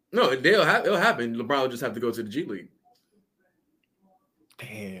 No, it'll happen. LeBron will just have to go to the G League.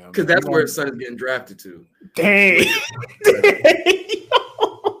 Damn. Because that's where his son is getting drafted to. Damn.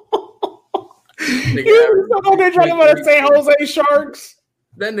 They're talking about the San Jose Sharks.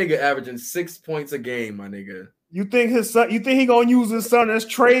 That nigga averaging 6 points a game, my nigga. You think his son? You think he gonna use his son as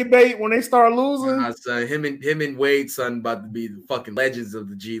trade bait when they start losing? Nah, son, him and Wade's son about to be the fucking legends of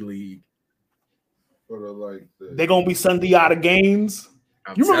the G League. They gonna be Sunday out of games.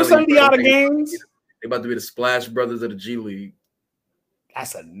 You remember Sunday out of games? They about to be the Splash Brothers of the G League.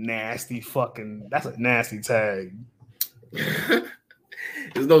 That's a nasty tag.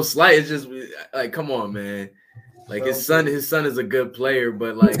 There's no slight. It's just like, come on, man. Like his son is a good player,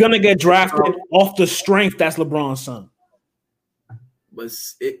 but like he's gonna get drafted off the strength. That's LeBron's son. But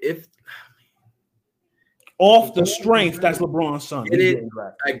if off the strength, that's LeBron's son.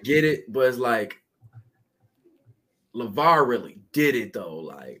 I get it, but it's like LeVar really did it though.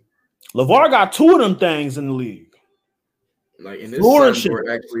 Like LeVar got 2 of them things in the league. Like, and his sons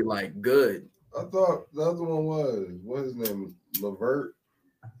were actually like good. I thought the other one was what's his name? Levert.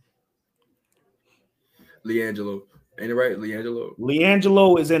 LiAngelo. Ain't it right? LiAngelo.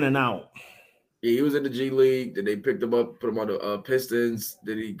 LiAngelo is in and out. Yeah, he was in the G League. Then they picked him up, put him on the Pistons.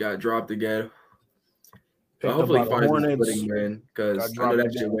 Then he got dropped again. But hopefully he finds his footing, man. Because I know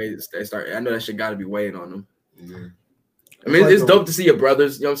that shit I know that shit got to be weighing on him. Yeah. I mean, it's dope to see your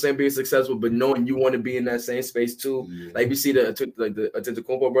brothers, you know what I'm saying, being successful, but knowing you want to be in that same space too. Yeah. Like you see the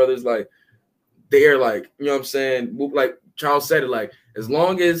Antetokounmpo brothers, like they're like, you know what I'm saying, like Charles said it, like as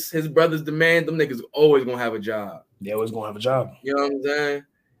long as his brothers demand, them niggas always gonna have a job. They always gonna have a job. You know what I'm saying?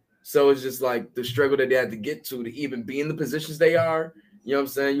 So it's just like the struggle that they had to get to even be in the positions they are. You know what I'm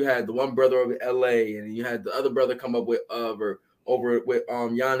saying? You had the one brother over LA, and you had the other brother come up with over with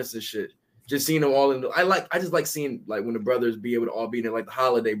Giannis and shit. Just seeing them all in. I just like seeing like when the brothers be able to all be in there, like the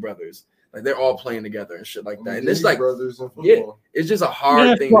Holiday brothers, like they're all playing together and shit like that. And it's like brothers in football. Yeah, it's just a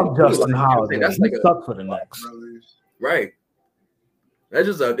hard thing. Justin Holiday. That's like stuck for the next. Right. That's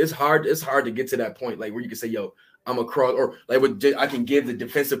just it's hard. It's hard to get to that point, like where you can say, "Yo, I'm a cross," or like I can give the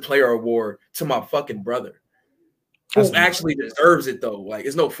Defensive Player Award to my fucking brother, who actually deserves it though. Like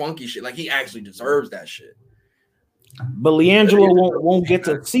it's no funky shit. Like he actually deserves that shit. But LiAngelo won't get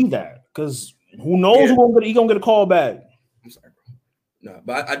to see that. Because who knows he gonna get a call back. I'm sorry, bro. No,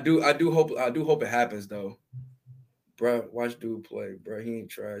 but I do hope it happens though. Bro, watch dude play, bro. He ain't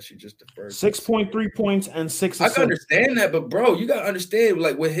trash. He just the first 6.3 points and 6 assists. I can understand that, but bro, you gotta understand,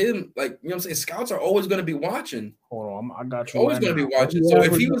 like with him, like you know what I'm saying, scouts are always gonna be watching. Hold on, I got you. Always gonna be watching. So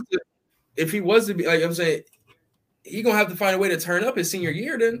if he was to be like I'm saying, he gonna have to find a way to turn up his senior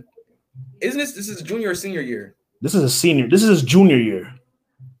year then. Isn't this is junior or senior year? This is a senior. This is his junior year.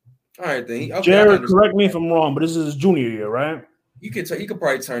 All right, then. Okay, Jared, correct me if I'm wrong, but this is his junior year, right? He could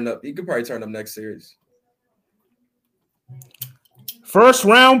probably turn up. He could probably turn up next series. First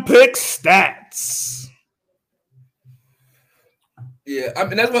round pick stats. Yeah, I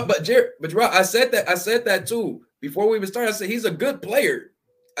mean that's what. But Jared, I said that too before we even started. I said he's a good player.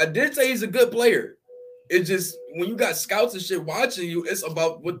 I did say he's a good player. It's just when you got scouts and shit watching you, it's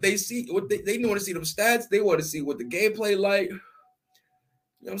about what they see. What they want to see them stats. They want to see what the gameplay like.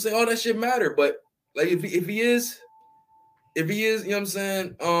 You know what I'm saying? All that shit matter. But like if he is, you know what I'm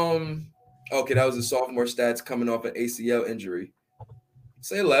saying? Okay, that was a sophomore stats coming off an ACL injury.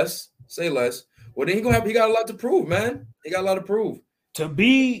 Say less. Well, then he got a lot to prove, man. He got a lot to prove. To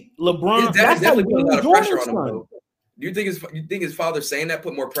be LeBron, his dad definitely put a lot of pressure on him, though. Do you think his father saying that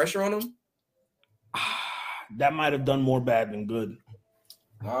put more pressure on him? That might have done more bad than good.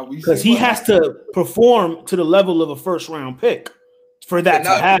 Because he has to perform to the level of a first round pick. For that to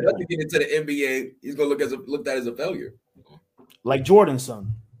happen, to get into the NBA, he's gonna looked at as a failure, like Jordan's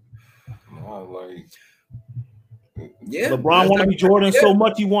son. LeBron want to be Jordan so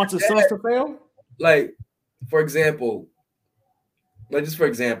much he wants his sons to fail. Like, for example,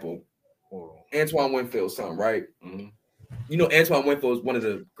 Antoine Winfield's son, right? Mm-hmm. You know, Antoine Winfield is one of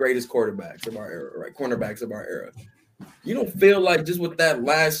the greatest quarterbacks of our era, right? Cornerbacks of our era. You don't feel like just with that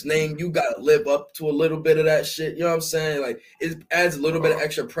last name, you got to live up to a little bit of that shit. You know what I'm saying? Like, it adds a little bit of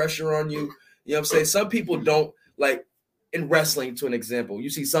extra pressure on you. You know what I'm saying? Some people don't, like, in wrestling, to an example, you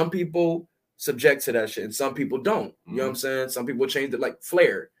see some people subject to that shit and some people don't. You know what I'm saying? Some people change it, like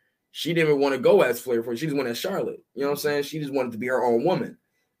Flair. She didn't even want to go as Flair for it. She just went as Charlotte. You know what I'm saying? She just wanted to be her own woman.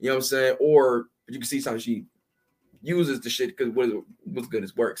 You know what I'm saying? Or you can see something she uses the shit because what's good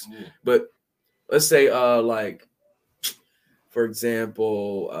is works. Yeah. But let's say, like, for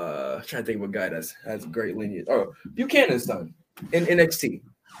example, I'm trying to think of a guy that has a great lineage. Oh, Buchanan's son in NXT. You know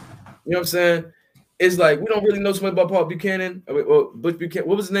what I'm saying? It's like we don't really know so much about Paul Buchanan. Well, Butch Buchanan.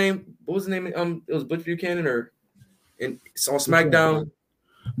 What was his name? It was Butch Buchanan or on SmackDown.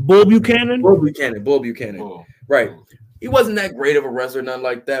 Bull Buchanan. Bull Buchanan. Oh. Right. He wasn't that great of a wrestler, nothing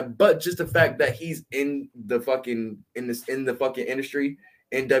like that. But just the fact that he's in the fucking industry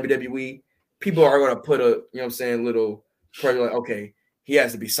in WWE, people are gonna put a, you know what I'm saying, little pressure like, okay, he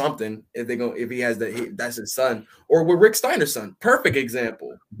has to be something if he has that's his son. Or with Rick Steiner's son, perfect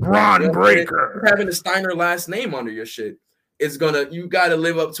example. Bron Breakker. Having a Steiner last name under your shit is you gotta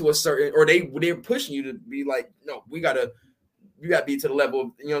live up to a certain, or they're pushing you to be like, no, you gotta be to the level of,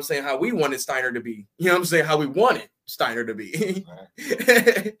 you know what I'm saying, how we wanted Steiner to be. You know what I'm saying? How we wanted Steiner to be.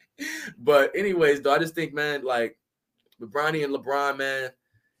 But anyways, though, I just think, man, like with Bronny and LeBron, man,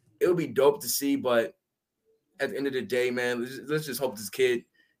 it would be dope to see, but at the end of the day, man, let's just hope this kid,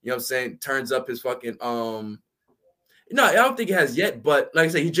 you know what I'm saying, turns up his fucking no, I don't think he has yet, but like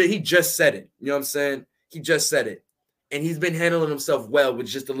I said, he just said it. You know what I'm saying? He just said it. And he's been handling himself well with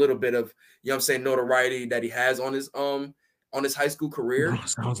just a little bit of, you know what I'm saying, notoriety that he has on his high school career.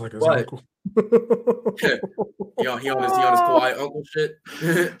 Sounds like his uncle. He on his Kawhi uncle shit.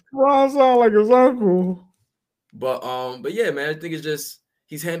 Ron sound like his uncle. But yeah, man, I think it's just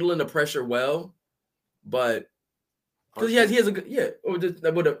he's handling the pressure well, but because he has a good or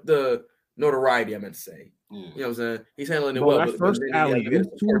the notoriety I meant to say. Yeah. You know what I'm saying? He's handling it well. That first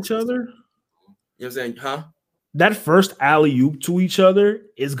alley-oop to each other. You know what I'm saying? Huh? That first alley-oop to each other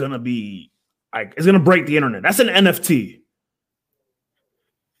is gonna be like it's gonna break the internet. That's an NFT.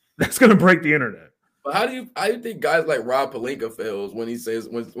 That's gonna break the internet. But how do you think guys like Rob Pelinka feels when he says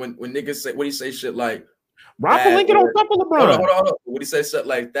when niggas say when he say shit like Rob Pelinka don't fuck with LeBron? Hold on. When he says shit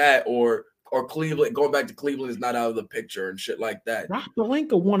like that or Cleveland going back to Cleveland is not out of the picture and shit like that. Rob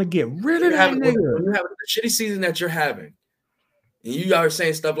Pelinka want to get rid of that nigga. When you have the shitty season that you're having, and you are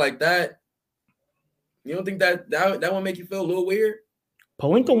saying stuff like that, you don't think that won't make you feel a little weird?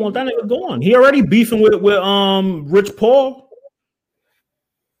 Pelinka want that nigga gone. He already beefing with Rich Paul.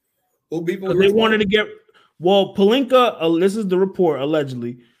 Who beefing with? They wanted to get Pelinka. This is the report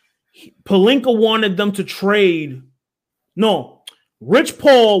allegedly. Pelinka wanted them to trade. No. Rich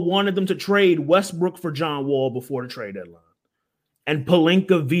Paul wanted them to trade Westbrook for John Wall before the trade deadline. And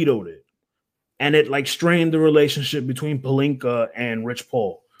Pelinka vetoed it. And it like strained the relationship between Pelinka and Rich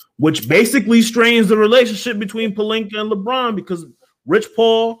Paul, which basically strains the relationship between Pelinka and LeBron because Rich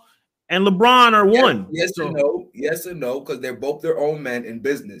Paul and LeBron are one. Yes and no, because they're both their own men in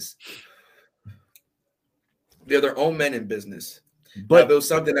business. They're their own men in business. But if it was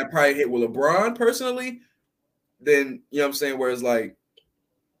something that probably hit with LeBron personally, then, you know what I'm saying, where it's like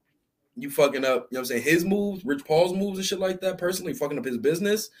you fucking up, you know what I'm saying, his moves, Rich Paul's moves and shit like that, personally fucking up his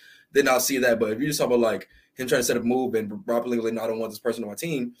business, then I'll see that. But if you just talk about like him trying to set up a move and Rob Pelinka like, no, I don't want this person on my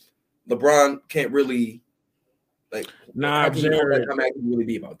team, LeBron can't really like Jared, I'm actually really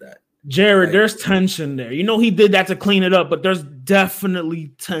be about that. Jared, like, there's tension there. You know he did that to clean it up, but there's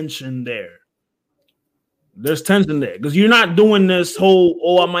definitely tension there. There's tension there because you're not doing this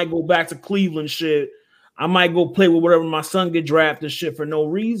whole, I might go back to Cleveland shit. I might go play with whatever my son get drafted shit for no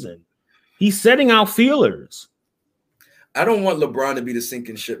reason. He's setting out feelers. I don't want LeBron to be the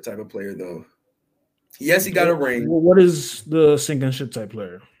sinking ship type of player, though. Yes, he got a ring. Well, what is the sinking ship type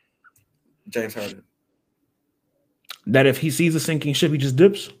player? James Harden. That if he sees a sinking ship, he just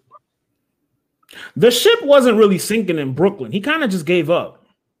dips? The ship wasn't really sinking in Brooklyn. He kind of just gave up.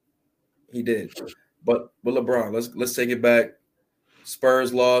 He did. But LeBron, let's take it back.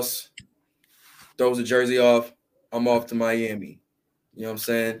 Spurs lost. Throws the jersey off. I'm off to Miami. You know what I'm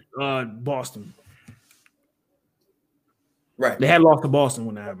saying? Boston. Right. They had lost to Boston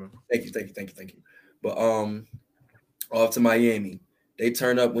when that happened. Thank you. But off to Miami. They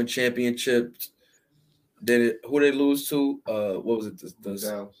turned up, win championships. Who they lose to? What was it?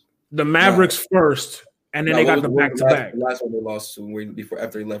 The Mavericks first, and then they got the back-to-back. The last one they lost to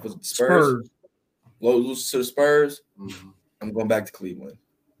after he left was the Spurs. Lose to the Spurs. Mm-hmm. I'm going back to Cleveland.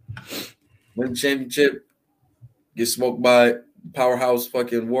 Win the championship, get smoked by powerhouse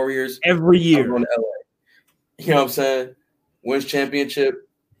fucking Warriors every year. I'm going to LA. You know what I'm saying? Wins championship,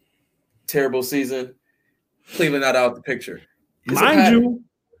 terrible season. Cleveland not out the picture. Mind you,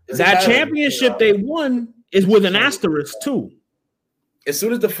 that championship they won is with an asterisk too. As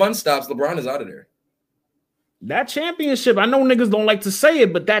soon as the fun stops, LeBron is out of there. That championship, I know niggas don't like to say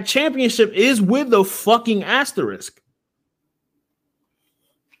it, but that championship is with a fucking asterisk.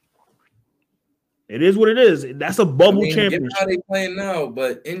 It is what it is. That's a bubble championship. How they playing now,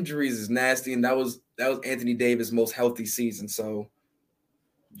 but injuries is nasty, and that was Anthony Davis' most healthy season. So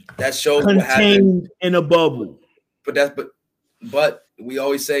that shows contained what happened in a bubble. But we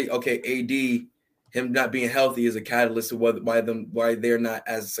always say, okay, AD, him not being healthy is a catalyst to why they're not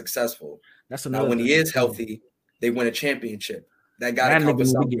as successful. That's now when he is healthy, they win a championship. That got to need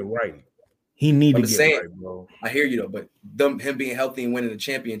to get right. He need to get right, bro. I hear you though, but him being healthy and winning the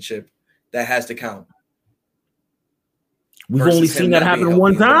championship, that has to count. We've only seen that happen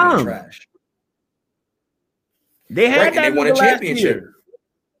one time. They had that. They won a championship. Year.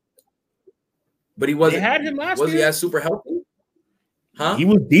 But he wasn't. They had him last year. Was he as super healthy? Huh? He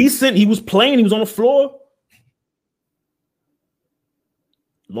was decent. He was playing. He was on the floor.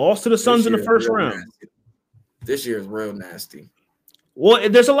 Lost to the Suns in the first round. Nasty. This year is real nasty. Well,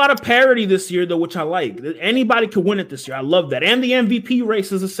 there's a lot of parity this year, though, which I like. Anybody could win it this year. I love that. And the MVP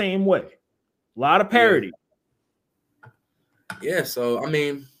race is the same way. A lot of parity. Yeah, so, I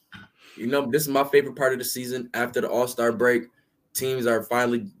mean, this is my favorite part of the season. After the All-Star break, teams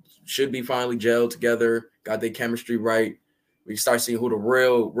should be finally gelled together, got their chemistry right. We start seeing who the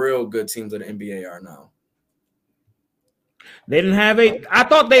real good teams of the NBA are now. They didn't have I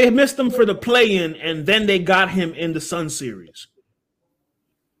thought they missed him for the play-in, and then they got him in the Sun series.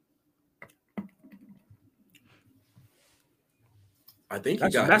 I think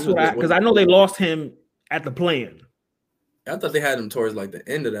that's what because I know they lost him at the play-in. I thought they had him towards like the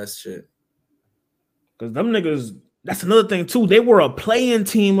end of that shit. Because them niggas, that's another thing too. They were a play-in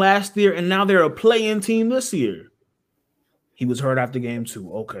team last year, and now they're a play-in team this year. He was hurt after game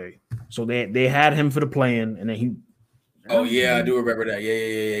 2. Okay, so they had him for the play-in, and then he. Oh yeah, I do remember that.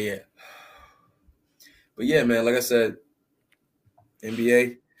 Yeah. But yeah, man, like I said,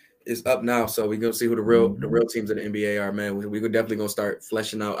 NBA is up now, so we're gonna see who the real teams of the NBA are, man. We're definitely gonna start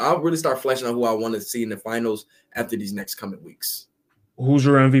fleshing out. I'll really start fleshing out who I want to see in the finals after these next coming weeks. Who's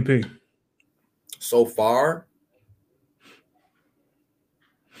your MVP so far?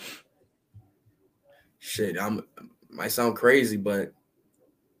 Shit, might sound crazy, but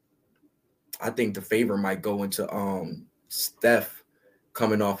I think the favor might go into Steph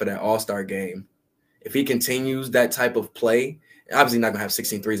coming off of that All-Star game. If he continues that type of play, obviously not going to have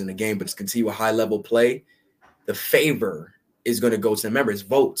 16 threes in the game, but just continue a high-level play, the favor is going to go to, remember, it's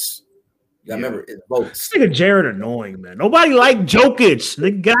votes. You got to remember, it's votes. This nigga Jared annoying, man. Nobody like Jokic.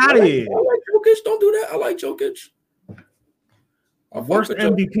 They got it. I like Jokic. Don't do that. I like Jokic. Worst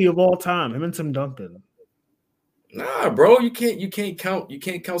MVP of all time, him and Tim Duncan. Nah, bro, you can't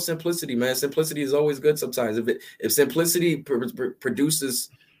count simplicity, man. Simplicity is always good sometimes. If simplicity produces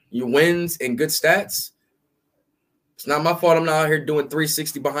you wins and good stats, it's not my fault I'm not out here doing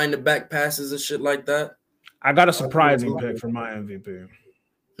 360 behind the back passes and shit like that. I got a surprising pick for my MVP.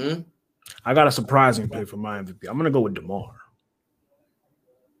 I got a surprising pick for my MVP. I'm gonna go with DeMar.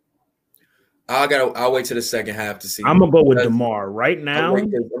 I'll wait till the second half to see. I'm gonna go with DeMar right now.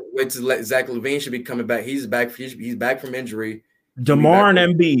 Wait till Zach LaVine should be coming back. He's back. He's back from injury. DeMar and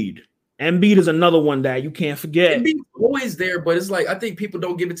Embiid. Embiid is another one that you can't forget. Embiid's always there, but it's like I think people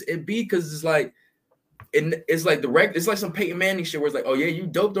don't give it to Embiid because it's like it's like it's like some Peyton Manning shit where it's like, oh yeah, you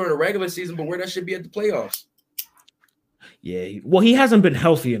dope during the regular season, but where that should be at the playoffs. Yeah, well, he hasn't been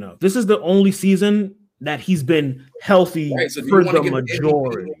healthy enough. This is the only season that he's been healthy so for the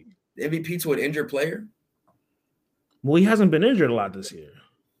majority. MVP to an injured player? Well, he hasn't been injured a lot this year.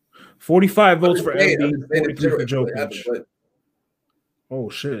 45 votes for Embiid, 43 for Jokic. Oh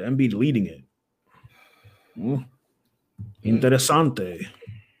shit, Embiid leading it. Interesante.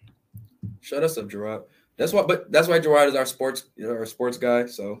 Shut us up, Gerard. That's why Gerard is our sports guy.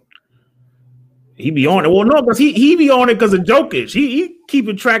 So he be on it. Well, no, because he be on it because of Jokic. He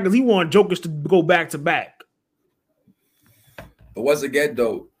keeping track because he want Jokic to go back to back. But once again,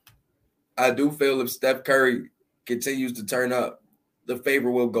 though, I do feel if Steph Curry continues to turn up, the favor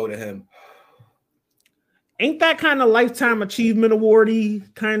will go to him. Ain't that kind of lifetime achievement award-y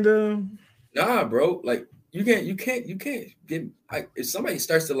kind of? Nah, bro. Like you can't get if somebody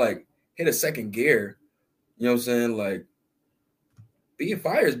starts to like hit a second gear, you know what I'm saying? Like being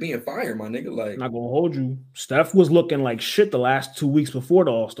fire is being fire, my nigga. Like, not gonna hold you. Steph was looking like shit the last 2 weeks before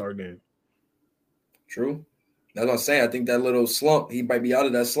the All-Star game. True. That's what I'm saying. I think that little slump, he might be out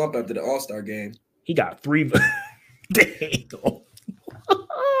of that slump after the All-Star game. He got 3. Dang.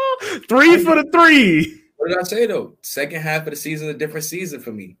 3 for the 3. What did I say, though? Second half of the season, a different season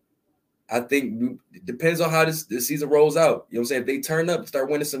for me. I think it depends on how this season rolls out. You know what I'm saying? If they turn up and start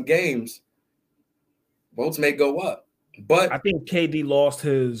winning some games, votes may go up. But I think KD lost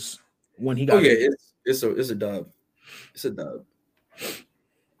his when he got. Oh yeah, it's a dub. It's a dub.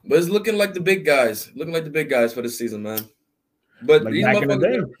 But it's looking like the big guys. For the season, man. But like these back in the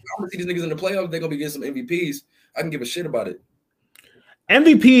day, I'm gonna see these niggas in the playoffs. They're gonna be getting some MVPs. I can give a shit about it.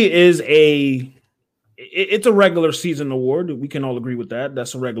 MVP is it's a regular season award. We can all agree with that.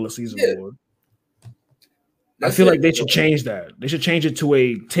 That's a regular season award. I feel like they should change that. They should change it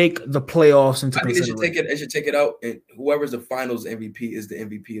to take the playoffs into consideration. They should take it out, and whoever's the finals MVP is the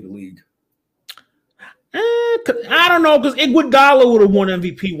MVP of the league. I don't know, because Iguodala would have won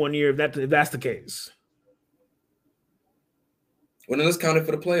MVP one year if that's the case. Well, then let's count it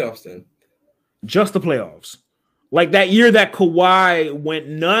for the playoffs then. Just the playoffs. Like that year that Kawhi went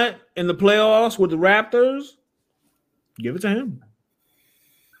nut in the playoffs with the Raptors, give it to him.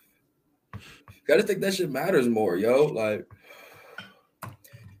 Gotta think that shit matters more, yo. Like,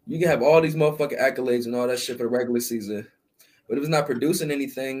 you can have all these motherfucking accolades and all that shit for the regular season, but if it's not producing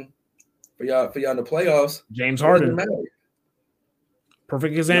anything for y'all in the playoffs, James Harden.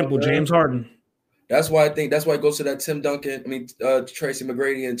 Perfect example, James Harden. That's why it goes to that Tim Duncan, Tracy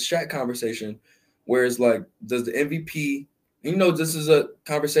McGrady and Shaq conversation, where it's like, does the MVP? You know, this is a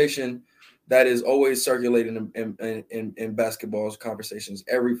conversation that is always circulating in basketball conversations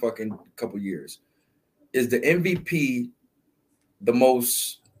every fucking couple years. Is the MVP the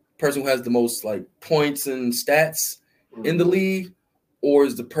most person who has the most like points and stats in the league, or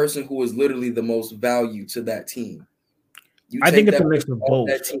is the person who is literally the most value to that team? I think it's a mix of both.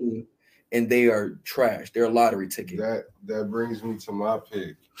 That team, and they are trash. They're a lottery ticket. That brings me to my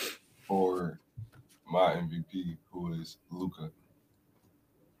pick for my MVP, who is Luka.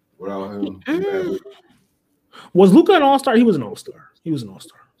 Without him, was Luka an all-star? He was an all-star.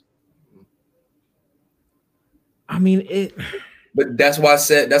 I mean it. But that's why I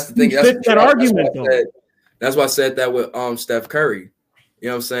said that's the thing. That's that argument though. That's why I said that with Steph Curry. You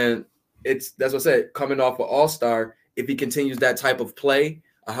know what I'm saying? That's what I said. Coming off an all-star, if he continues that type of play,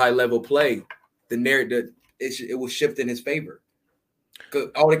 a high-level play, the narrative it will shift in his favor.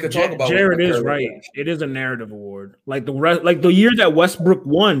 All they could talk about. Jared is right. It is a narrative award. Like the year that Westbrook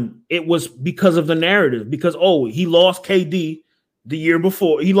won, it was because of the narrative. Because he lost KD the year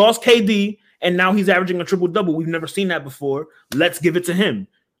before. He lost KD, and now he's averaging a triple-double. We've never seen that before. Let's give it to him.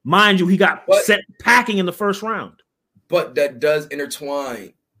 Mind you, he got set packing in the first round. But that does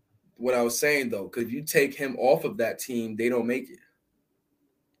intertwine what I was saying, though, because if you take him off of that team, they don't make it.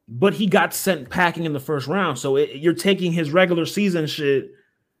 But he got sent packing in the first round, so you're taking his regular season shit.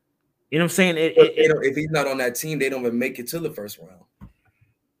 You know what I'm saying? If he's not on that team, they don't even make it to the first round.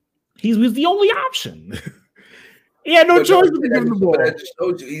 He was the only option. He had no choice to give him the ball. But that just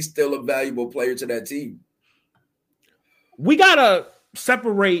shows you he's still a valuable player to that team. We gotta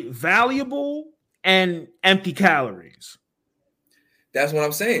separate valuable and empty calories. That's what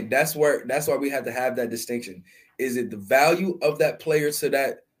I'm saying. That's why we have to have that distinction. Is it the value of that player to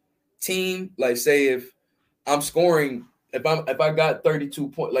that team? Like, say if I'm scoring, if I got 32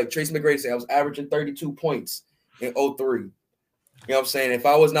 points, like Tracy McGrady said, I was averaging 32 points in 03. You know what I'm saying? If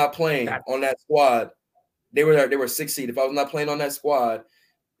I was not playing on that squad, they were 6th seed. If I was not playing on that squad,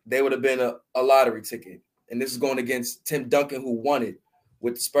 they would have been a lottery ticket. And this is going against Tim Duncan, who won it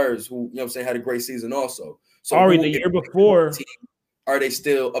with the Spurs, who, you know what I'm saying, had a great season also. So the year before, are they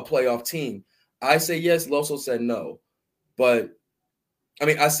still a playoff team? I say yes. Loso said no. But I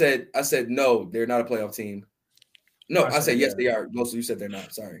mean, I said no, they're not a playoff team. No, I said yes, they are. Loso, you said they're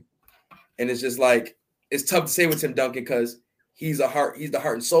not. Sorry. And it's just like it's tough to say with Tim Duncan because he's the heart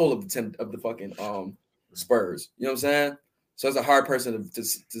and soul of the fucking Spurs. You know what I'm saying? So it's a hard person to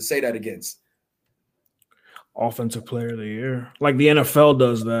say that against. Offensive player of the year. Like the NFL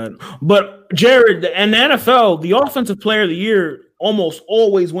does that. But Jared, and the NFL, the offensive player of the year almost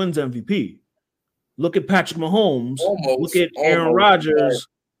always wins MVP. Look at Patrick Mahomes. Look at Aaron Rodgers.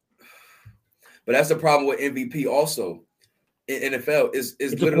 But that's the problem with MVP also. In NFL is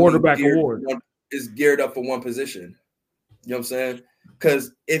it's a quarterback award. Is geared up for one position. You know what I'm saying?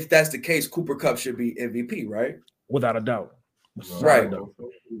 Because if that's the case, Cooper Kupp should be MVP, right? Without a doubt. Right.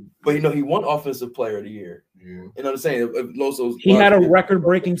 But he won offensive player of the year. Yeah. You know what I'm saying? If Loso's he had a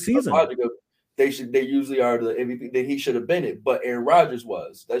record-breaking season. They usually are the MVP. That he should have been it, but Aaron Rodgers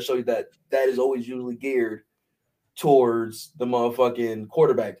was. That shows you that is always usually geared towards the motherfucking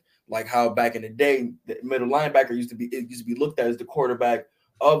quarterback. Like how back in the day, the middle linebacker used to be looked at as the quarterback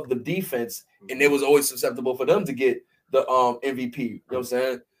of the defense, and it was always susceptible for them to get the MVP. You know what I'm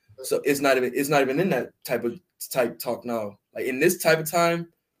saying? So it's not even in that type talk now. Like in this type of time,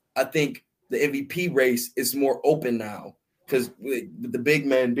 I think the MVP race is more open now. Because with the big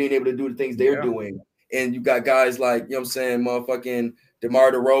men being able to do the things they're doing, and you got guys like, you know what I'm saying, motherfucking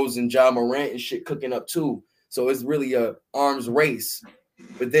DeMar DeRozan, Ja Morant and shit cooking up too. So it's really a arms race.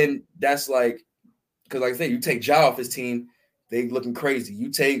 But then that's like, because like I said, you take Ja off his team, they looking crazy. You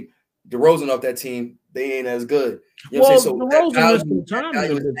take DeRozan off that team, they ain't as good. You know what I'm saying? So that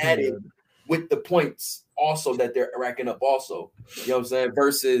value is added with the points also that they're racking up also. You know what I'm saying?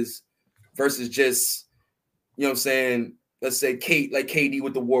 Versus just, you know what I'm saying, let's say KD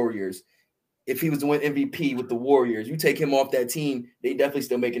with the Warriors. If he was to win MVP with the Warriors, you take him off that team, they definitely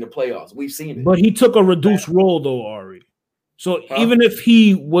still making the playoffs. We've seen it. But he took a reduced role though, Ari. So even if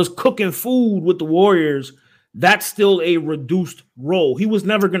he was cooking food with the Warriors, that's still a reduced role. He was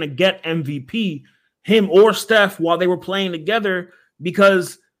never going to get MVP, him or Steph, while they were playing together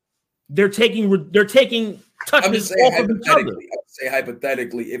because they're taking touches off of each other. I would say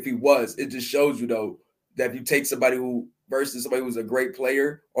hypothetically, if he was, it just shows you though that if you take somebody versus somebody who's a great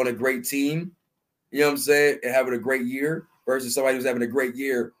player on a great team, you know what I'm saying, and having a great year versus somebody who's having a great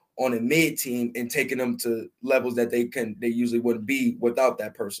year on a mid team and taking them to levels that they usually wouldn't be without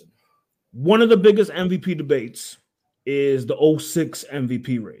that person. One of the biggest MVP debates is the 06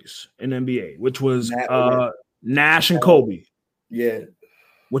 MVP race in NBA, which was Nash and Kobe. Yeah.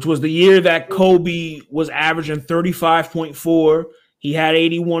 Which was the year that Kobe was averaging 35.4. He had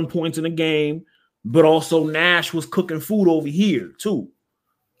 81 points in a game, but also Nash was cooking food over here too.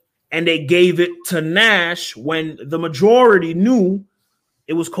 And they gave it to Nash when the majority knew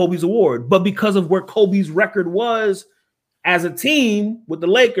it was Kobe's award. But because of where Kobe's record was, as a team with the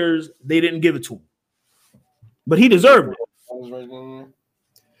Lakers, they didn't give it to him. But he deserved it.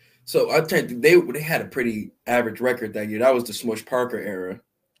 So I think they had a pretty average record that year. That was the Smush Parker era.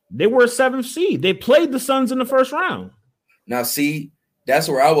 They were a 7th seed. They played the Suns in the first round. Now, see, that's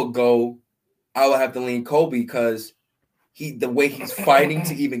where I would go. I would have to lean Kobe because the way he's fighting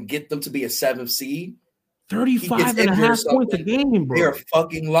to even get them to be a 7th seed. 35 and a half points a game, bro. They're a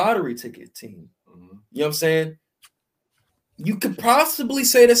fucking lottery ticket team. You know what I'm saying? You could possibly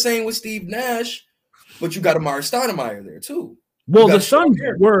say the same with Steve Nash, but you got Amari Stoudemire there too. Well, the Suns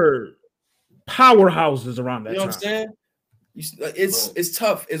were powerhouses around that time. You know what I'm saying? It's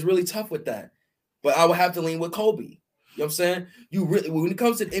tough. It's really tough with that. But I would have to lean with Kobe. You know what I'm saying? You really, when it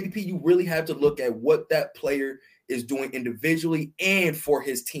comes to the MVP, you really have to look at what that player is doing individually and for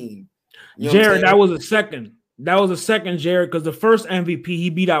his team. You know Jared, that was a second. That was a second, Jared, because the first MVP he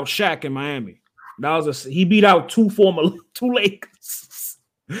beat out Shaq in Miami. He beat out two Lakers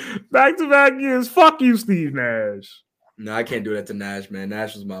back-to-back years. Fuck you, Steve Nash. No, I can't do that to Nash, man.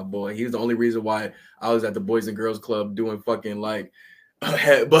 Nash was my boy. He was the only reason why I was at the Boys and Girls Club doing fucking like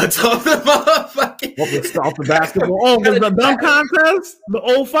headbutts off the motherfucking off the basketball. Oh, was the dunk contest?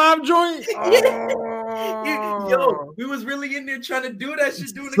 The 05 joint? Yo, we was really in there trying to do that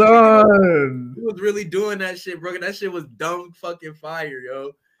shit. We was really doing that shit, bro. That shit was dumb fucking fire,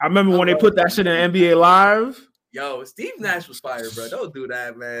 yo. I remember when they put that shit in NBA Live. Yo, Steve Nash was fire, bro. Don't do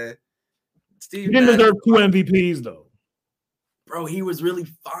that, man. He didn't deserve 2 MVPs, though. Bro, he was really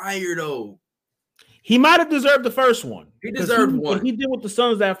fire, though. He might have deserved the first one. He deserved one. What he did with the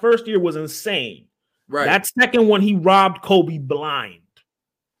Suns that first year was insane. Right. That second one, he robbed Kobe blind.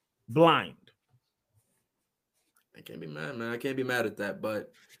 I can't be mad, man. I can't be mad at that.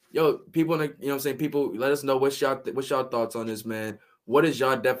 But, yo, people, you know what I'm saying? People, let us know what's y'all thoughts on this, man. What is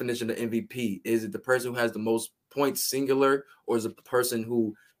y'all definition of MVP? Is it the person who has the most points singular, or is it the person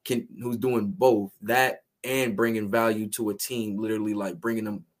who's doing both that and bringing value to a team, literally like bringing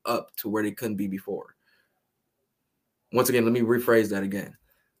them up to where they couldn't be before? Once again, let me rephrase that again.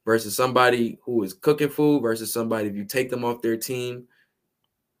 Versus somebody who is cooking food versus somebody, if you take them off their team,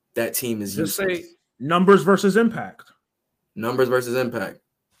 that team is just useless. Say numbers versus impact. Numbers versus impact.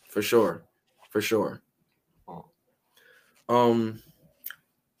 For sure.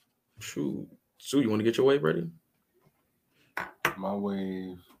 Sue, you want to get your wave ready? My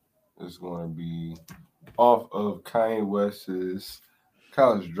wave is going to be off of Kanye West's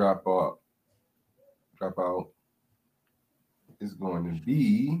college dropout. Is going to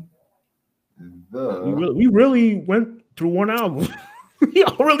be we really went through one album. We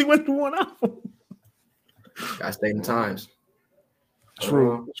all really went through one album. Gotta stay in times.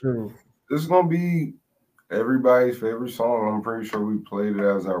 True. This is going to be everybody's favorite song. I'm pretty sure we played it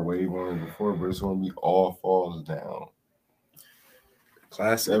as our wave on it before, but it's going to be All Falls Down.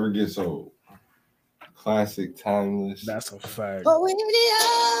 Classic. Never gets old. Classic, timeless. That's a fact.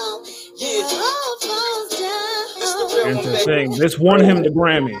 And to sing, this won him the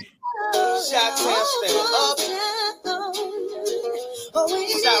Grammy.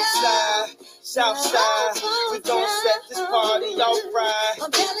 Southside, we gon' set this party off right.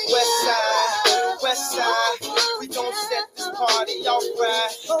 Westside, we gon' set this party off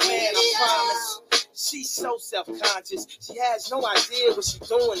right. Man, I promise. She's so self-conscious. She has no idea what she's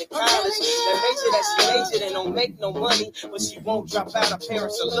doing in college. That she majored and don't make no money, but she won't drop out. Her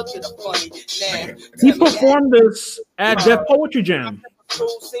parents will look at her funny. Now, he performed this at Def Poetry Jam.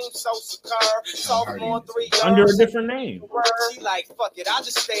 Under a different name. She like, fuck it, I'll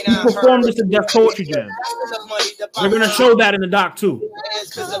just stay down. He performed this at Def Poetry Jam. They're gonna show that in the doc too.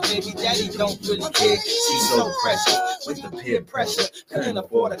 Because her baby daddy don't really care. She's so precious with the peer pressure. Couldn't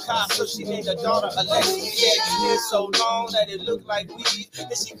afford a car, so she named her daughter Alexis. Yeah, hair so long that it looked like weed. Then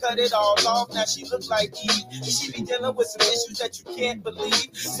she cut it all off, now she look like Eve. And she be dealing with some issues that you can't believe.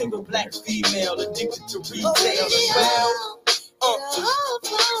 Single black female addicted to retail as well. And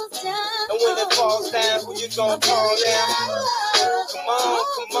when it falls down, who you gonna fall down? Come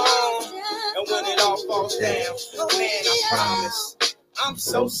on. And when it all falls down, man, I promise. I'm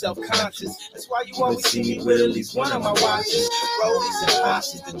so self-conscious. That's why you always see me with at least one of my watches. Rollies and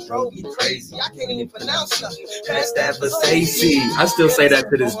Poshes that drove me crazy. I can't even pronounce nothing past that Versace. I still say that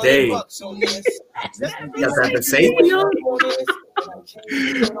to this day. Got that Versace on?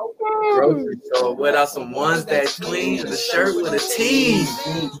 Grocery store without some ones that clean, the shirt with a team.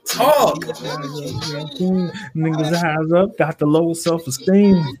 Talk. Niggas eyes up, got the low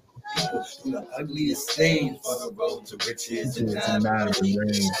self-esteem. people do the ugliest things for the road to riches and diamond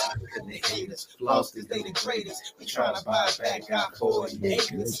rings. Because they hate us, lost because they the greatest. We trying to buy back our 40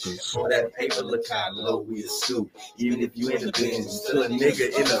 acres. For that paper, look how low we stoop. Even if you in the bins, you still a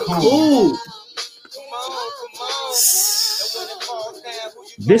nigga in the cool.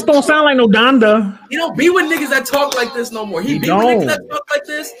 This don't sound like no Donda. He don't be with niggas that talk like this no more. He be with niggas that talk like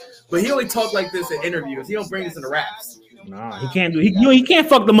this, but he only talk like this in interviews. He don't bring this in the raps. Nah, he can't do. He can't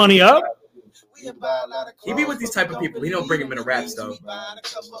fuck the money up. He be with these type of people. He don't bring him in the raps though.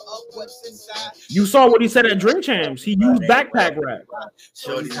 You saw what he said at Drink Champs. He used backpack rap.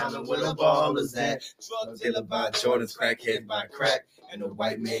 Shorty down where the ball is at. Drug dealer by Jordan's, crackhead by crack. And the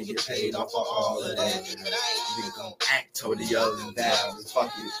white man get paid off for all of that. We gon' act toward the other than that.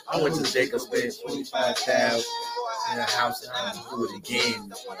 Fuck it. I went to Jacobs, spent 25,000 in a house and I'm do it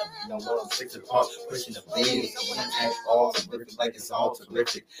again. No more 6 o'clock pushing the beds. I wanna act all terrific like it's all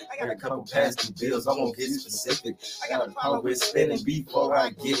terrific. I got a couple past due bills, I won't get specific. I got a problem with spending before I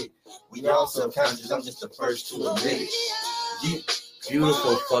get it. We all subconscious, I'm just the first to admit it. Yeah.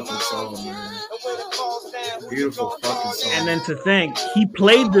 Beautiful fucking song, man. Beautiful fucking song. And then to think, he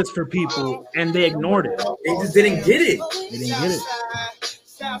played this for people and they ignored it. They just didn't get it. They didn't get it.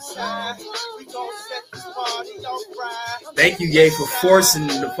 Thank you, Ye, for forcing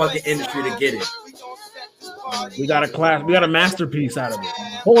the fucking industry to get it. We got a class. We got a masterpiece out of it.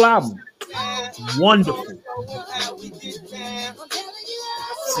 Whole album. Wonderful.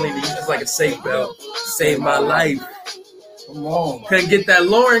 Selena, you just like a safe belt. Saved my life. Come on. Couldn't get that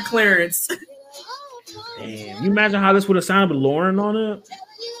Lauren clearance. Damn. You imagine how this would have sounded with Lauren on it?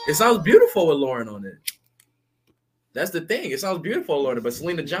 It sounds beautiful with Lauren on it. That's the thing. It sounds beautiful with Lauren, but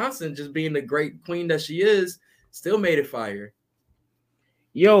Selena Johnson, just being the great queen that she is, still made it fire.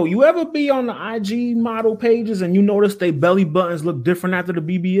 Yo, you ever be on the IG model pages and you notice they belly buttons look different after the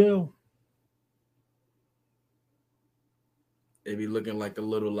BBL? They be looking like a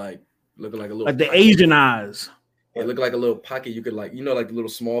little, like the Asian eyes. It look like a little pocket. You could like the little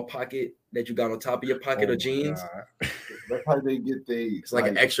small pocket that you got on top of your pocket of jeans. That's how they get It's like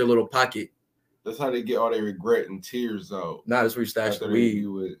an extra little pocket. That's how they get all their regret and tears out. Nah, that's where you stash the weed.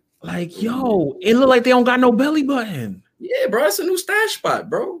 Like, yo, it look like they don't got no belly button. Yeah, bro, it's a new stash spot,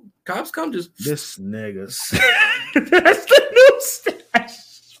 bro. Cops come just this niggas. That's the new stash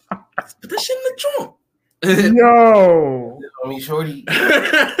spot. Put that shit in the trunk. Yo, I mean, shorty,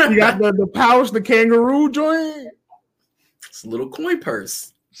 you got the pouch, the kangaroo joint. It's a little coin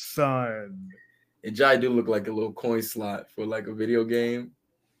purse, son. And Jai do look like a little coin slot for like a video game,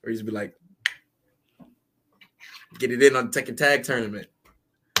 where he's be like, get it in on the Tekken Tag tournament.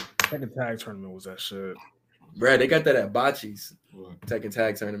 Tekken Tag tournament was that shit, bro. They got that at Bocce's Tekken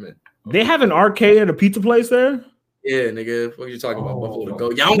Tag tournament. They have an arcade at a pizza place there. Yeah, nigga. What are you talking about? Buffalo to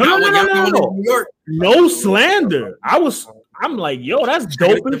go. Y'all got one. Y'all got one in New York. No slander. I'm like, yo, that's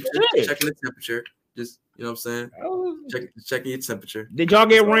dope as shit. Checking the temperature. Just, you know what I'm saying? Checking your temperature. Did y'all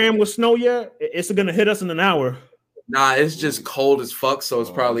get rammed with snow yet? It's gonna hit us in an hour. Nah, it's just cold as fuck, so it's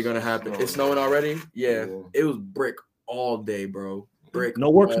probably gonna happen. It's snowing already? Yeah. It was brick all day, bro. Brick.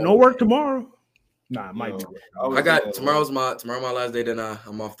 No work tomorrow. Nah, it might be. I got tomorrow's my last day, then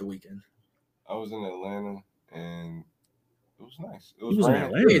I'm off the weekend. I was in Atlanta and it was nice. It was in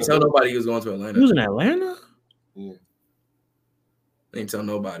Atlanta. You didn't tell nobody he was going to Atlanta. He was in Atlanta? Yeah. Ain't tell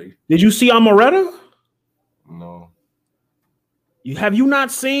nobody. Did you see Amaretta? No. Have you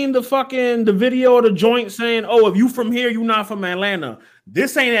not seen the video of the joint saying, oh, if you from here, you not from Atlanta.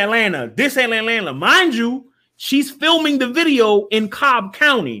 This ain't Atlanta. This ain't Atlanta. Mind you, she's filming the video in Cobb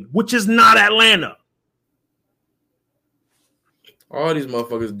County, which is not Atlanta. All these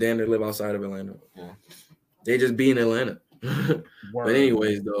motherfuckers damn near live outside of Atlanta. Yeah. They just be in Atlanta. But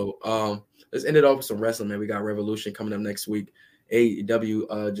anyways, though, let's end it off with some wrestling, man. We got Revolution coming up next week.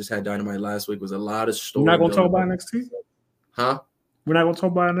 AEW just had Dynamite last week. Was a lot of stories. We're not gonna talk about NXT? Huh? We're not gonna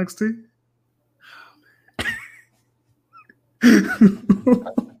talk about NXT?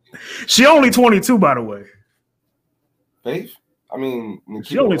 She only 22, by the way. Faith? I mean,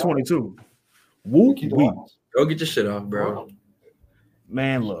 she only 22. Woo. Go get your shit off, bro.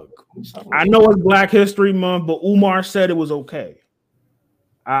 Man, look, I know it's Black History Month, but Umar said it was okay.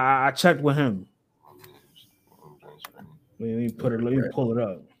 I checked with him. Let me pull it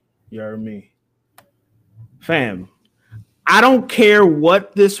up. You heard me, fam. I don't care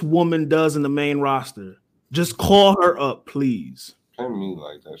what this woman does in the main roster. Just call her up, please. Pay me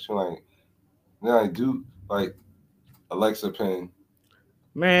like that. She like, then I do like Alexa Penn.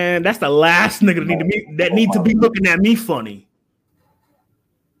 Man, that's the last nigga that need to be looking at me funny.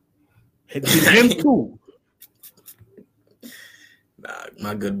 Him too. Nah,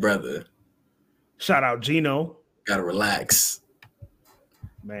 My good brother. Shout out Gino. Gotta relax.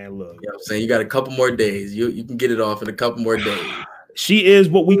 Man, look. You know what I'm saying? You got a couple more days. You can get it off in a couple more days. She is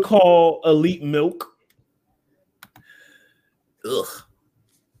what we call elite milk. Ugh.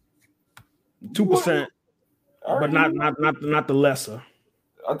 2%. But not the lesser.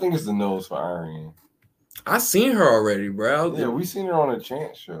 I think it's the nose for Ariane. I seen her already, bro. Yeah, we seen her on a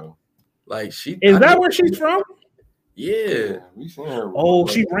Chance show. Like she is that where she's from? Yeah, we seen her. Oh,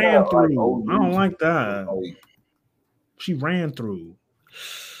 she ran through. I don't like that. She ran through.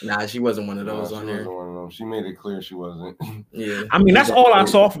 Nah, she wasn't one of those on there. She made it clear she wasn't. Yeah, I mean that's all I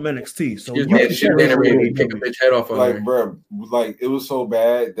saw from NXT. So she didn't really kick a bitch head off on her. Like, bro, like it was so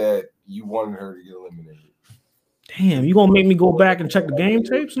bad that you wanted her to get eliminated. Damn, you gonna make me go back and check the game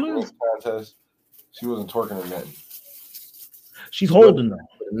tapes now? Contest, she wasn't twerking or nothing. She's holding them.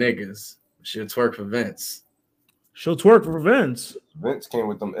 Niggas, she'll twerk for Vince. She'll twerk for Vince. Vince came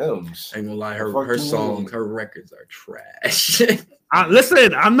with them M's. Ain't gonna lie, her songs, her records are trash.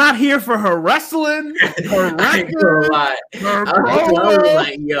 Listen, I'm not here for her wrestling. Her record, I was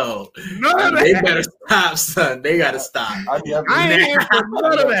like, yo, they better stop, son. They gotta stop. I ain't here for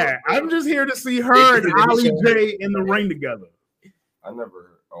none of that. I'm just here to see her and Ali J in the ring together. I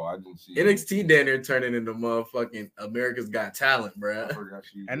didn't see NXT Danner turning into motherfucking America's Got Talent, bro.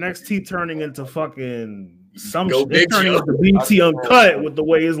 NXT turning into fucking some shit. Turning into BT Uncut with the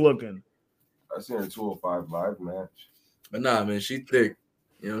way it's looking. I seen her 205 live match. But nah, man, she thick.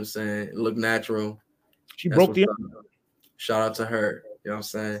 You know what I'm saying? It looked natural. She broke the. Shout out to her. You know what I'm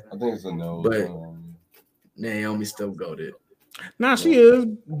saying? I think it's a no. But Naomi still goated. Nah, she is.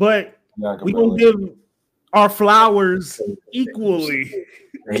 But we gonna give our flowers equally.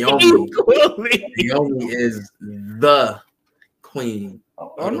 Naomi is the queen.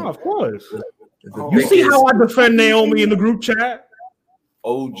 Oh no, of course. You see how I defend Naomi in the group chat?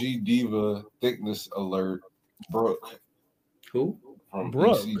 OG Diva thickness alert. Brooke. Who? From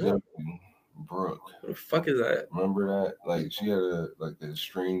Brooke. ECW. Brooke. What the fuck is that? Remember that? Like she had the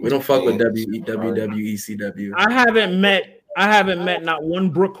string. We don't fuck with WWECW. I haven't met not one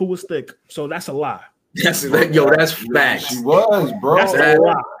Brooke who was thick, so that's a lie. That's facts. She was, bro. That's a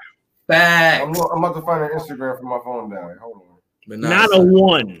lie. Facts. I'm about to find her Instagram from my phone down. Hold on. But not a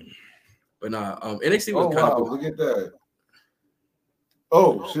one. But NXT was kind of. Look at that.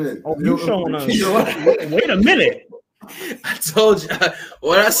 Oh shit! Oh, you showing us? Wait a minute. I told you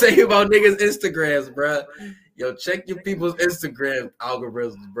what I say about niggas' Instagrams, bro. Yo, check your people's Instagram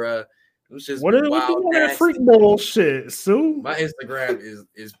algorithms, bro. What is that freak bullshit, Sue? My Instagram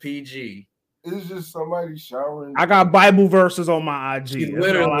is PG. It's just somebody showering. I got Bible verses on my IG. That's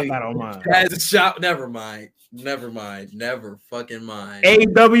literally, all I got on mine. Has a shop. Never mind. Never fucking mind.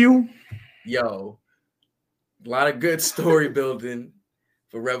 AW. Yo, a lot of good story building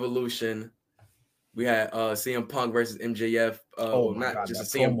for Revolution. We had CM Punk versus MJF.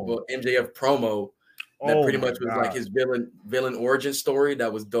 Just a MJF promo that pretty much was like his villain origin story.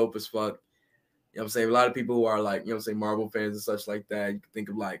 That was dope as fuck. You know what I'm saying? A lot of people who are like, you know what I'm saying, Marvel fans and such like that, you can think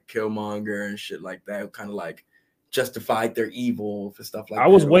of like Killmonger and shit like that, who kind of like justified their evil for stuff like that. I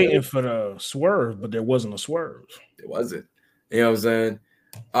was waiting for the swerve, but there wasn't a swerve. It wasn't. You know what I'm saying?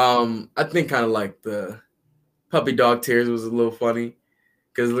 I think kind of like the puppy dog tears was a little funny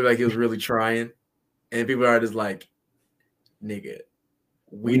because it looked like he was really trying. And people are just like, nigga,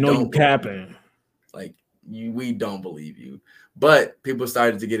 we know you capping. Like, we don't believe you. But people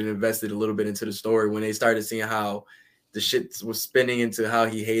started to get invested a little bit into the story when they started seeing how the shit was spinning into how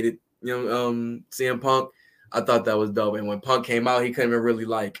he hated, CM Punk. I thought that was dope. And when Punk came out, he couldn't even really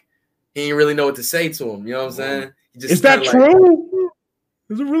he didn't really know what to say to him. You know what I'm saying? Is that true?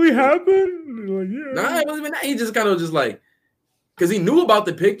 Does it really happen? Like, yeah. Nah, it wasn't even that. He just kind of just like, because he knew about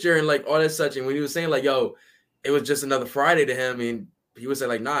the picture and like all that such. And when he was saying like, yo, it was just another Friday to him. And he would say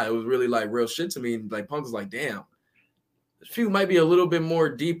like, nah, it was really like real shit to me. And like Punk was like, damn, this feud might be a little bit more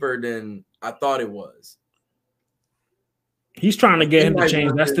deeper than I thought it was. He's trying to get him to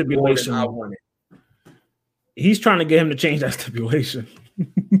change that stipulation. He's trying to get him to change that stipulation.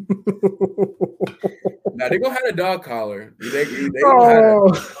 Now they're gonna have a dog collar. They gonna have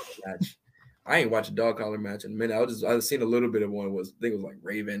a match. I ain't watched a dog collar match in a minute. I've seen a little bit of one. I think it was like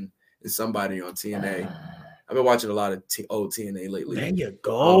Raven and somebody on TNA. I've been watching a lot of old TNA lately. There you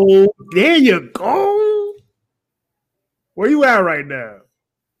go. There you go. Where you at right now?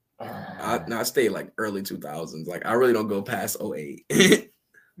 I stay like early 2000s. Like I really don't go past 08.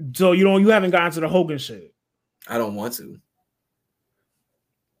 So you haven't gotten to the Hogan shit. I don't want to.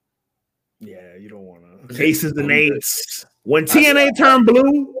 Yeah, you don't want to. Aces and eights. When TNA turned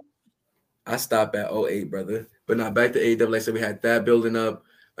blue, I stopped at 08, brother. But not back to AEW. Like I said, we had that building up.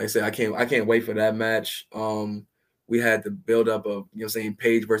 Like I said, I can't wait for that match. We had the build up of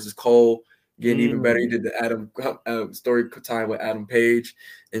Page versus Cole getting even better. He did the Adam story time with Adam Page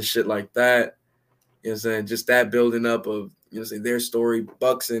and shit like that. Just that building up of their story,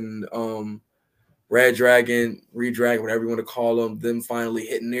 Bucks and Red Dragon, Redragon, whatever you want to call them finally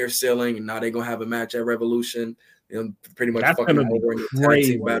hitting their ceiling, and now they're gonna have a match at Revolution. Pretty much fucking over in the tag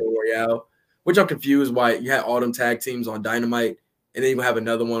team battle royale. Which I'm confused why you had all them tag teams on Dynamite and then you have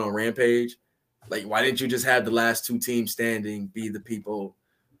another one on Rampage. Like, why didn't you just have the last two teams standing be the people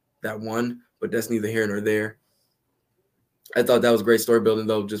that won? But that's neither here nor there. I thought that was great story building,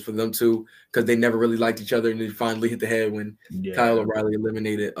 though, just for them two, because they never really liked each other, and they finally hit the head when Kyle O'Reilly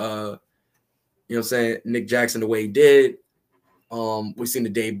eliminated, Nick Jackson the way he did. We've seen the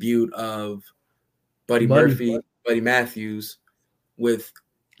debut of Buddy Matthews with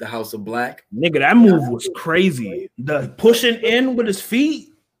the House of Black. Nigga, that move was crazy. The pushing in with his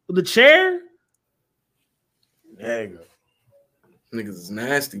feet, with the chair. There you go. Niggas is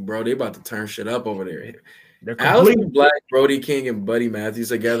nasty, bro. They about to turn shit up over there. Aleister Black, Brody King, and Buddy Matthews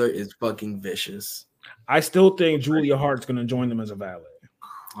together is fucking vicious. I still think Julia Hart's gonna join them as a valet.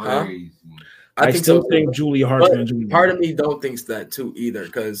 Huh? I still think Julia Hart's gonna join them. Part of me don't think that too either,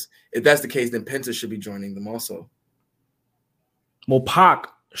 because if that's the case, then Penta should be joining them also. Well, Pac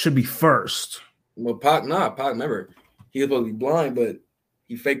should be first. Well, Pac, remember, he was supposed to be blind, but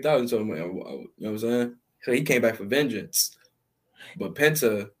he faked out. So, you know what I'm saying? So he came back for vengeance. But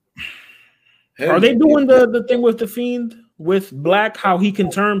Penta, are they doing the thing with the Fiend with Black? How he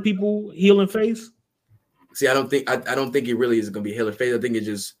can turn people heel and face? See, I don't think it really is going to be heel and face. I think it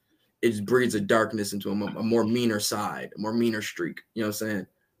just breeds a darkness into a more meaner side, a more meaner streak. You know what I'm saying?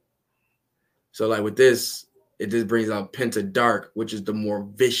 So like with this, it just brings out Penta Dark, which is the more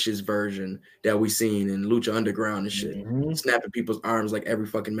vicious version that we seen in Lucha Underground and shit, snapping people's arms like every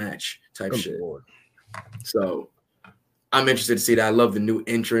fucking match type shit. Lord. So I'm interested to see that. I love the new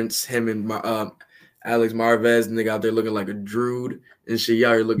entrance. Him and Alex Marvez, nigga out there looking like a druid and shit.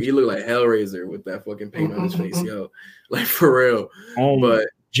 Y'all, he look like Hellraiser with that fucking paint on his face, yo. Like for real. But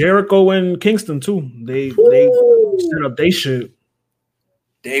Jericho and Kingston too. They set up they shit.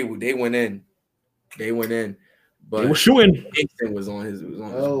 They went in. They went in. But they were shooting. Kingston was on his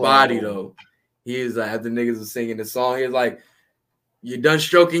body though. He was like, after niggas was singing the song, he was like, "You done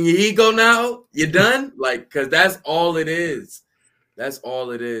stroking your ego now? You done?" Like, cause that's all it is. That's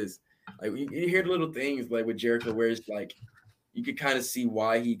all it is. Like you hear the little things like with Jericho, where it's like you could kind of see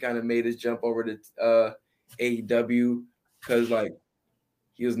why he kind of made his jump over to AEW, because like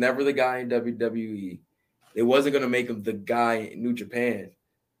he was never the guy in WWE. They wasn't gonna make him the guy in New Japan,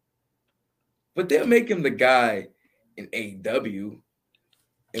 but they'll make him the guy in AEW.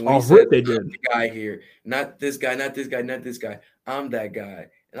 And when he said, they did. The guy here, not this guy, not this guy, not this guy. I'm that guy.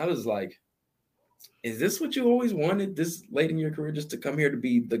 And I was like, is this what you always wanted this late in your career, just to come here to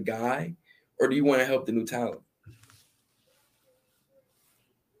be the guy? Or do you want to help the new talent?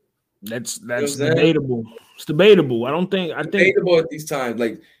 That's debatable. It's debatable. I think debatable at these times.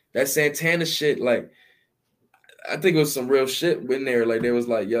 Like that Santana shit, like I think it was some real shit in there. Like they was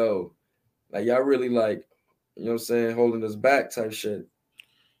like, yo, like y'all really like, you know what I'm saying, holding us back type shit.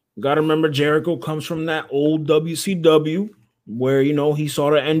 You gotta remember Jericho comes from that old WCW where he saw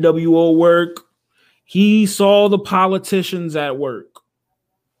the NWO work. He saw the politicians at work.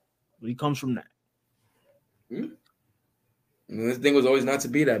 He comes from that. And this thing was always not to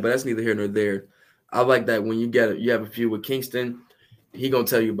be that, but that's neither here nor there. I like that when you have a feud with Kingston, he gonna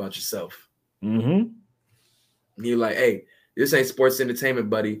tell you about yourself. You're like, hey, this ain't sports entertainment,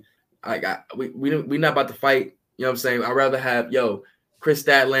 buddy. We not about to fight. You know what I'm saying? I'd rather have Chris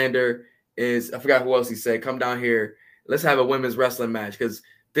Statlander I forgot who else he said, come down here. Let's have a women's wrestling match, because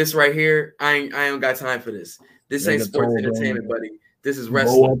this right here, I ain't got time for this. This ain't sports entertainment, buddy. This is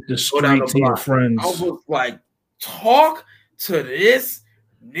wrestling. Go up the street to your friends. I was like, talk to this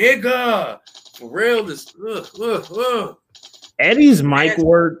nigga. For real, this Eddie's mic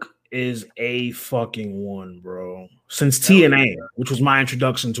work is a fucking one, bro. Since TNA, which was my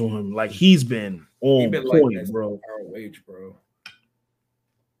introduction to him, like he's been on point, like bro. ROH, bro.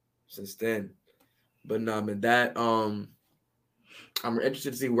 Since then, but no, man, that I'm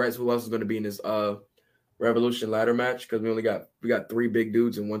interested to see who else is going to be in this Revolution ladder match, because we got 3 big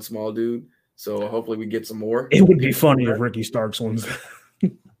dudes and 1 small dude. So hopefully we get some more. It would be funny if Ricky Starks wins.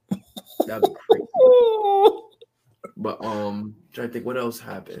 That'd be crazy. But trying to think what else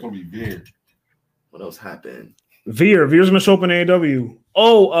happened. It's gonna be Veer. What else happened? Veer's gonna show up in AEW.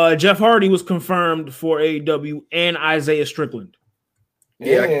 Oh, Jeff Hardy was confirmed for AEW and Isaiah Strickland.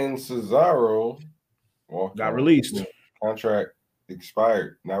 Yeah, and Cesaro got released. Contract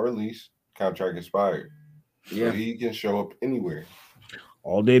expired, not released. Contract expired. Yeah, so he can show up anywhere.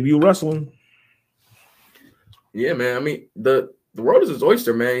 All debut wrestling. Yeah, man. I mean, the road is his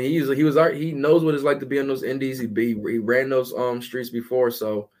oyster, man. He knows what it's like to be on those indies. He ran those streets before,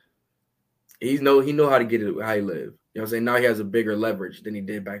 so he know how to get it, how he live. You know what I'm saying? Now he has a bigger leverage than he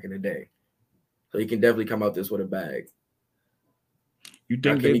did back in the day. So he can definitely come out this with a bag. You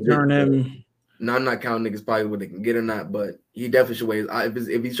think they turn him? No, I'm not counting niggas probably what they can get or not, but he definitely should weigh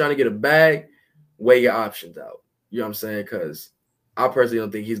if he's trying to get a bag, weigh your options out. You know what I'm saying? Because I personally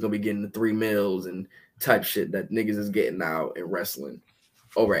don't think he's gonna be getting the 3 mils and type shit that niggas is getting now in wrestling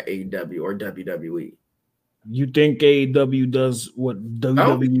over at AEW or WWE. You think AEW does what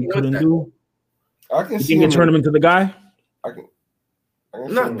WWE couldn't do? I can see him turn him into the guy. I can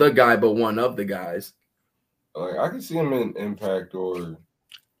not the guy, but one of the guys. Like I can see him in Impact or.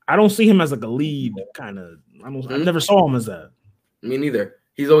 I don't see him as like a lead kind of. I never saw him as that. Me neither.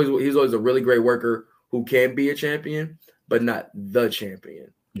 He's always a really great worker who can be a champion, but not the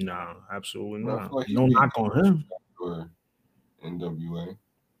champion. No, absolutely not. Like no knock on him. Or NWA.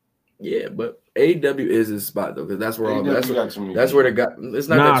 Yeah, but AEW is his spot though, because that's where all that's where they got. It's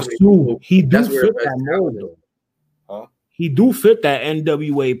not nah, that Stu, he do fit that mold though. Huh? He do fit that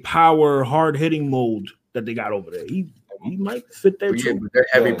NWA power hard hitting mold that they got over there. He might fit there too. But they're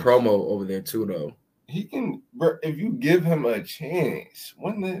heavy promo over there too, though. He can, bro, if you give him a chance.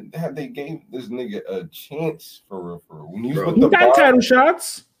 When have they gave this nigga a chance for real? When he was with the got title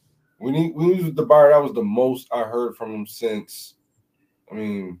shots. When he was with the bar, that was the most I heard from him since. I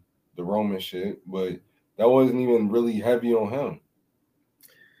mean, the Roman shit, but that wasn't even really heavy on him.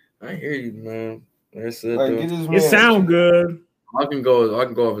 I hear you, man. That's it. Like, it sound good. I can go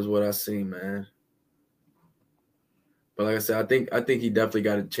off as what I see, man. But like I said, I think he definitely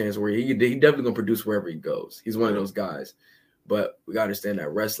got a chance where he definitely gonna produce wherever he goes. He's one of those guys. But we gotta understand that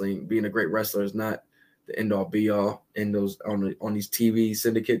wrestling, being a great wrestler, is not the end all be all in those on these TV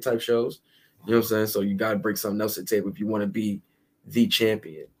syndicate type shows. You know what I'm saying? So you gotta bring something else to the table if you want to be the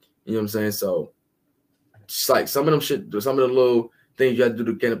champion. You know what I'm saying? So just like some of the little things you have to do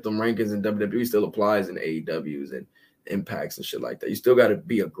to get up them rankings in WWE still applies in AEWs and Impacts and shit like that. You still got to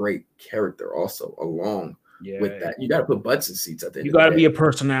be a great character also along with that. You got to put butts in seats at the end. You got to be a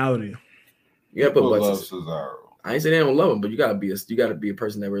personality. You got to put butts in Cesaro. I ain't saying they don't love him, but you got to be a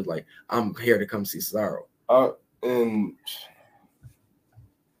person that was like, I'm here to come see Cesaro. And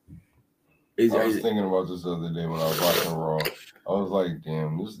I was thinking about this the other day when I was watching Raw. I was like,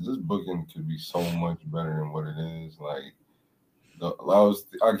 damn, this booking could be so much better than what it is. Like,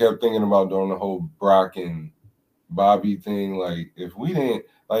 I kept thinking about doing the whole Brock and Bobby thing. Like, if we didn't,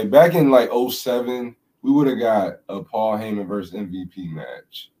 like, back in like 2007, we would have got a Paul Heyman versus MVP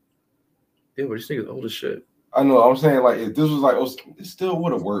match. Yeah, but this nigga's old as shit. I know. I'm saying, like, if this was like, it still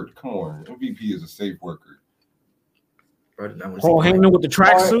would have worked. Come on, MVP is a safe worker. Paul Heyman with the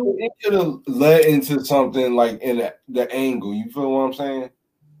tracksuit. It could have led into something like in the angle. You feel what I'm saying?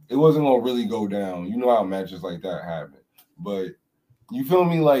 It wasn't gonna really go down. You know how matches like that happen, but you feel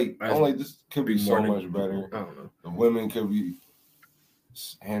me? Like, I'm like, this could be so much better. I don't know. The women could be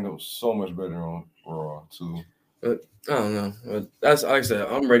handled so much better on Raw too. But I don't know. But that's like I said.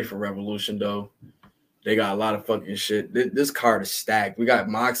 I'm ready for Revolution though. They got a lot of fucking shit. This card is stacked. We got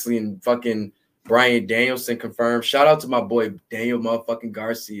Moxley and fucking Bryan Danielson confirmed. Shout out to my boy Daniel motherfucking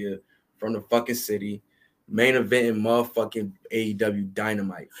Garcia from the fucking city. Main event in motherfucking AEW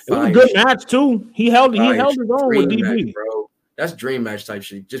Dynamite. It was a good match too. He held his own with DB, match, bro. That's dream match type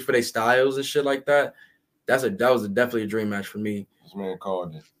shit. Just for their styles and shit like that. That was definitely a dream match for me. This man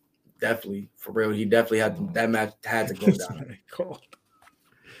called it. Definitely, for real. He definitely had that match had to go down.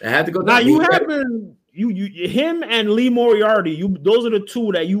 It had to go down. Now you haven't. You him and Lee Moriarty, those are the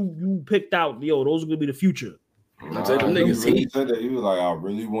two that you picked out. Yo, those are gonna be the future. I said them niggas. He said that he was like, I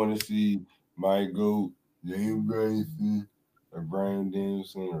really want to see my GOAT, Daniel Grayson, or Bryan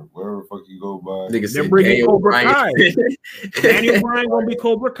Danielson, or whatever the fuck you go by. They're bringing Cobra Kai. Daniel Bryan gonna be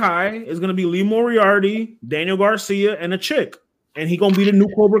Cobra Kai. It's gonna be Lee Moriarty, Daniel Garcia, and a chick, and he gonna be the new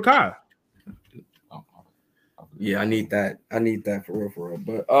Cobra Kai. Yeah, I need that. For real.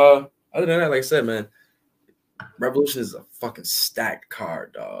 But other than that, like I said, man. Revolution is a fucking stacked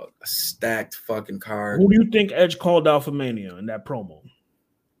card, dog. A stacked fucking card. Who do you think Edge called out for Mania in that promo?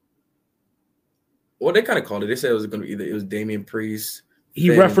 Well, they kind of called it. They said it was going to be it was Damian Priest. He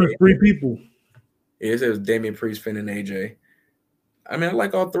Finn, referenced three people. Yeah, they said it was Damian Priest, Finn, and AJ. I mean, I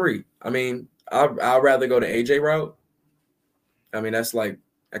like all three. I mean, I'd rather go the AJ route. I mean, that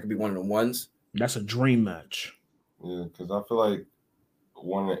could be one of the ones. That's a dream match. Yeah, because I feel like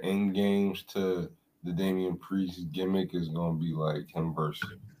one of the end games to the Damian Priest gimmick is gonna be like him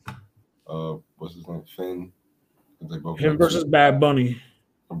versus what's his name? Finn. Him versus Bad Bunny.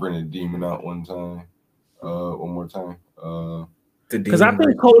 I bring the Demon out one more time. Because I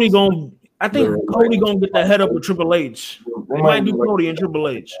think Cody gonna get the head up with Triple H. They might do Cody and Triple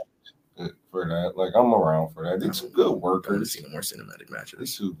H. For that, like I'm around for that. They're two good workers. I've seen more cinematic matches. They're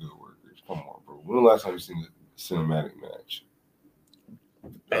two good workers. Come on, bro. When the last time you seen a cinematic match?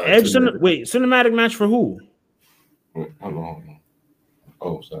 Cinematic match for who? Hold on.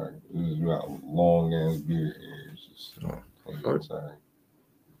 Oh, sorry. This is about long ass beard hairs. Sorry.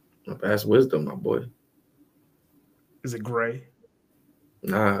 That's wisdom, my boy. Is it gray?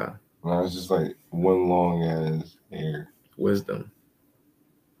 Nah. No, it's just like one long ass hair. Wisdom.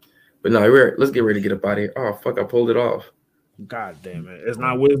 But no, let's get ready to get up out of here. Oh fuck, I pulled it off. God damn it. It's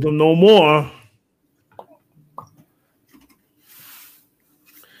not wisdom no more.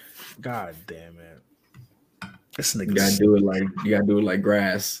 God damn it. This nigga. You gotta do it like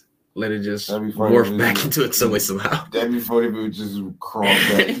grass. Let it just morph back into it some way somehow. That'd be funny if it would just crawl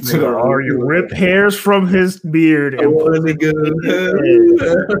back. Or you rip hairs from his beard and put it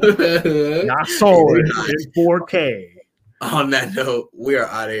in. I saw it in 4K. On that note, we are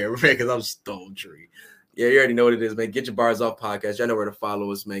out of here, man, because I'm stone tree. Yeah, you already know what it is, man. Get Your Bars Off podcast. Y'all know where to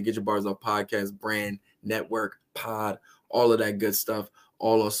follow us, man. Get Your Bars Off podcast, brand, network, pod, all of that good stuff.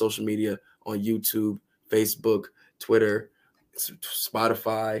 All on social media, on YouTube, Facebook, Twitter,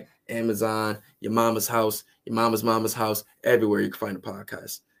 Spotify, Amazon, your mama's house, your mama's house, everywhere you can find a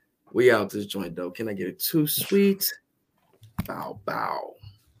podcast. We out this joint, though. Can I get it too sweet? Bow, bow.